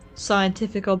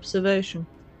 Scientific observation.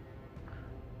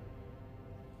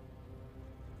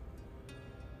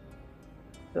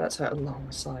 That's her long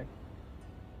sigh.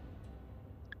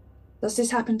 Does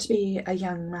this happen to be a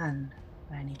young man,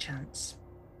 by any chance?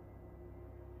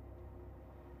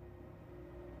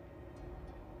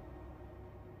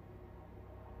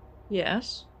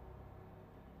 Yes.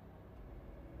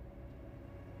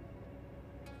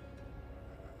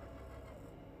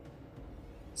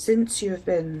 Since you have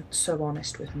been so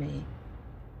honest with me,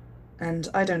 and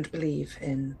I don't believe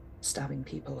in stabbing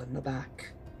people in the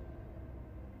back,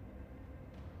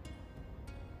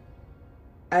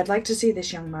 I'd like to see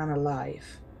this young man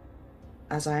alive,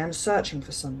 as I am searching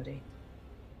for somebody.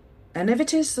 And if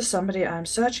it is the somebody I'm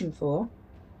searching for,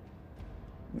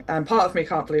 and part of me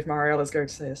can't believe Mariella's going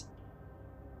to say this,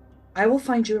 I will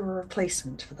find you a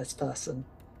replacement for this person.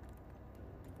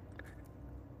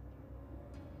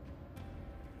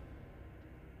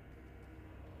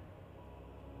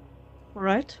 All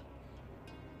right.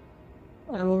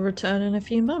 I will return in a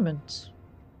few moments.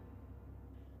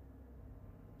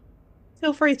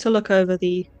 Feel free to look over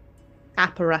the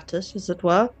apparatus, as it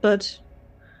were, but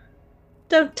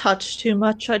don't touch too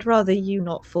much. I'd rather you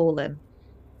not fall in.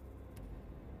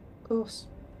 Of course.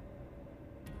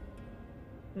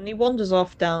 And he wanders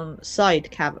off down a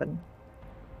side cavern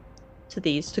to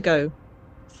these to go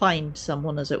find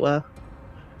someone, as it were.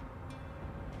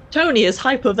 Tony is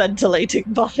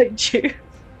hyperventilating behind you.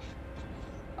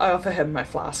 I offer him my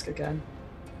flask again.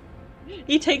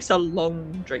 He takes a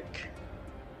long drink.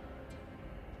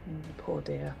 Poor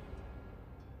dear.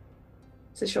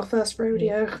 Is this your first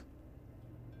rodeo?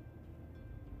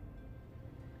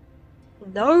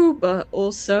 No, but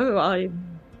also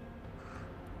I'm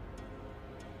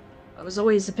I was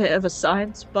always a bit of a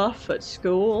science buff at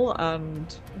school,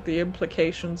 and the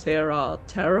implications here are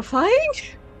terrifying.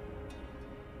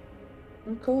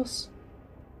 Of course.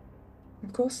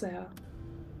 Of course they are.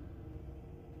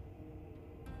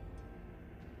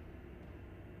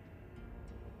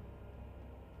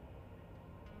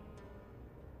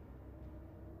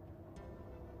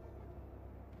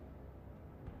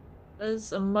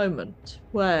 There's a moment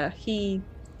where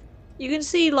you can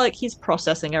see like he's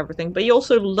processing everything, but he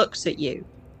also looks at you.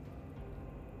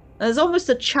 There's almost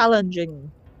a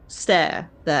challenging stare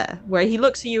there, where he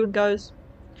looks at you and goes,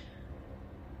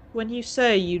 "When you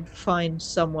say you'd find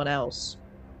someone else,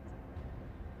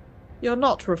 you're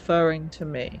not referring to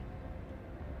me,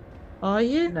 are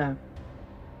you?" No.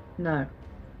 No.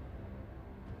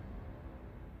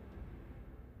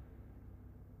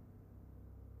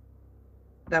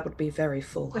 That would be very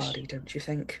foolhardy, don't you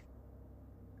think?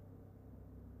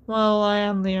 Well, I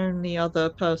am the only other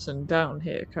person down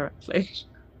here currently,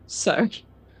 so.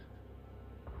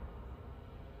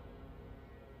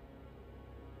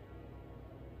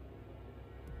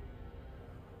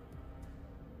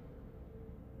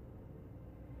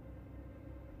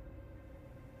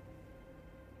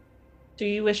 Do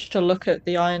you wish to look at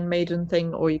the Iron Maiden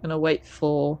thing, or are you going to wait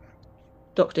for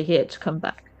Dr. Here to come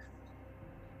back?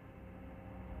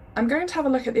 I'm going to have a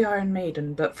look at the Iron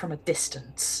Maiden, but from a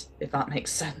distance, if that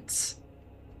makes sense.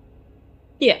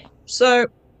 Yeah, so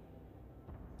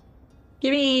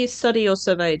give me study or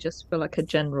survey just for like a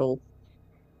general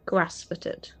grasp at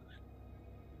it.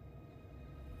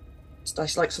 It's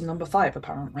dice like some number 5,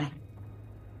 apparently.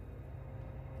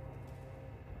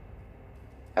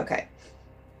 Okay.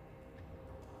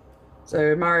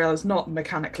 So Mariella's not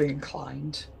mechanically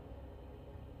inclined.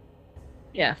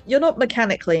 Yeah, you're not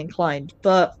mechanically inclined,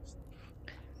 but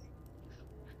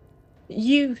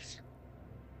you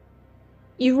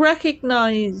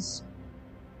recognize.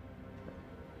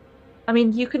 I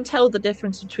mean, you can tell the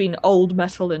difference between old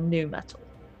metal and new metal.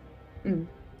 Mm.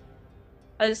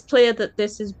 It's clear that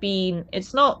this has been.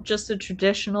 It's not just a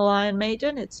traditional Iron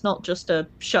Maiden. It's not just a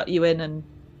shut you in and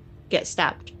get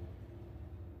stabbed.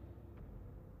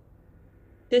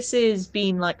 This is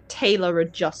being like tailor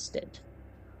adjusted,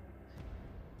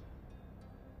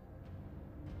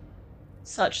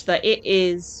 such that it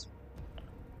is.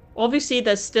 Obviously,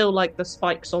 there's still like the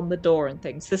spikes on the door and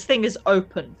things. This thing is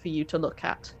open for you to look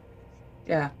at.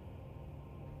 Yeah.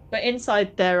 But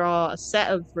inside there are a set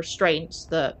of restraints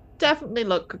that definitely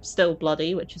look still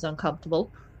bloody, which is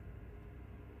uncomfortable.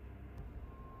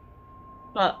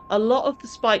 But a lot of the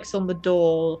spikes on the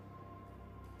door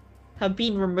have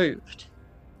been removed,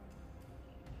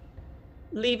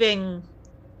 leaving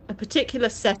a particular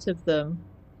set of them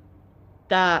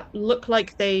that look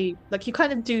like you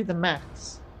kind of do the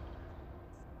maths.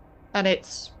 And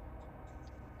it's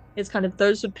kind of,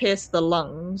 those would pierce the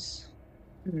lungs.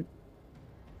 Mm.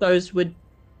 Those would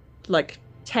like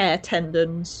tear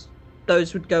tendons.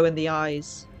 Those would go in the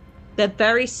eyes. They're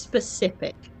very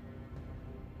specific.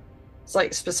 It's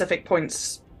like specific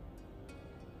points.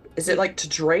 Is it like to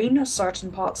drain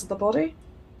certain parts of the body?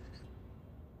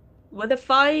 With a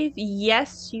 5,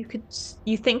 yes, you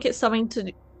think it's something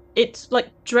to. It's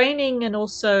like draining, and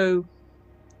also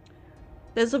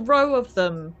there's a row of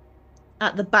them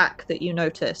at the back that you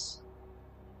notice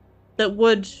that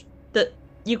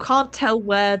you can't tell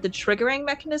where the triggering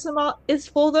mechanism is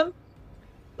for them,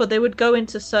 but they would go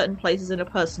into certain places in a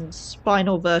person's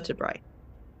spinal vertebrae.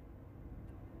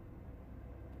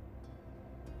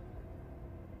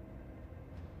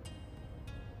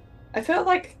 I feel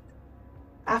like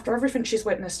after everything she's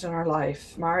witnessed in her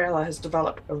life, Mariella has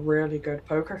developed a really good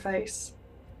poker face.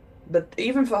 But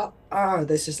even for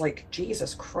this is like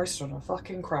Jesus Christ on a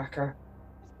fucking cracker.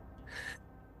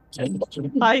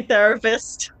 Hi,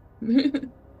 therapist.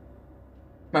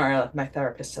 Mariella, my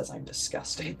therapist says I'm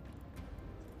disgusting.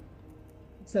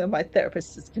 So my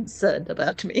therapist is concerned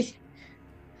about me.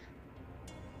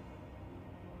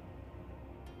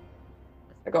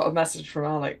 I got a message from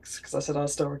Alex because I said I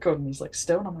was still recording. He's like,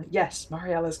 still? And I'm like, yes,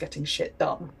 Mariella's getting shit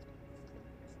done.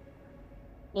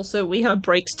 Also, we have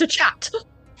breaks to chat.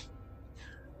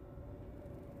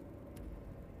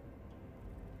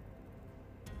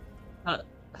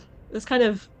 You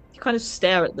kind of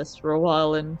stare at this for a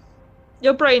while, and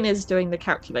your brain is doing the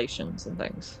calculations and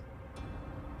things.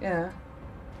 Yeah.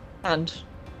 And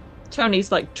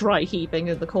Tony's like dry heaving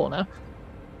in the corner.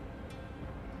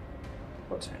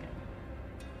 What's Tony?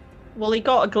 Well, he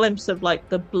got a glimpse of like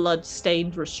the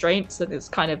blood-stained restraints, and is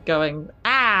kind of going,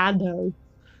 no.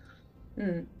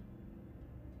 Hmm.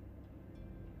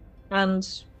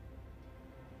 And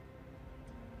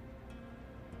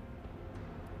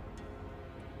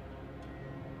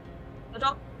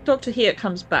Dr. Heat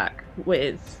comes back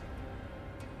with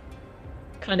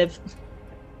kind of.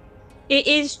 It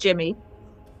is Jimmy.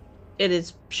 It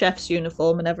is chef's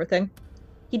uniform and everything.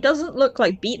 He doesn't look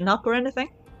like beaten up or anything.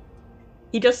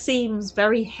 He just seems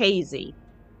very hazy.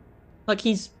 Like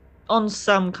he's on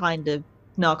some kind of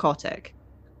narcotic.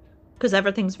 Because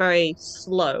everything's very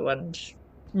slow and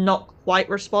not quite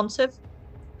responsive.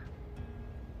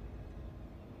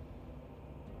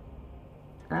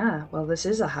 Ah, well, this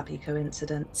is a happy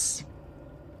coincidence.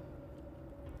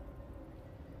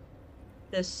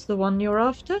 This the one you're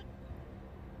after?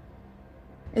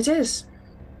 It is.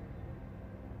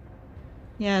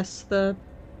 Yes, one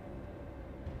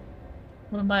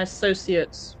of my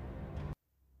associates.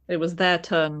 It was their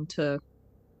turn to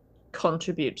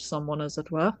contribute to someone, as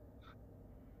it were.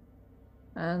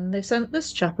 And they sent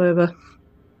this chap over.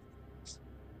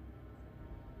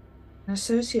 An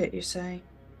associate, you say?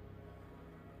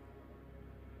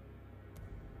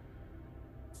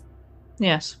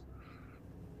 Yes.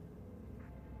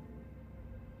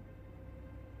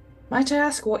 Might I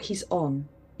ask what he's on?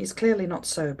 He's clearly not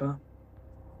sober.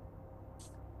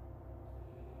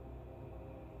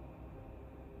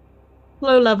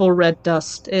 Low-level red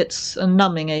dust. It's a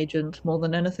numbing agent more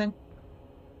than anything.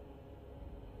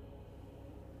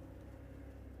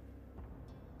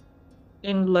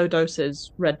 In low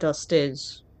doses, red dust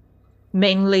is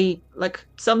mainly, like,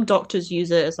 some doctors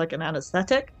use it as like an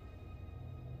anesthetic.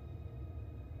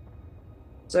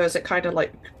 So is it kind of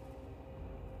like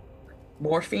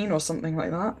morphine or something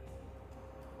like that?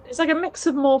 It's like a mix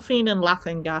of morphine and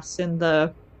laughing gas in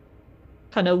the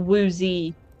kind of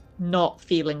woozy, not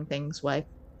feeling things way.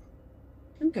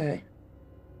 Okay.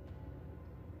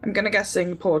 I'm gonna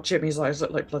guessing poor Jimmy's eyes look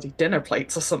like bloody dinner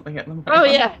plates or something at the moment. Oh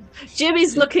yeah,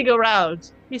 Jimmy's looking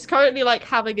around. He's currently like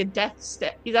having a death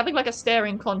stare. He's having like a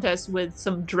staring contest with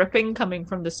some dripping coming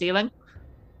from the ceiling.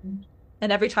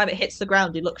 And every time it hits the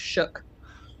ground, he looks shook.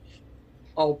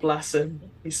 Oh, bless him.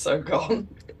 He's so gone.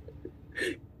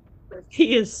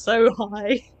 He is so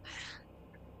high.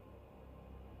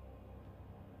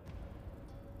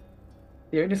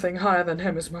 The only thing higher than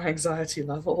him is my anxiety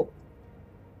level.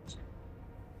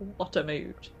 What a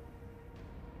mood.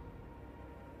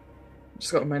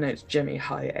 Just got on my notes, Jimmy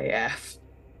high AF.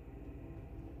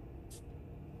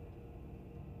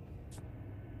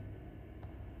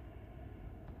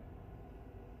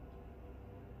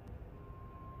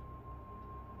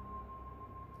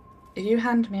 If you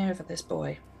hand me over this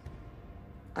boy,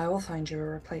 I will find you a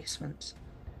replacement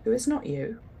who is not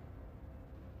you.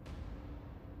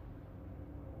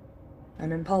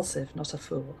 I'm impulsive, not a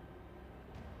fool.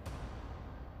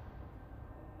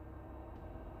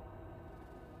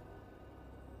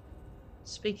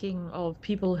 Speaking of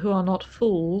people who are not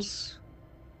fools,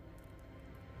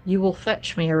 you will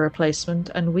fetch me a replacement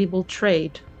and we will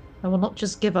trade. I will not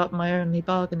just give up my only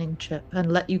bargaining chip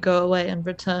and let you go away and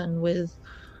return with,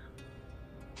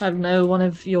 I don't know, one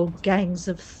of your gangs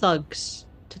of thugs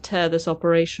to tear this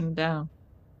operation down.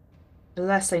 The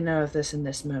less I know of this in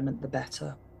this moment, the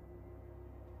better.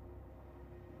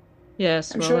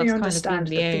 Yes, I'm well, sure that's you kind of understand been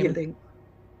the the aim. feeling.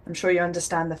 I'm sure you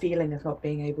understand the feeling of not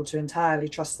being able to entirely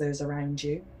trust those around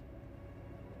you.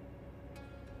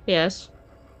 Yes.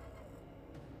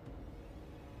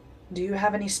 Do you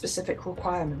have any specific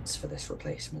requirements for this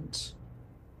replacement?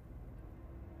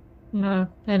 No,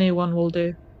 anyone will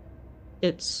do.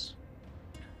 It's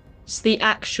the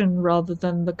action rather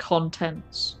than the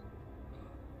contents.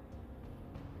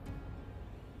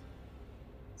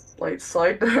 Like,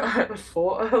 side note, I had a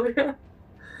thought earlier.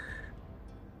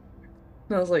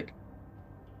 And I was like,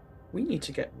 we need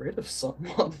to get rid of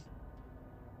someone.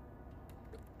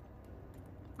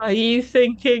 Are you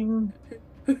thinking?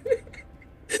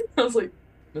 I was like,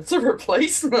 it's a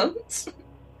replacement.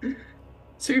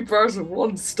 2 birds with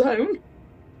 1 stone.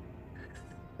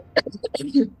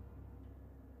 It's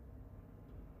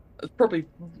probably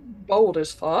bold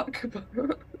as fuck,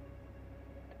 but...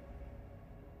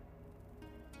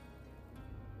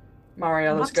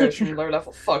 Mariella's goes from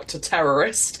low-level fuck to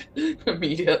terrorist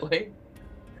immediately.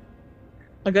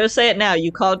 I'm gonna say it now,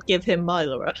 you can't give him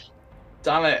Mylera.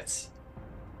 Damn it.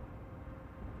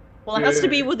 Well, it has to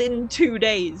be within 2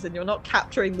 days, and you're not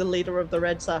capturing the leader of the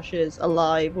Red Sashes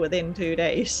alive within 2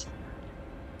 days.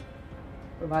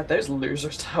 Provide those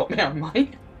losers to help me, I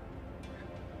might.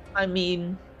 I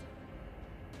mean,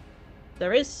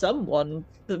 there is someone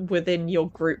within your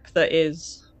group that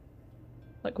is,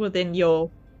 like, within your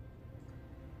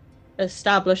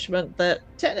establishment that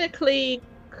technically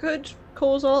could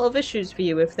cause a lot of issues for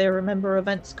you if they remember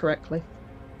events correctly.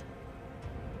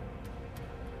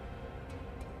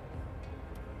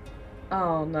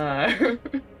 Oh no.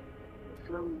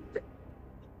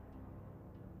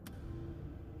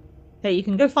 Hey, you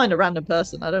can go find a random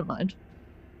person, I don't mind.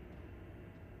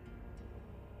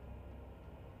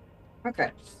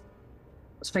 Okay.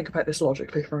 Let's think about this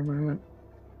logically for a moment.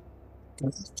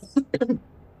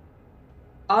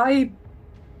 I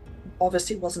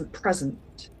obviously wasn't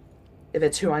present, if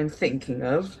it's who I'm thinking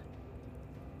of.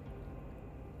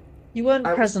 You weren't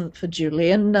present for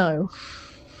Julian, no.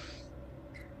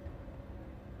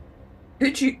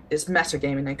 It's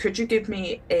metagaming then, could you give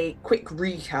me a quick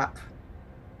recap,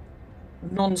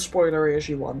 non-spoilery as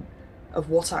you want, of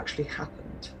what actually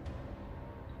happened?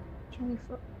 Let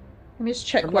me just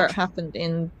check where it happened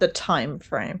in the time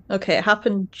frame. Okay, it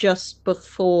happened just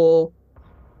before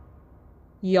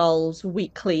y'all's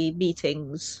weekly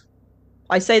meetings.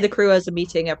 I say the crew has a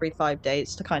meeting every 5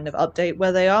 days to kind of update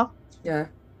where they are. Yeah.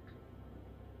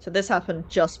 So this happened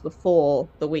just before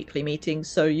the weekly meeting,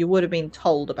 so you would have been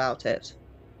told about it.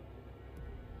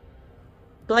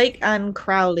 Blake and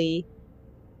Crowley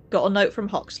got a note from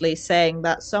Hoxley saying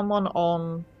that someone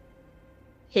on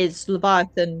his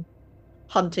Leviathan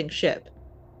hunting ship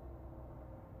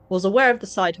was aware of the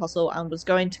side hustle and was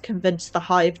going to convince the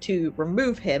Hive to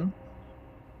remove him,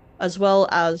 as well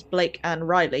as Blake and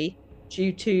Riley,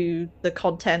 due to the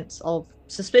contents of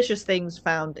suspicious things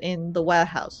found in the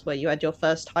warehouse where you had your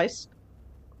first heist.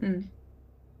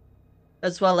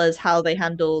 As well as how they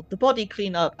handled the body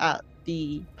cleanup at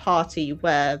the party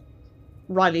where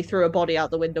Riley threw a body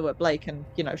out the window at Blake and,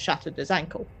 shattered his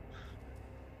ankle.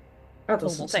 That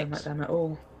doesn't sound like them at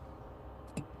all.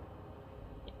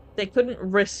 They couldn't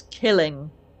risk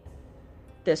killing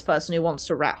this person who wants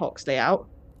to rat Hoxley out.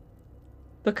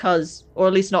 Because, or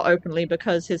at least not openly,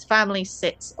 because his family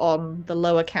sits on the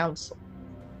lower council.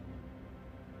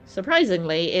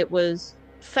 Surprisingly, it was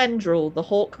Fendrel, the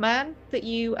Hawkman, that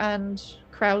you and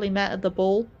Crowley met at the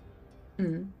ball.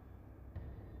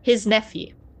 His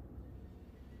nephew.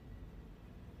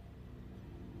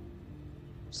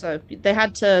 So they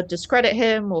had to discredit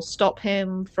him or stop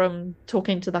him from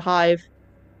talking to the Hive.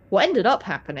 What ended up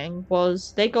happening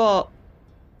was they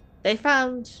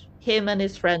found him and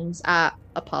his friends at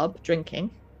a pub drinking.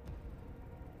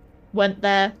 Went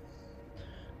there,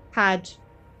 had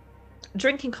a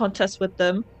drinking contest with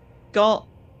them, got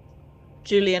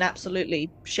Julian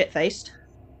absolutely shit-faced,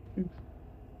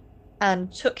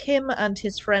 and took him and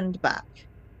his friend back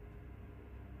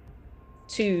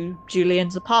to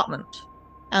Julian's apartment.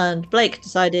 And Blake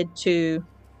decided to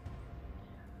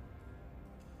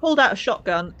pulled out a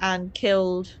shotgun and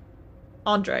killed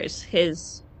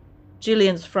Andres,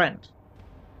 Julian's friend.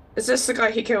 Is this the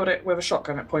guy he killed it with a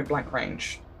shotgun at point blank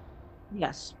range?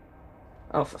 Yes.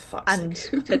 Oh, for fuck's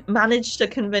sake. And managed to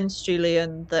convince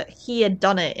Julian that he had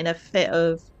done it in a fit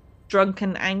of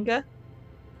drunken anger.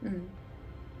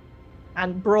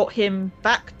 And brought him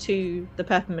back to the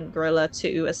Peppermint Gorilla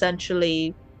to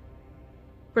essentially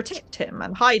protect him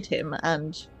and hide him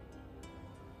and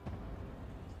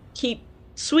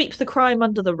sweep the crime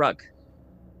under the rug.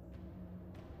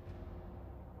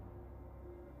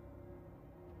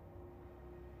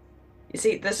 You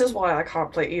see, this is why I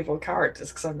can't play evil characters,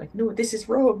 because I'm like, no, this is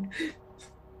wrong.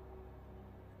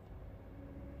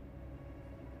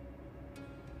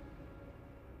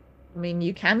 I mean,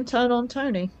 you can turn on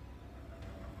Tony.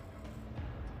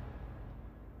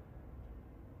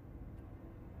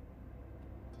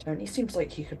 Tony seems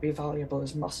like he could be valuable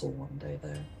as muscle one day,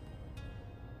 though.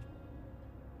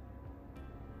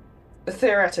 But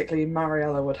theoretically,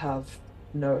 Mariella would have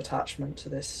no attachment to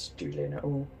this Julian at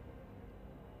all.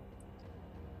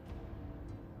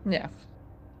 Yeah.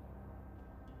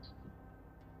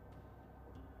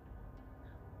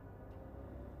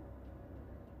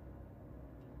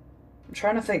 I'm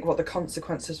trying to think what the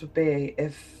consequences would be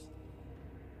if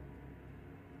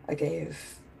I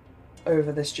gave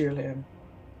over this Julian.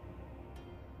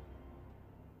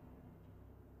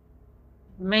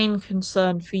 Main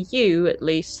concern for you, at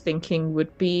least, thinking,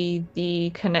 would be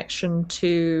the connection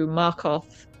to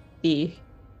Markov, the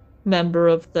member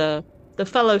of the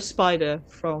fellow spider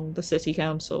from the city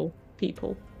council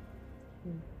people,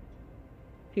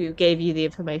 who gave you the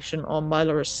information on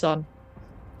Myla's son.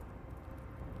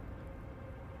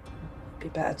 Be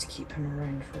better to keep him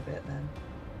around for a bit then.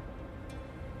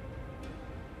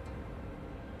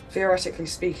 Theoretically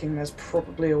speaking, there's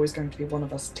probably always going to be one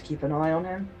of us to keep an eye on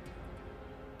him.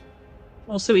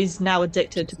 Also, he's now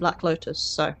addicted to Black Lotus,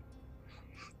 so...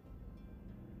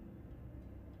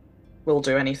 We'll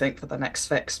do anything for the next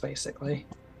fix, basically.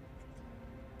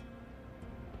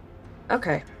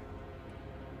 Okay.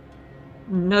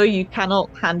 No, you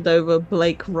cannot hand over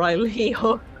Blake, Riley,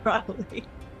 or Crowley.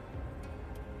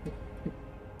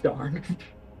 Darn.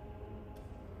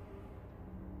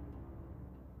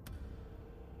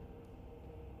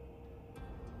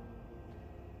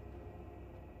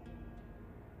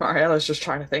 Mariella's just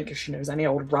trying to think if she knows any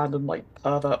old random, like,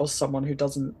 pervert or someone who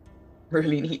doesn't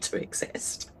really need to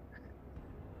exist.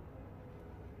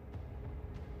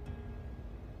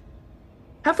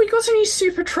 Have we got any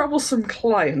super troublesome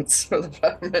clients for the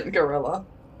Peppermint Gorilla?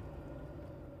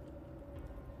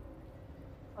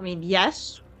 I mean,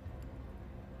 yes.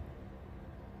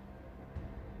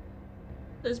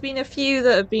 There's been a few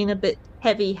that have been a bit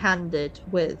heavy-handed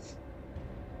with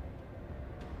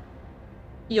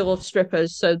your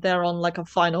strippers, so they're on like a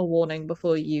final warning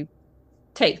before you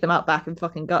take them out back and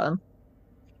fucking gut them.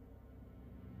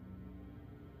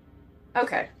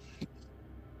 Okay.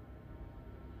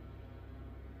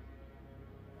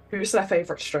 Who's their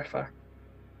favourite stripper?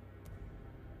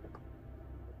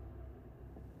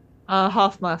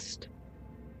 Half-mast.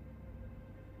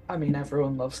 I mean,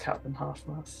 everyone loves Captain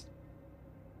Half-Mast.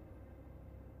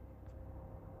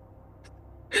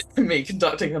 Me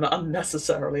conducting an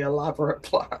unnecessarily elaborate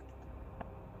plan.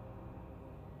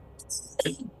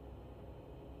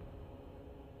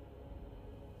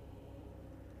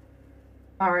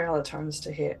 Mariella turns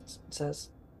to Hit and says,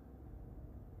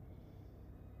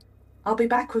 I'll be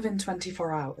back within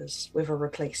 24 hours with a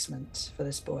replacement for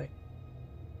this boy.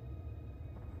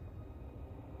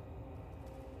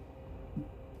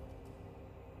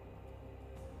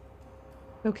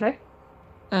 Okay.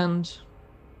 And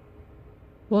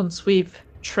once we've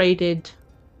traded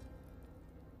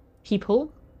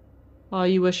people, are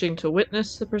you wishing to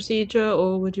witness the procedure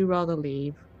or would you rather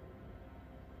leave?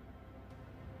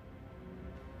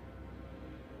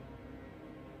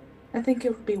 I think it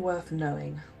would be worth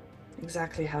knowing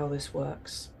exactly how this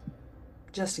works,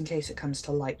 just in case it comes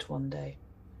to light one day.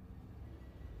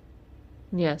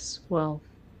 Yes, well,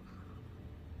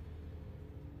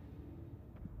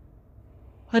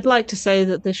 I'd like to say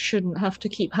that this shouldn't have to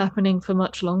keep happening for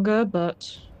much longer,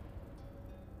 but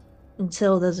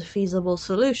until there's a feasible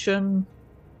solution,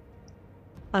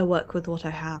 I work with what I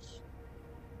have.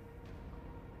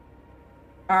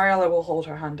 Mariella will hold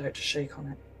her hand out to shake on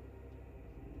it.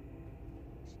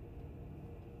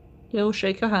 He'll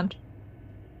shake her hand.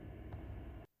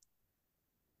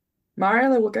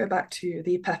 Mariella will go back to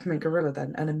the Peppermint Gorilla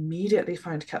then and immediately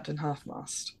find Captain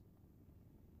Half-Mast.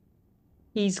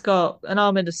 He's got an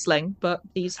arm in a sling, but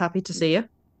he's happy to see you.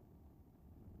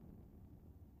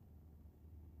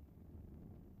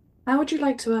 How would you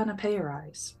like to earn a pay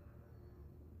rise?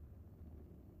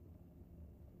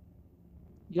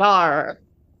 Yar.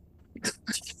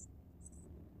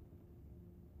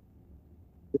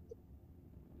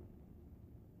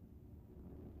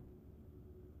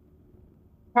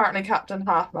 Apparently Captain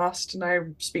Half-Mast now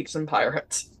speaks in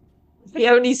pirate. He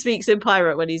only speaks in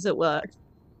pirate when he's at work.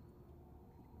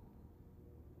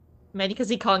 Maybe because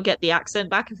he can't get the accent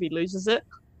back if he loses it.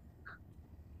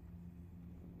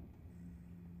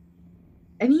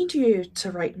 I need you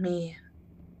to write me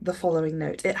the following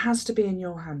note. It has to be in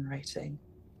your handwriting.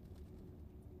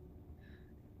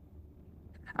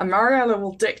 And Mariella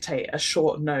will dictate a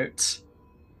short note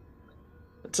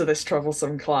to this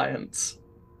troublesome client.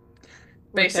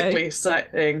 Basically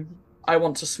saying, I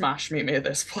want to smash, meet me at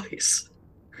this place.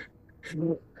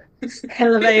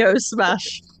 LMAO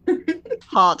smash.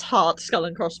 Heart, skull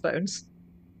and crossbones.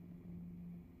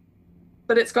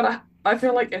 But it's gotta, I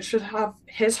feel like it should have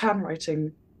his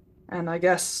handwriting. And I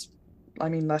guess, I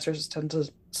mean, letters tend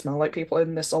to smell like people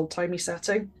in this old-timey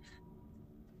setting.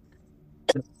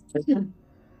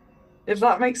 If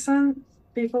that makes sense,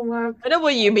 people have... I know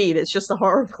what you mean, it's just a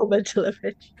horrible mental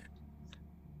image.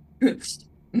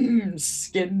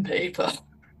 Skin paper.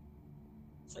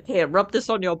 It's like, here, rub this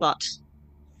on your butt.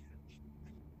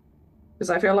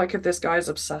 Because I feel like if this guy's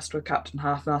obsessed with Captain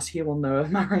Half-Mast, he will know if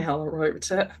Mariella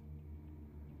wrote it.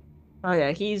 Oh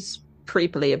yeah, he's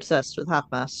creepily obsessed with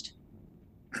Half-Mast.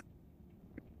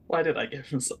 Why did I give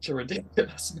him such a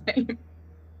ridiculous name?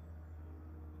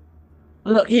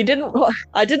 Look,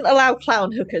 I didn't allow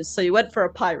clown hookers, so you went for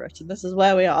a pirate, and this is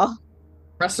where we are.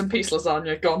 Rest in peace,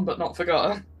 lasagna. Gone but not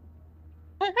forgotten.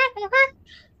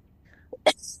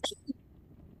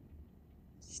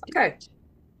 Okay.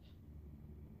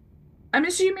 I'm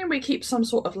assuming we keep some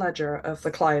sort of ledger of the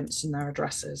clients and their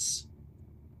addresses.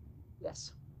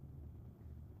 Yes.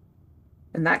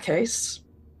 In that case,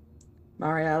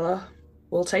 Mariella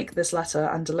will take this letter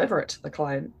and deliver it to the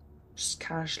client, just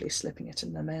casually slipping it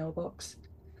in the mailbox.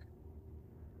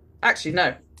 Actually,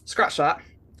 no. Scratch that.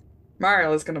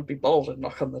 Mariella's going to be bold and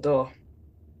knock on the door.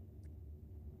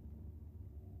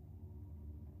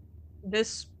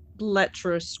 This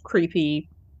lecherous, creepy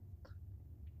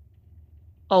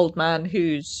old man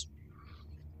who's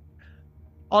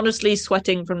honestly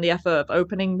sweating from the effort of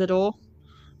opening the door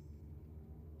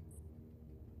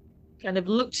kind of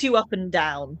looks you up and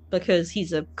down because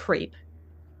he's a creep.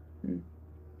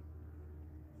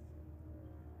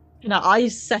 Now,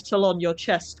 eyes settle on your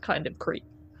chest kind of creep.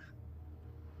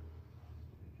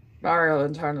 Mariel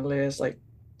internally is like,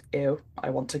 ew,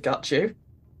 I want to gut you.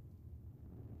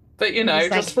 But you know, He's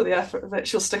like- just for the effort of it,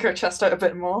 she'll stick her chest out a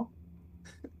bit more.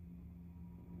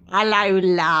 Hello,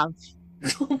 love.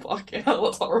 Oh, fucking hell,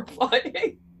 that's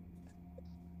horrifying.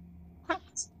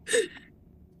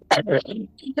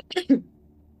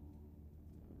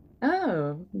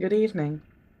 Oh, good evening.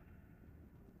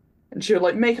 And she'll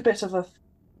like make a bit of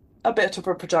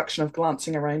a production of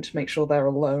glancing around to make sure they're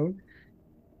alone.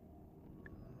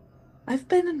 I've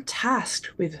been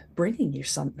tasked with bringing you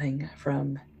something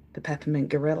from the Peppermint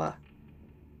Gorilla.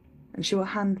 And she will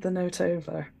hand the note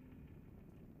over.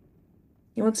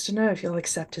 He wants to know if you'll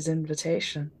accept his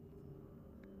invitation.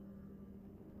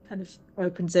 Kind of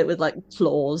opens it with like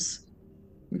claws.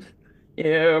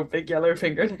 Ew, big yellow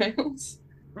fingernails.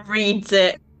 Reads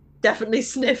it. Definitely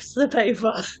sniffs the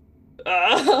paper.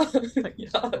 Ah,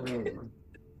 yuck.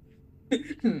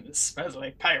 Smells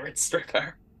like pirate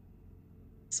stripper.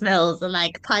 Smells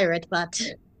like pirate butt.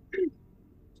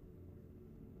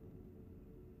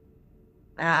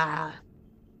 Ah.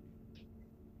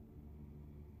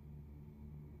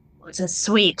 What a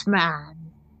sweet man.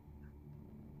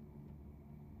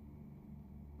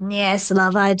 Yes,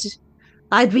 love,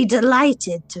 I'd be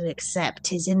delighted to accept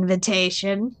his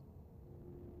invitation.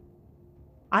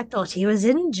 I thought he was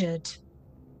injured.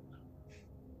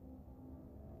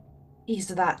 He's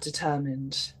that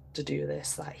determined to do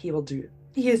this that he will do.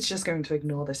 He is just going to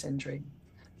ignore this injury.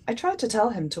 I tried to tell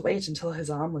him to wait until his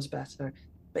arm was better,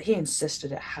 but he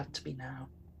insisted it had to be now.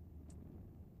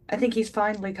 I think he's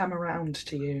finally come around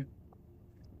to you.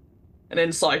 And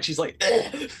inside she's like,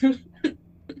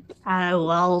 Oh,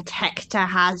 old Hector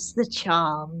has the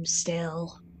charm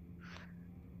still.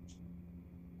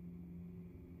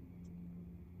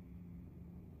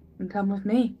 and come with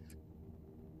me.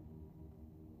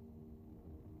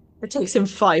 It takes him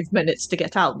 5 minutes to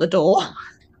get out the door.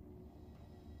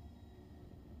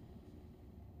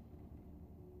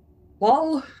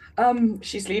 While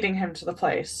she's leading him to the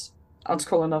place, I'll just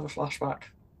call another flashback.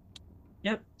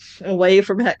 Yep. Away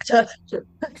from Hector.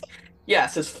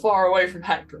 Yes, as far away from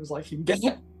Hector as I can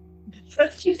get.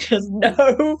 Because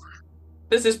no.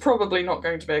 This is probably not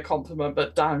going to be a compliment,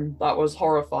 but damn, that was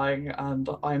horrifying, and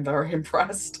I'm very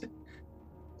impressed.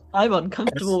 I'm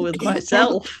uncomfortable with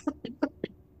myself.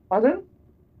 Pardon?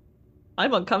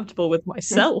 I'm uncomfortable with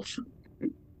myself.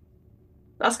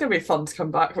 That's going to be fun to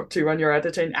come back to when you're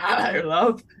editing. Hello,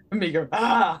 love. And me go,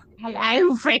 ah.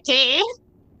 Hello, pretty.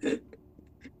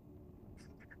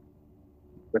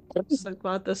 I'm so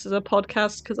glad this is a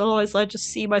podcast, because otherwise I just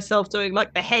see myself doing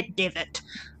like the head divot.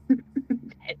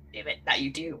 Head divot that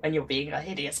you do when you're being a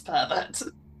hideous pervert.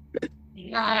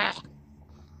 Ah,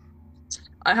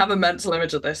 I have a mental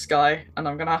image of this guy, and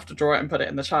I'm going to have to draw it and put it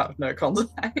in the chat with no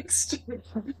context.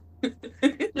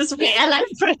 Just be hello,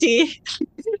 pretty.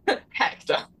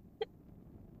 Hector.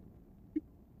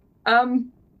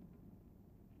 On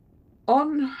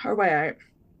her way out,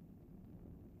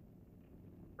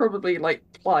 probably like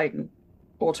plying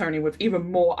poor Tony with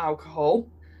even more alcohol.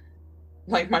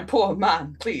 Like, my poor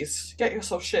man, please get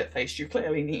yourself shit-faced. You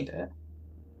clearly need it.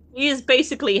 He is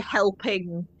basically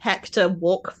helping Hector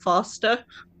walk faster.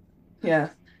 Yeah.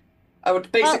 I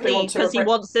would basically want to because he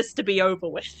wants this to be over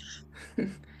with.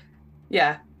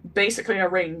 yeah, basically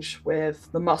arrange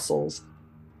with the muscles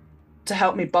to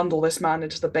help me bundle this man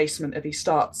into the basement if he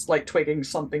starts, like, twigging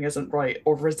something isn't right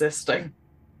or resisting.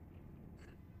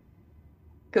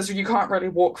 Because you can't really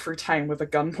walk through town with a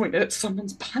gun pointed at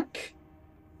someone's back.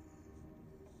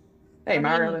 Hey,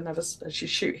 Marilyn never said she'd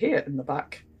shoot here in the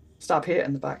back. Stab here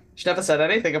in the back. She never said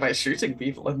anything about shooting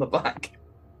people in the back.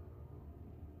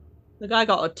 The guy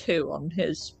got a 2 on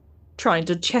his trying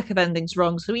to check if anything's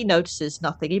wrong, so he notices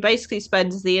nothing. He basically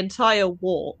spends the entire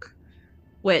walk,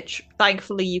 which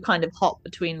thankfully you kind of hop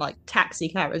between like taxi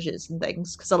carriages and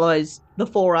things, because otherwise the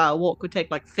 4-hour walk would take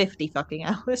like 50 fucking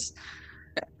hours.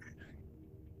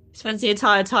 He spends the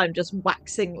entire time just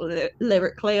waxing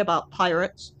lyrically about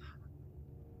pirates.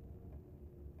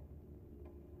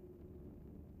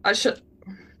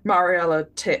 Mariella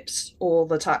tips all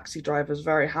the taxi drivers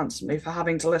very handsomely for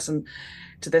having to listen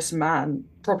to this man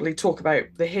probably talk about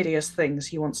the hideous things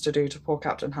he wants to do to poor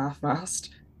Captain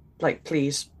Half-Mast. Like,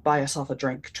 please, buy yourself a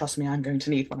drink. Trust me, I'm going to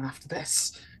need one after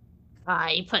this.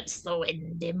 I puts the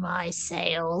wind in my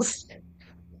sails.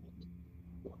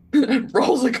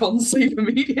 Rolls a con save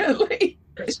immediately.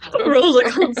 Rules I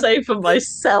can't say for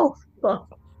myself.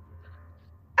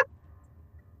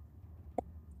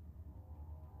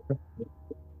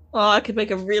 Oh, I could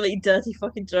make a really dirty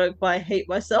fucking joke, but I hate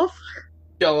myself.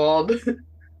 Go on.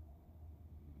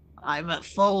 I'm at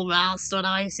full mast when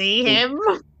I see him.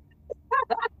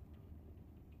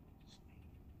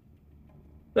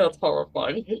 That's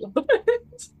horrifying.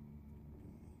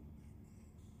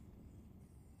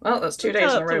 Well, that's 2 days in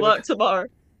Turn a up to row. work tomorrow.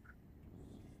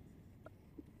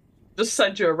 Just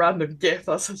send you a random GIF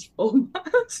that says full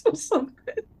mass or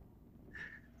something.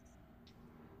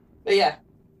 But yeah.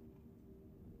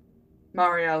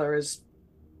 Mariella is.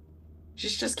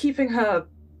 She's just keeping her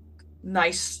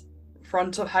nice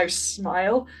front of house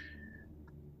smile.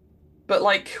 But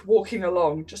like walking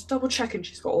along, just double checking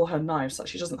she's got all her knives so that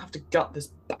she doesn't have to gut this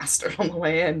bastard on the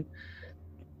way in.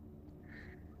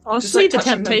 Honestly, like, the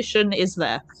touching them. temptation is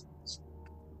there.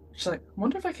 She's like, I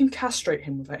wonder if I can castrate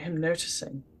him without him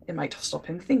noticing. It might stop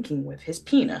him thinking with his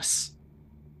penis.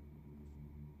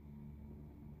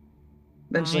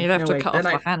 Then she's You'd like, have no, to wait, cut off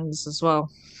my hands as well.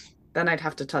 then I'd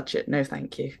have to touch it. No,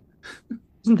 thank you.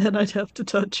 Then I'd have to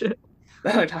touch it.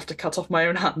 Then I'd have to cut off my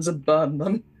own hands and burn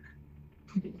them.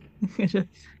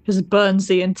 Just burns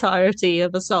the entirety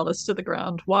of Asalis to the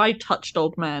ground. Why touched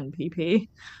old man, PP?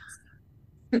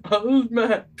 Old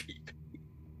man peep.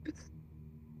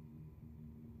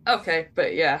 Okay,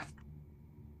 but yeah.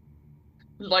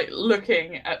 Like,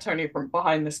 looking at Tony from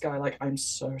behind this guy, like, I'm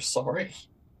so sorry.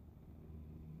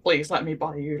 Please let me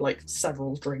buy you, like,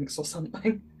 several drinks or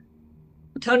something.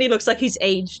 Tony looks like he's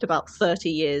aged about 30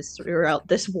 years throughout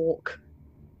this walk.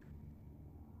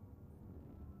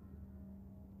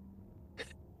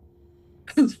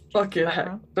 Fucking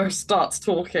Hector starts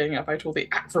talking about all the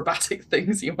acrobatic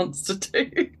things he wants to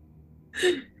do.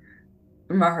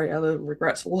 Mariella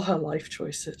regrets all her life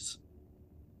choices.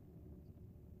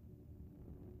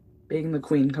 Being the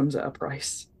queen comes at a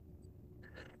price.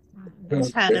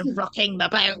 It's kind of rocking the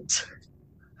boat.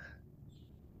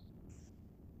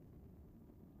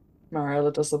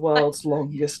 Mariella does the world's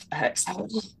longest exhale.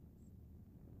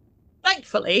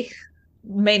 Thankfully,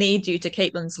 mainly due to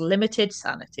Caitlin's limited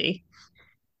sanity,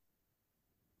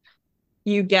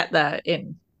 you get there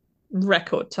in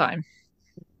record time.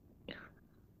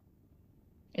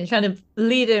 And you kind of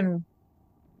lead him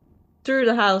through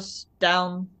the house,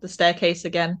 down the staircase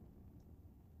again.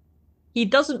 He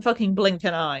doesn't fucking blink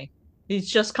an eye. He's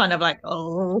just kind of like,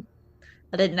 oh,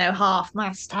 I didn't know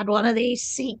Half-Mast had one of these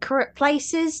secret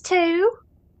places too.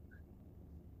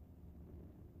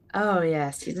 Oh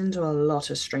yes, he's into a lot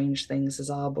of strange things as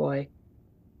our boy.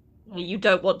 You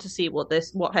don't want to see what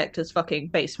Hector's fucking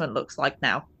basement looks like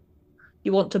now.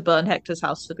 You want to burn Hector's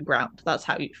house to the ground. That's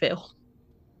how you feel.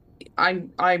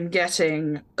 I'm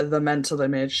getting the mental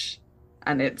image,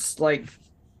 and it's like,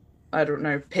 I don't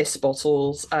know, piss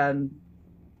bottles and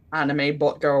anime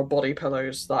girl body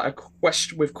pillows that are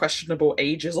with questionable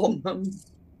ages on them.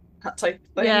 That type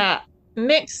of thing. Yeah,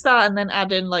 mix that and then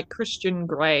add in like Christian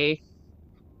Grey.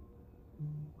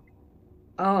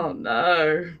 Oh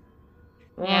no.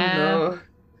 Oh Yeah. no.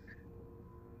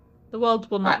 The world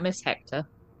will not miss Hector.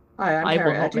 Hi, I'm I will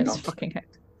Carrie. not miss fucking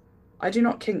Hector. I do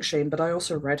not kink shame, but I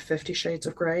also read 50 Shades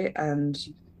of Grey, and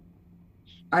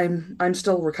I'm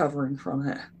still recovering from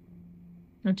it.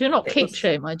 I do not kink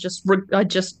shame. I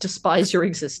just despise your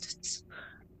existence.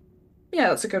 Yeah,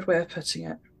 that's a good way of putting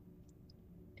it.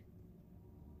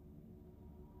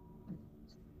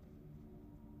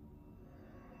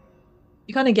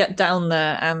 You kind of get down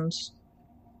there and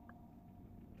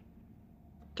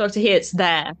Dr. Heart's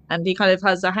there, and he kind of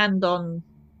has a hand on.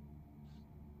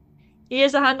 He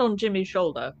has a hand on Jimmy's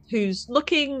shoulder, who's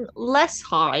looking less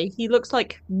high. He looks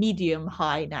like medium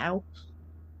high now.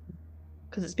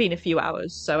 Because it's been a few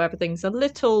hours, so everything's a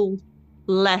little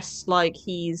less like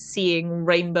he's seeing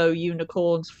rainbow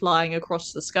unicorns flying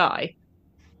across the sky.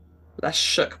 Less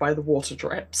shook by the water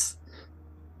drips.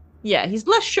 Yeah, he's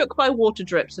less shook by water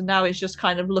drips, and now he's just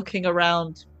kind of looking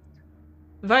around.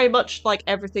 Very much like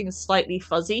everything's slightly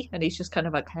fuzzy, and he's just kind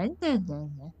of like,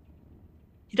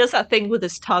 he does that thing with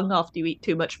his tongue after you eat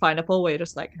too much pineapple, where you're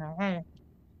just like,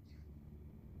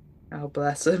 Oh,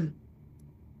 bless him.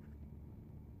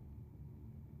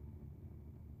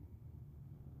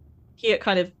 He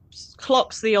kind of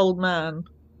clocks the old man,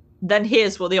 then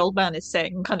hears what the old man is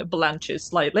saying, and kind of blanches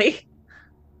slightly.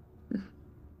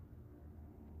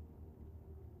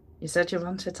 You said you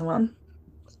wanted one?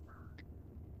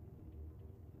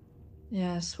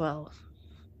 Yes, well.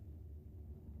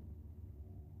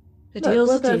 The Look,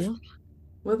 deal's a deal.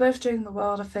 We're both doing the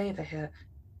world a favour here.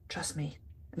 Trust me.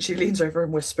 And she leans over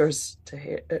and whispers to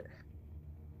hear it.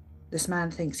 This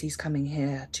man thinks he's coming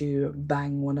here to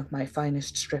bang one of my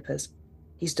finest strippers.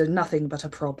 He's done nothing but a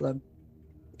problem.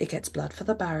 It gets blood for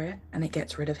the barrier, and it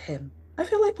gets rid of him. I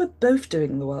feel like we're both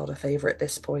doing the world a favor at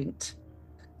this point.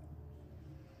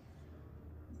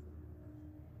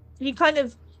 He kind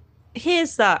of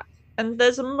hears that, and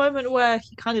there's a moment where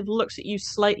he kind of looks at you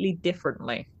slightly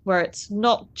differently, where it's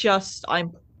not just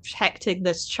I'm protecting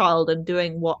this child and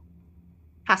doing what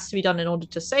has to be done in order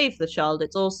to save the child,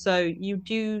 it's also you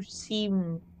do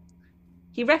seem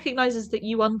he recognizes that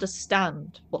you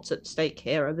understand what's at stake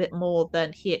here a bit more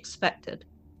than he expected.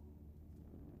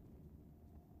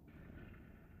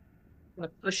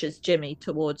 Pushes Jimmy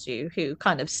towards you, who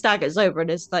kind of staggers over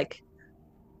and is like,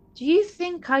 "Do you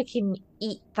think I can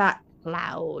eat that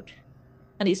cloud?"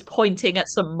 And he's pointing at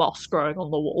some moss growing on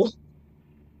the wall.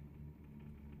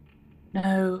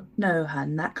 No, no,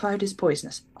 Han, that cloud is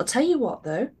poisonous. I'll tell you what,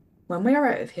 though, when we are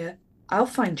out of here, I'll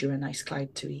find you a nice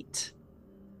cloud to eat.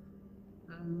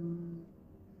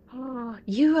 Oh,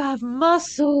 you have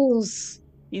muscles.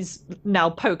 He's now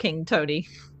poking Tony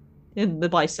in the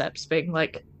biceps, being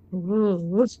like,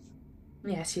 "Ooh."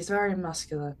 Yes, he's very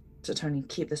muscular. So, Tony,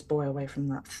 keep this boy away from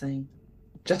that thing.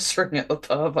 Gesturing at the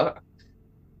pervert.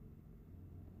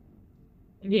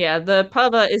 Yeah, the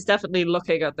pervert is definitely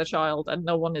looking at the child, and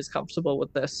no one is comfortable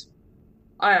with this.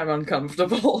 I am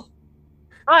uncomfortable.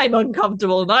 I'm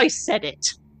uncomfortable, and I said it.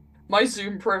 My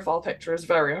Zoom profile picture is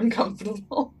very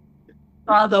uncomfortable.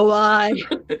 Otherwise,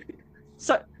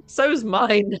 so's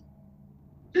mine.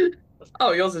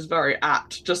 Oh, yours is very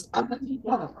apt. Just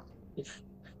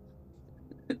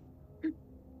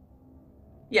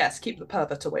yes, keep the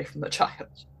pervert away from the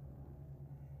child.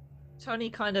 Tony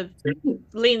kind of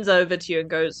leans over to you and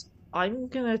goes, "I'm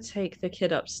gonna take the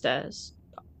kid upstairs.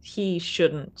 He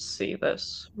shouldn't see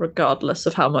this, regardless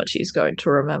of how much he's going to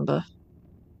remember."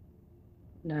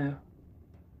 No.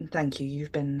 Thank you.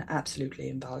 You've been absolutely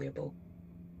invaluable.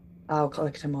 I'll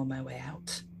collect him on my way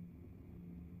out.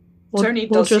 Tony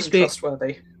does seem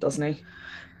trustworthy, doesn't he?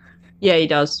 Yeah, he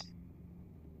does.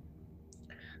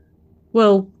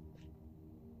 Well,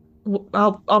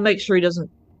 I'll make sure he doesn't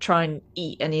try and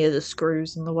eat any of the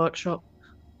screws in the workshop.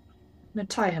 No,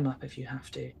 tie him up if you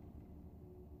have to.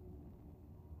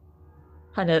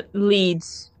 Kind of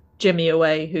leads Jimmy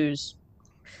away, who's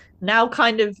now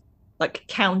kind of like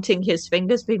counting his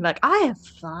fingers, being like, "I have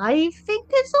 5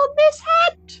 fingers on this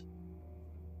hand."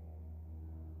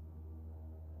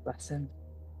 Bless him.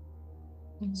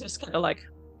 He's just kind of like,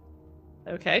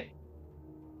 okay.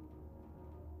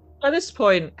 At this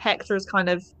point, Hector is kind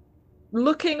of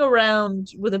looking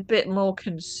around with a bit more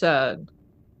concern.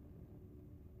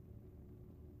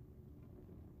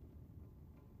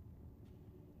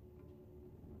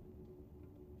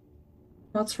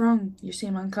 What's wrong? You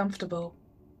seem uncomfortable.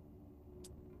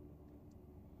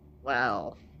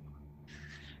 Well,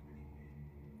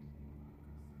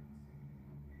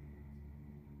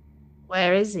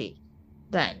 where is he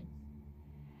then?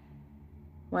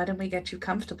 Why don't we get you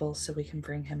comfortable so we can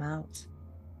bring him out?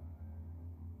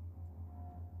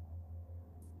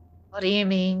 What do you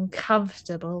mean,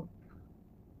 comfortable?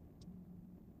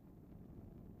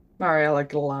 Mariella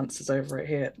glances over at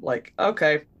here, like,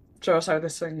 okay, show us how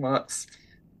this thing works.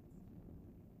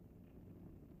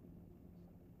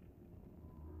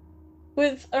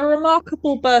 With a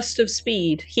remarkable burst of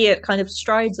speed, he kind of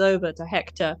strides over to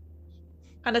Hector,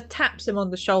 kind of taps him on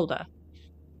the shoulder,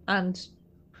 and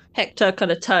Hector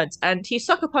kind of turns and he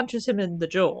sucker punches him in the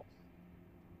jaw.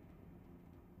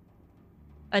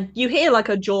 And you hear like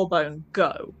a jawbone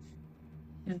go.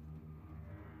 Yeah.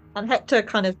 And Hector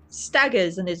kind of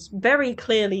staggers and is very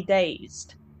clearly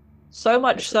dazed. So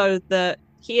much so that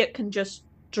Hiet can just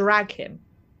drag him.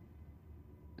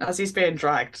 As he's being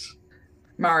dragged,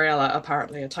 Mariella,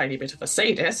 apparently a tiny bit of a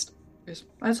sadist, goes,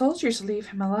 I told you to leave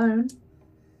him alone.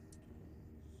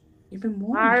 You've been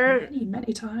warned many,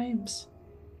 many times.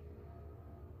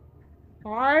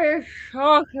 I'm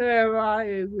talking about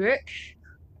you, bitch.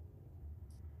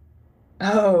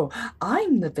 Oh,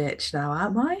 I'm the bitch now,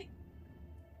 am I?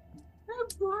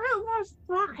 My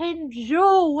fucking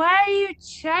jaw, where are you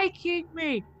taking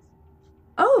me?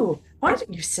 Oh, why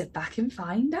don't you sit back and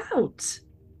find out?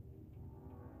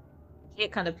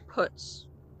 It kind of puts,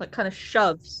 like, kind of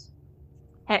shoves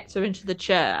Hector into the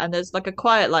chair, and there's like a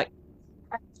quiet, like,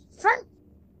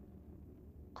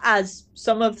 as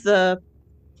some of the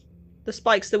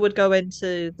spikes that would go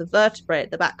into the vertebrae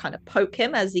at the back kind of poke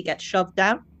him as he gets shoved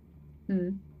down.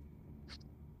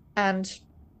 And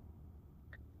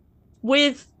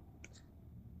with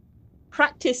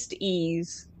practiced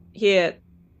ease, he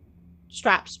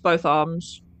straps both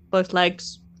arms, both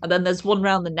legs, and then there's one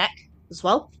round the neck as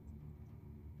well.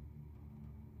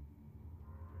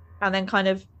 And then kind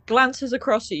of glances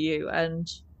across at you, and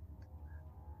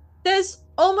there's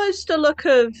almost a look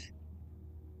of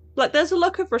like, there's a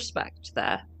look of respect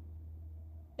there.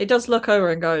 He does look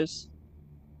over and goes,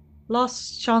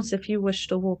 "Last chance if you wish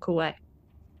to walk away."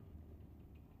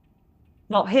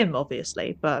 Not him,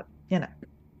 obviously, but, you know.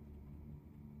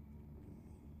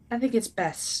 I think it's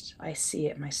best I see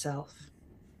it myself.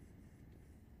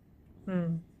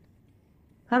 All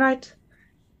right.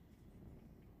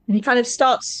 And he kind of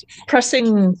starts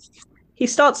pressing. He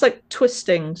starts like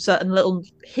twisting certain little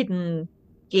hidden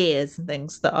gears and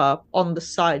things that are on the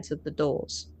sides of the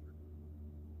doors,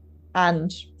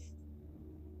 and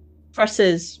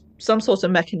presses some sort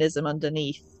of mechanism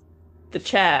underneath the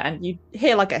chair, and you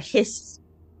hear like a hiss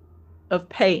of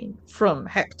pain from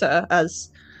Hector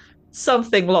as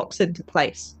something locks into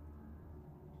place.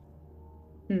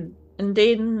 And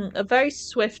in a very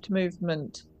swift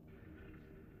movement,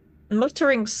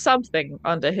 muttering something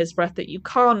under his breath that you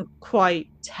can't quite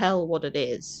tell what it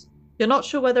is. You're not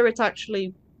sure whether it's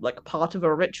actually like part of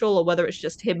a ritual or whether it's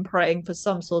just him praying for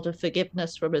some sort of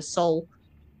forgiveness from his soul.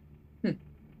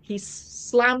 He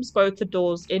slams both the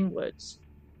doors inwards.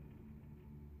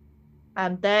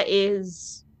 And there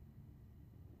is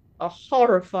a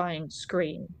horrifying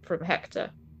scream from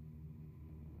Hector.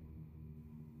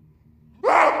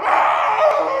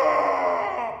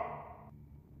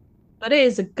 But it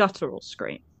is a guttural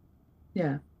scream.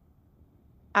 Yeah.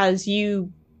 As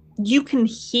you can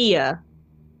hear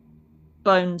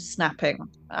bones snapping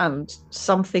and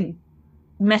something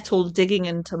metal digging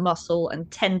into muscle and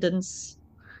tendons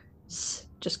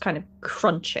just kind of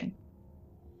crunching.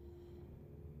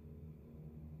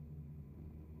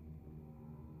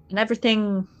 And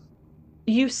everything,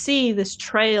 you see this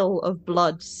trail of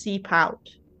blood seep out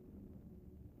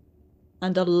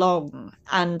and along,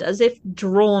 and as if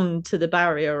drawn to the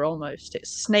barrier almost, it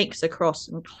snakes across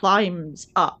and climbs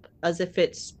up as if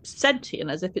it's sentient,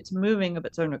 as if it's moving of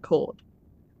its own accord.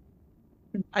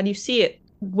 And you see it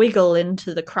wiggle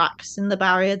into the cracks in the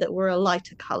barrier that were a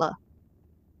lighter color.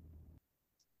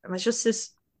 And there's just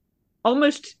this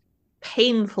almost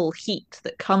painful heat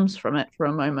that comes from it for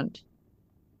a moment.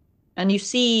 And you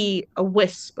see a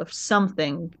wisp of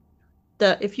something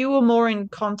that, if you were more in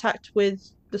contact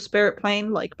with the spirit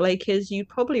plane like Blake is, you'd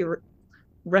probably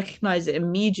recognize it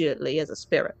immediately as a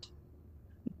spirit.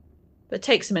 But it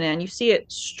takes a minute, and you see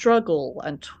it struggle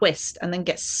and twist and then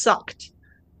get sucked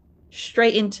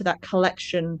straight into that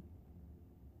collection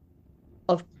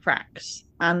of cracks,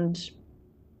 and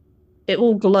it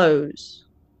all glows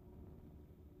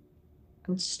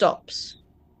and stops.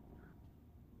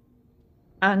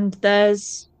 And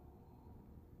there's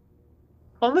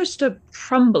almost a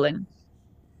crumbling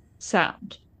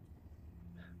sound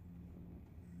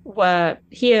where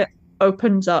here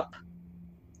opens up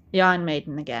the Iron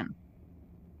Maiden again.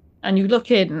 And you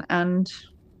look in, and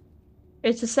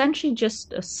it's essentially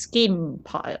just a skin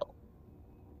pile.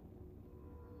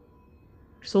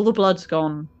 So all the blood's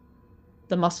gone,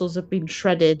 the muscles have been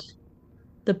shredded,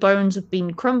 the bones have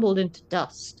been crumbled into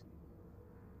dust.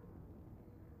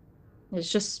 It's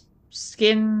just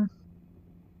skin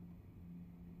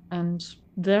and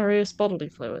various bodily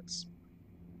fluids,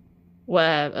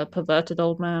 where a perverted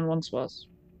old man once was.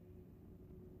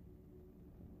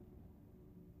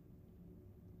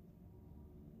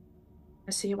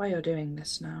 I see why you're doing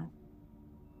this now.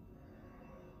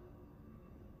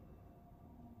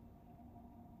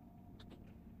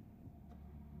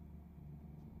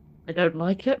 I don't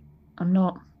like it. I'm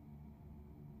not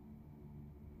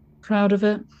proud of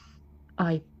it.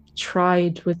 I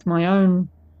tried with my own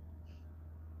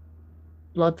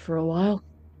blood for a while.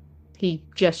 He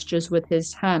gestures with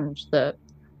his hand that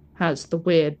has the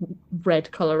weird red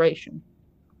coloration.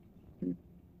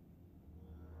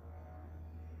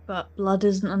 But blood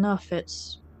isn't enough.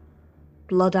 It's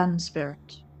blood and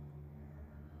spirit.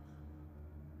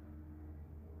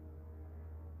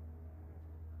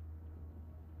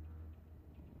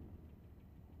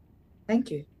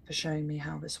 Thank you for showing me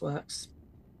how this works,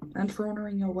 and for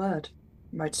honoring your word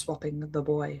about swapping the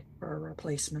boy for a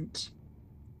replacement.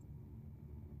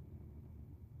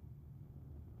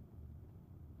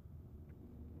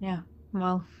 Yeah,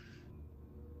 well,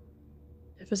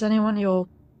 if there's anyone you're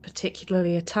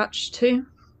particularly attached to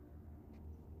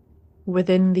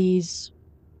within these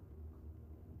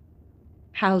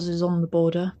houses on the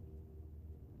border,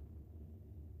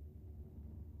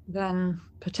 then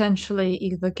potentially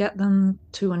either get them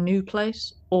to a new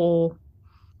place or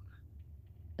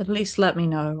at least let me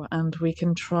know, and we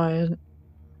can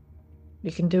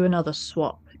do another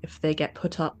swap if they get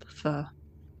put up for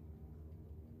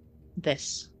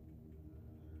this.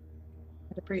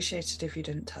 I'd appreciate it if you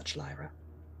didn't touch Lyra.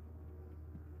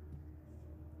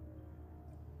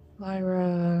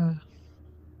 Lyra...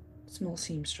 Small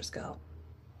seamstress girl.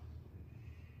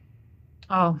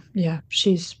 Oh, yeah,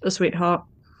 she's a sweetheart.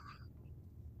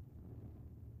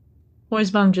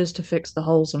 Always manages to fix the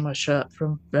holes in my shirt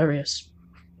from various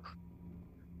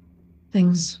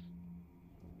things.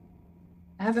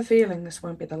 I have a feeling this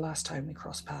won't be the last time we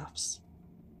cross paths.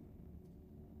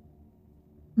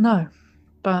 No,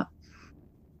 but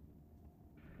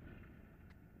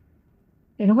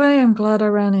in a way, I'm glad I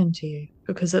ran into you,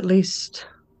 because at least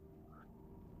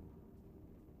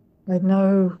I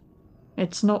know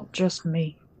it's not just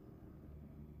me.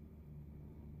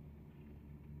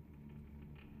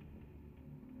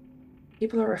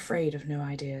 People are afraid of new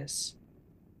ideas,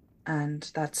 and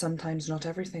that sometimes not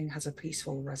everything has a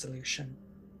peaceful resolution.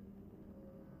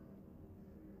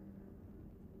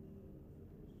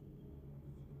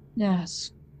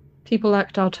 Yes, people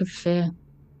act out of fear,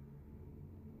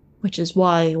 which is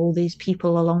why all these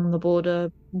people along the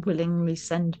border willingly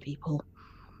send people.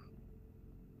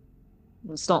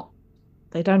 It's not,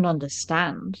 they don't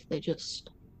understand, they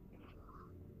just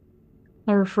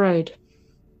are afraid.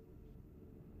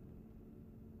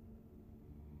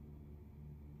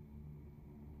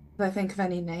 If I think of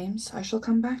any names, I shall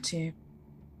come back to you.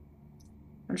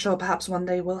 I'm sure perhaps one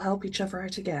day we'll help each other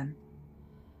out again.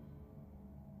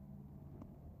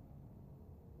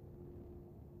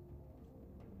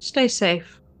 Stay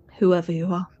safe, whoever you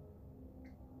are.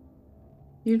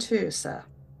 You too, sir.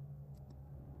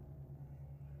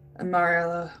 And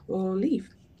Mariella will leave.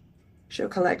 She'll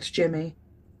collect Jimmy,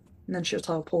 and then she'll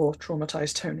tell poor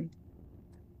traumatized Tony.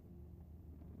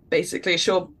 Basically,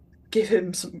 she'll give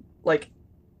him some, like,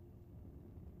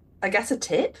 I guess a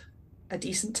tip? A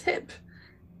decent tip?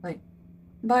 Like,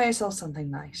 buy yourself something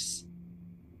nice.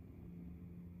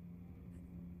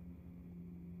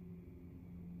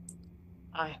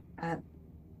 Aye.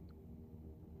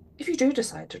 If you do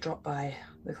decide to drop by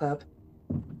the club,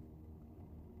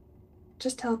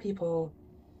 just tell people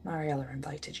Mariella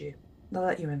invited you. They'll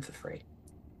let you in for free.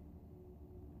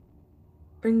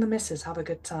 Bring the missus, have a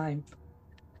good time.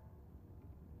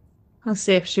 I'll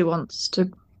see if she wants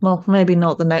to. Well, maybe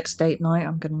not the next date night.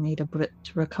 I'm going to need a bit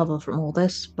to recover from all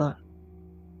this, but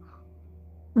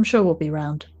I'm sure we'll be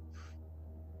round.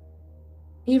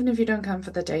 Even if you don't come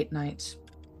for the date night,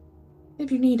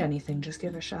 if you need anything, just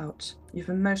give a shout. You've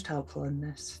been most helpful in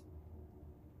this.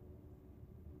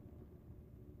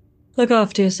 Look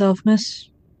after yourself, miss.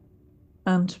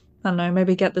 And, I don't know,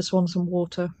 maybe get this one some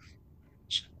water.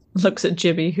 She looks at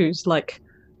Jimmy, who's like...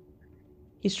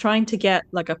 He's trying to get,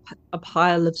 like, a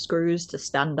pile of screws to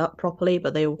stand up properly,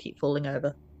 but they all keep falling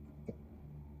over.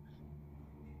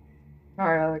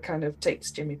 Mariella kind of takes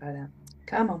Jimmy by the hand.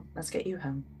 Come on, let's get you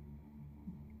home.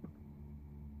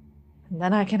 And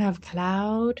then I can have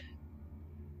Cloud.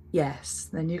 Yes,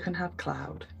 then you can have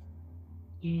Cloud.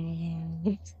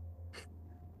 Yeah.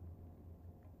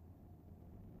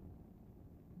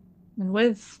 And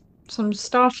with some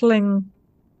startling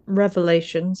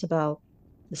revelations about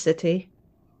the city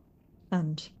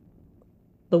and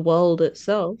the world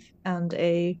itself, and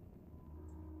a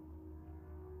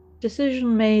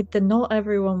decision made that not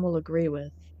everyone will agree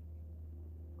with,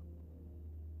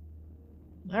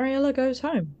 Mariella goes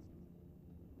home,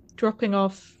 dropping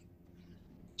off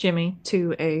Jimmy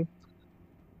to a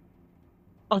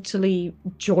utterly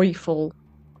joyful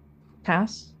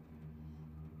Cass,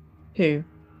 who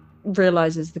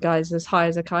realizes the guy's as high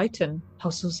as a kite and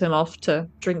hustles him off to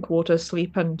drink water,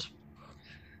 sleep, and,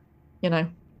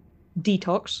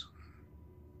 detox.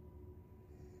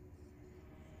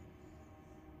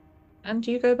 And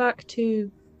you go back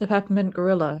to the Peppermint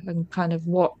Gorilla and kind of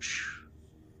watch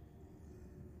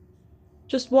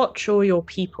all your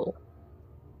people.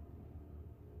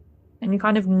 And you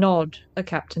kind of nod at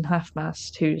Captain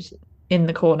Halfmast, who's in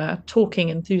the corner, talking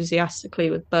enthusiastically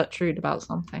with Bertrude about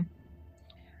something.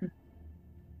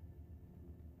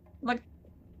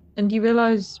 And you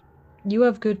realize you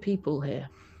have good people here.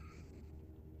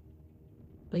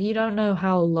 But you don't know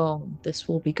how long this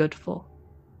will be good for.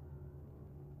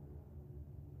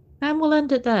 And we'll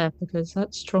end it there, because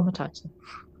that's traumatizing.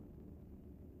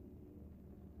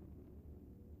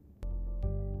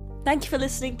 Thank you for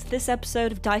listening to this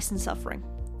episode of Dice and Suffering.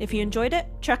 If you enjoyed it,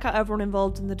 check out everyone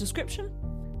involved in the description,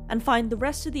 and find the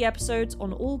rest of the episodes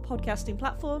on all podcasting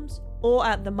platforms or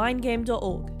at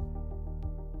themindgame.org.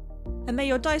 And may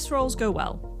your dice rolls go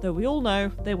well, though we all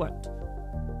know they won't.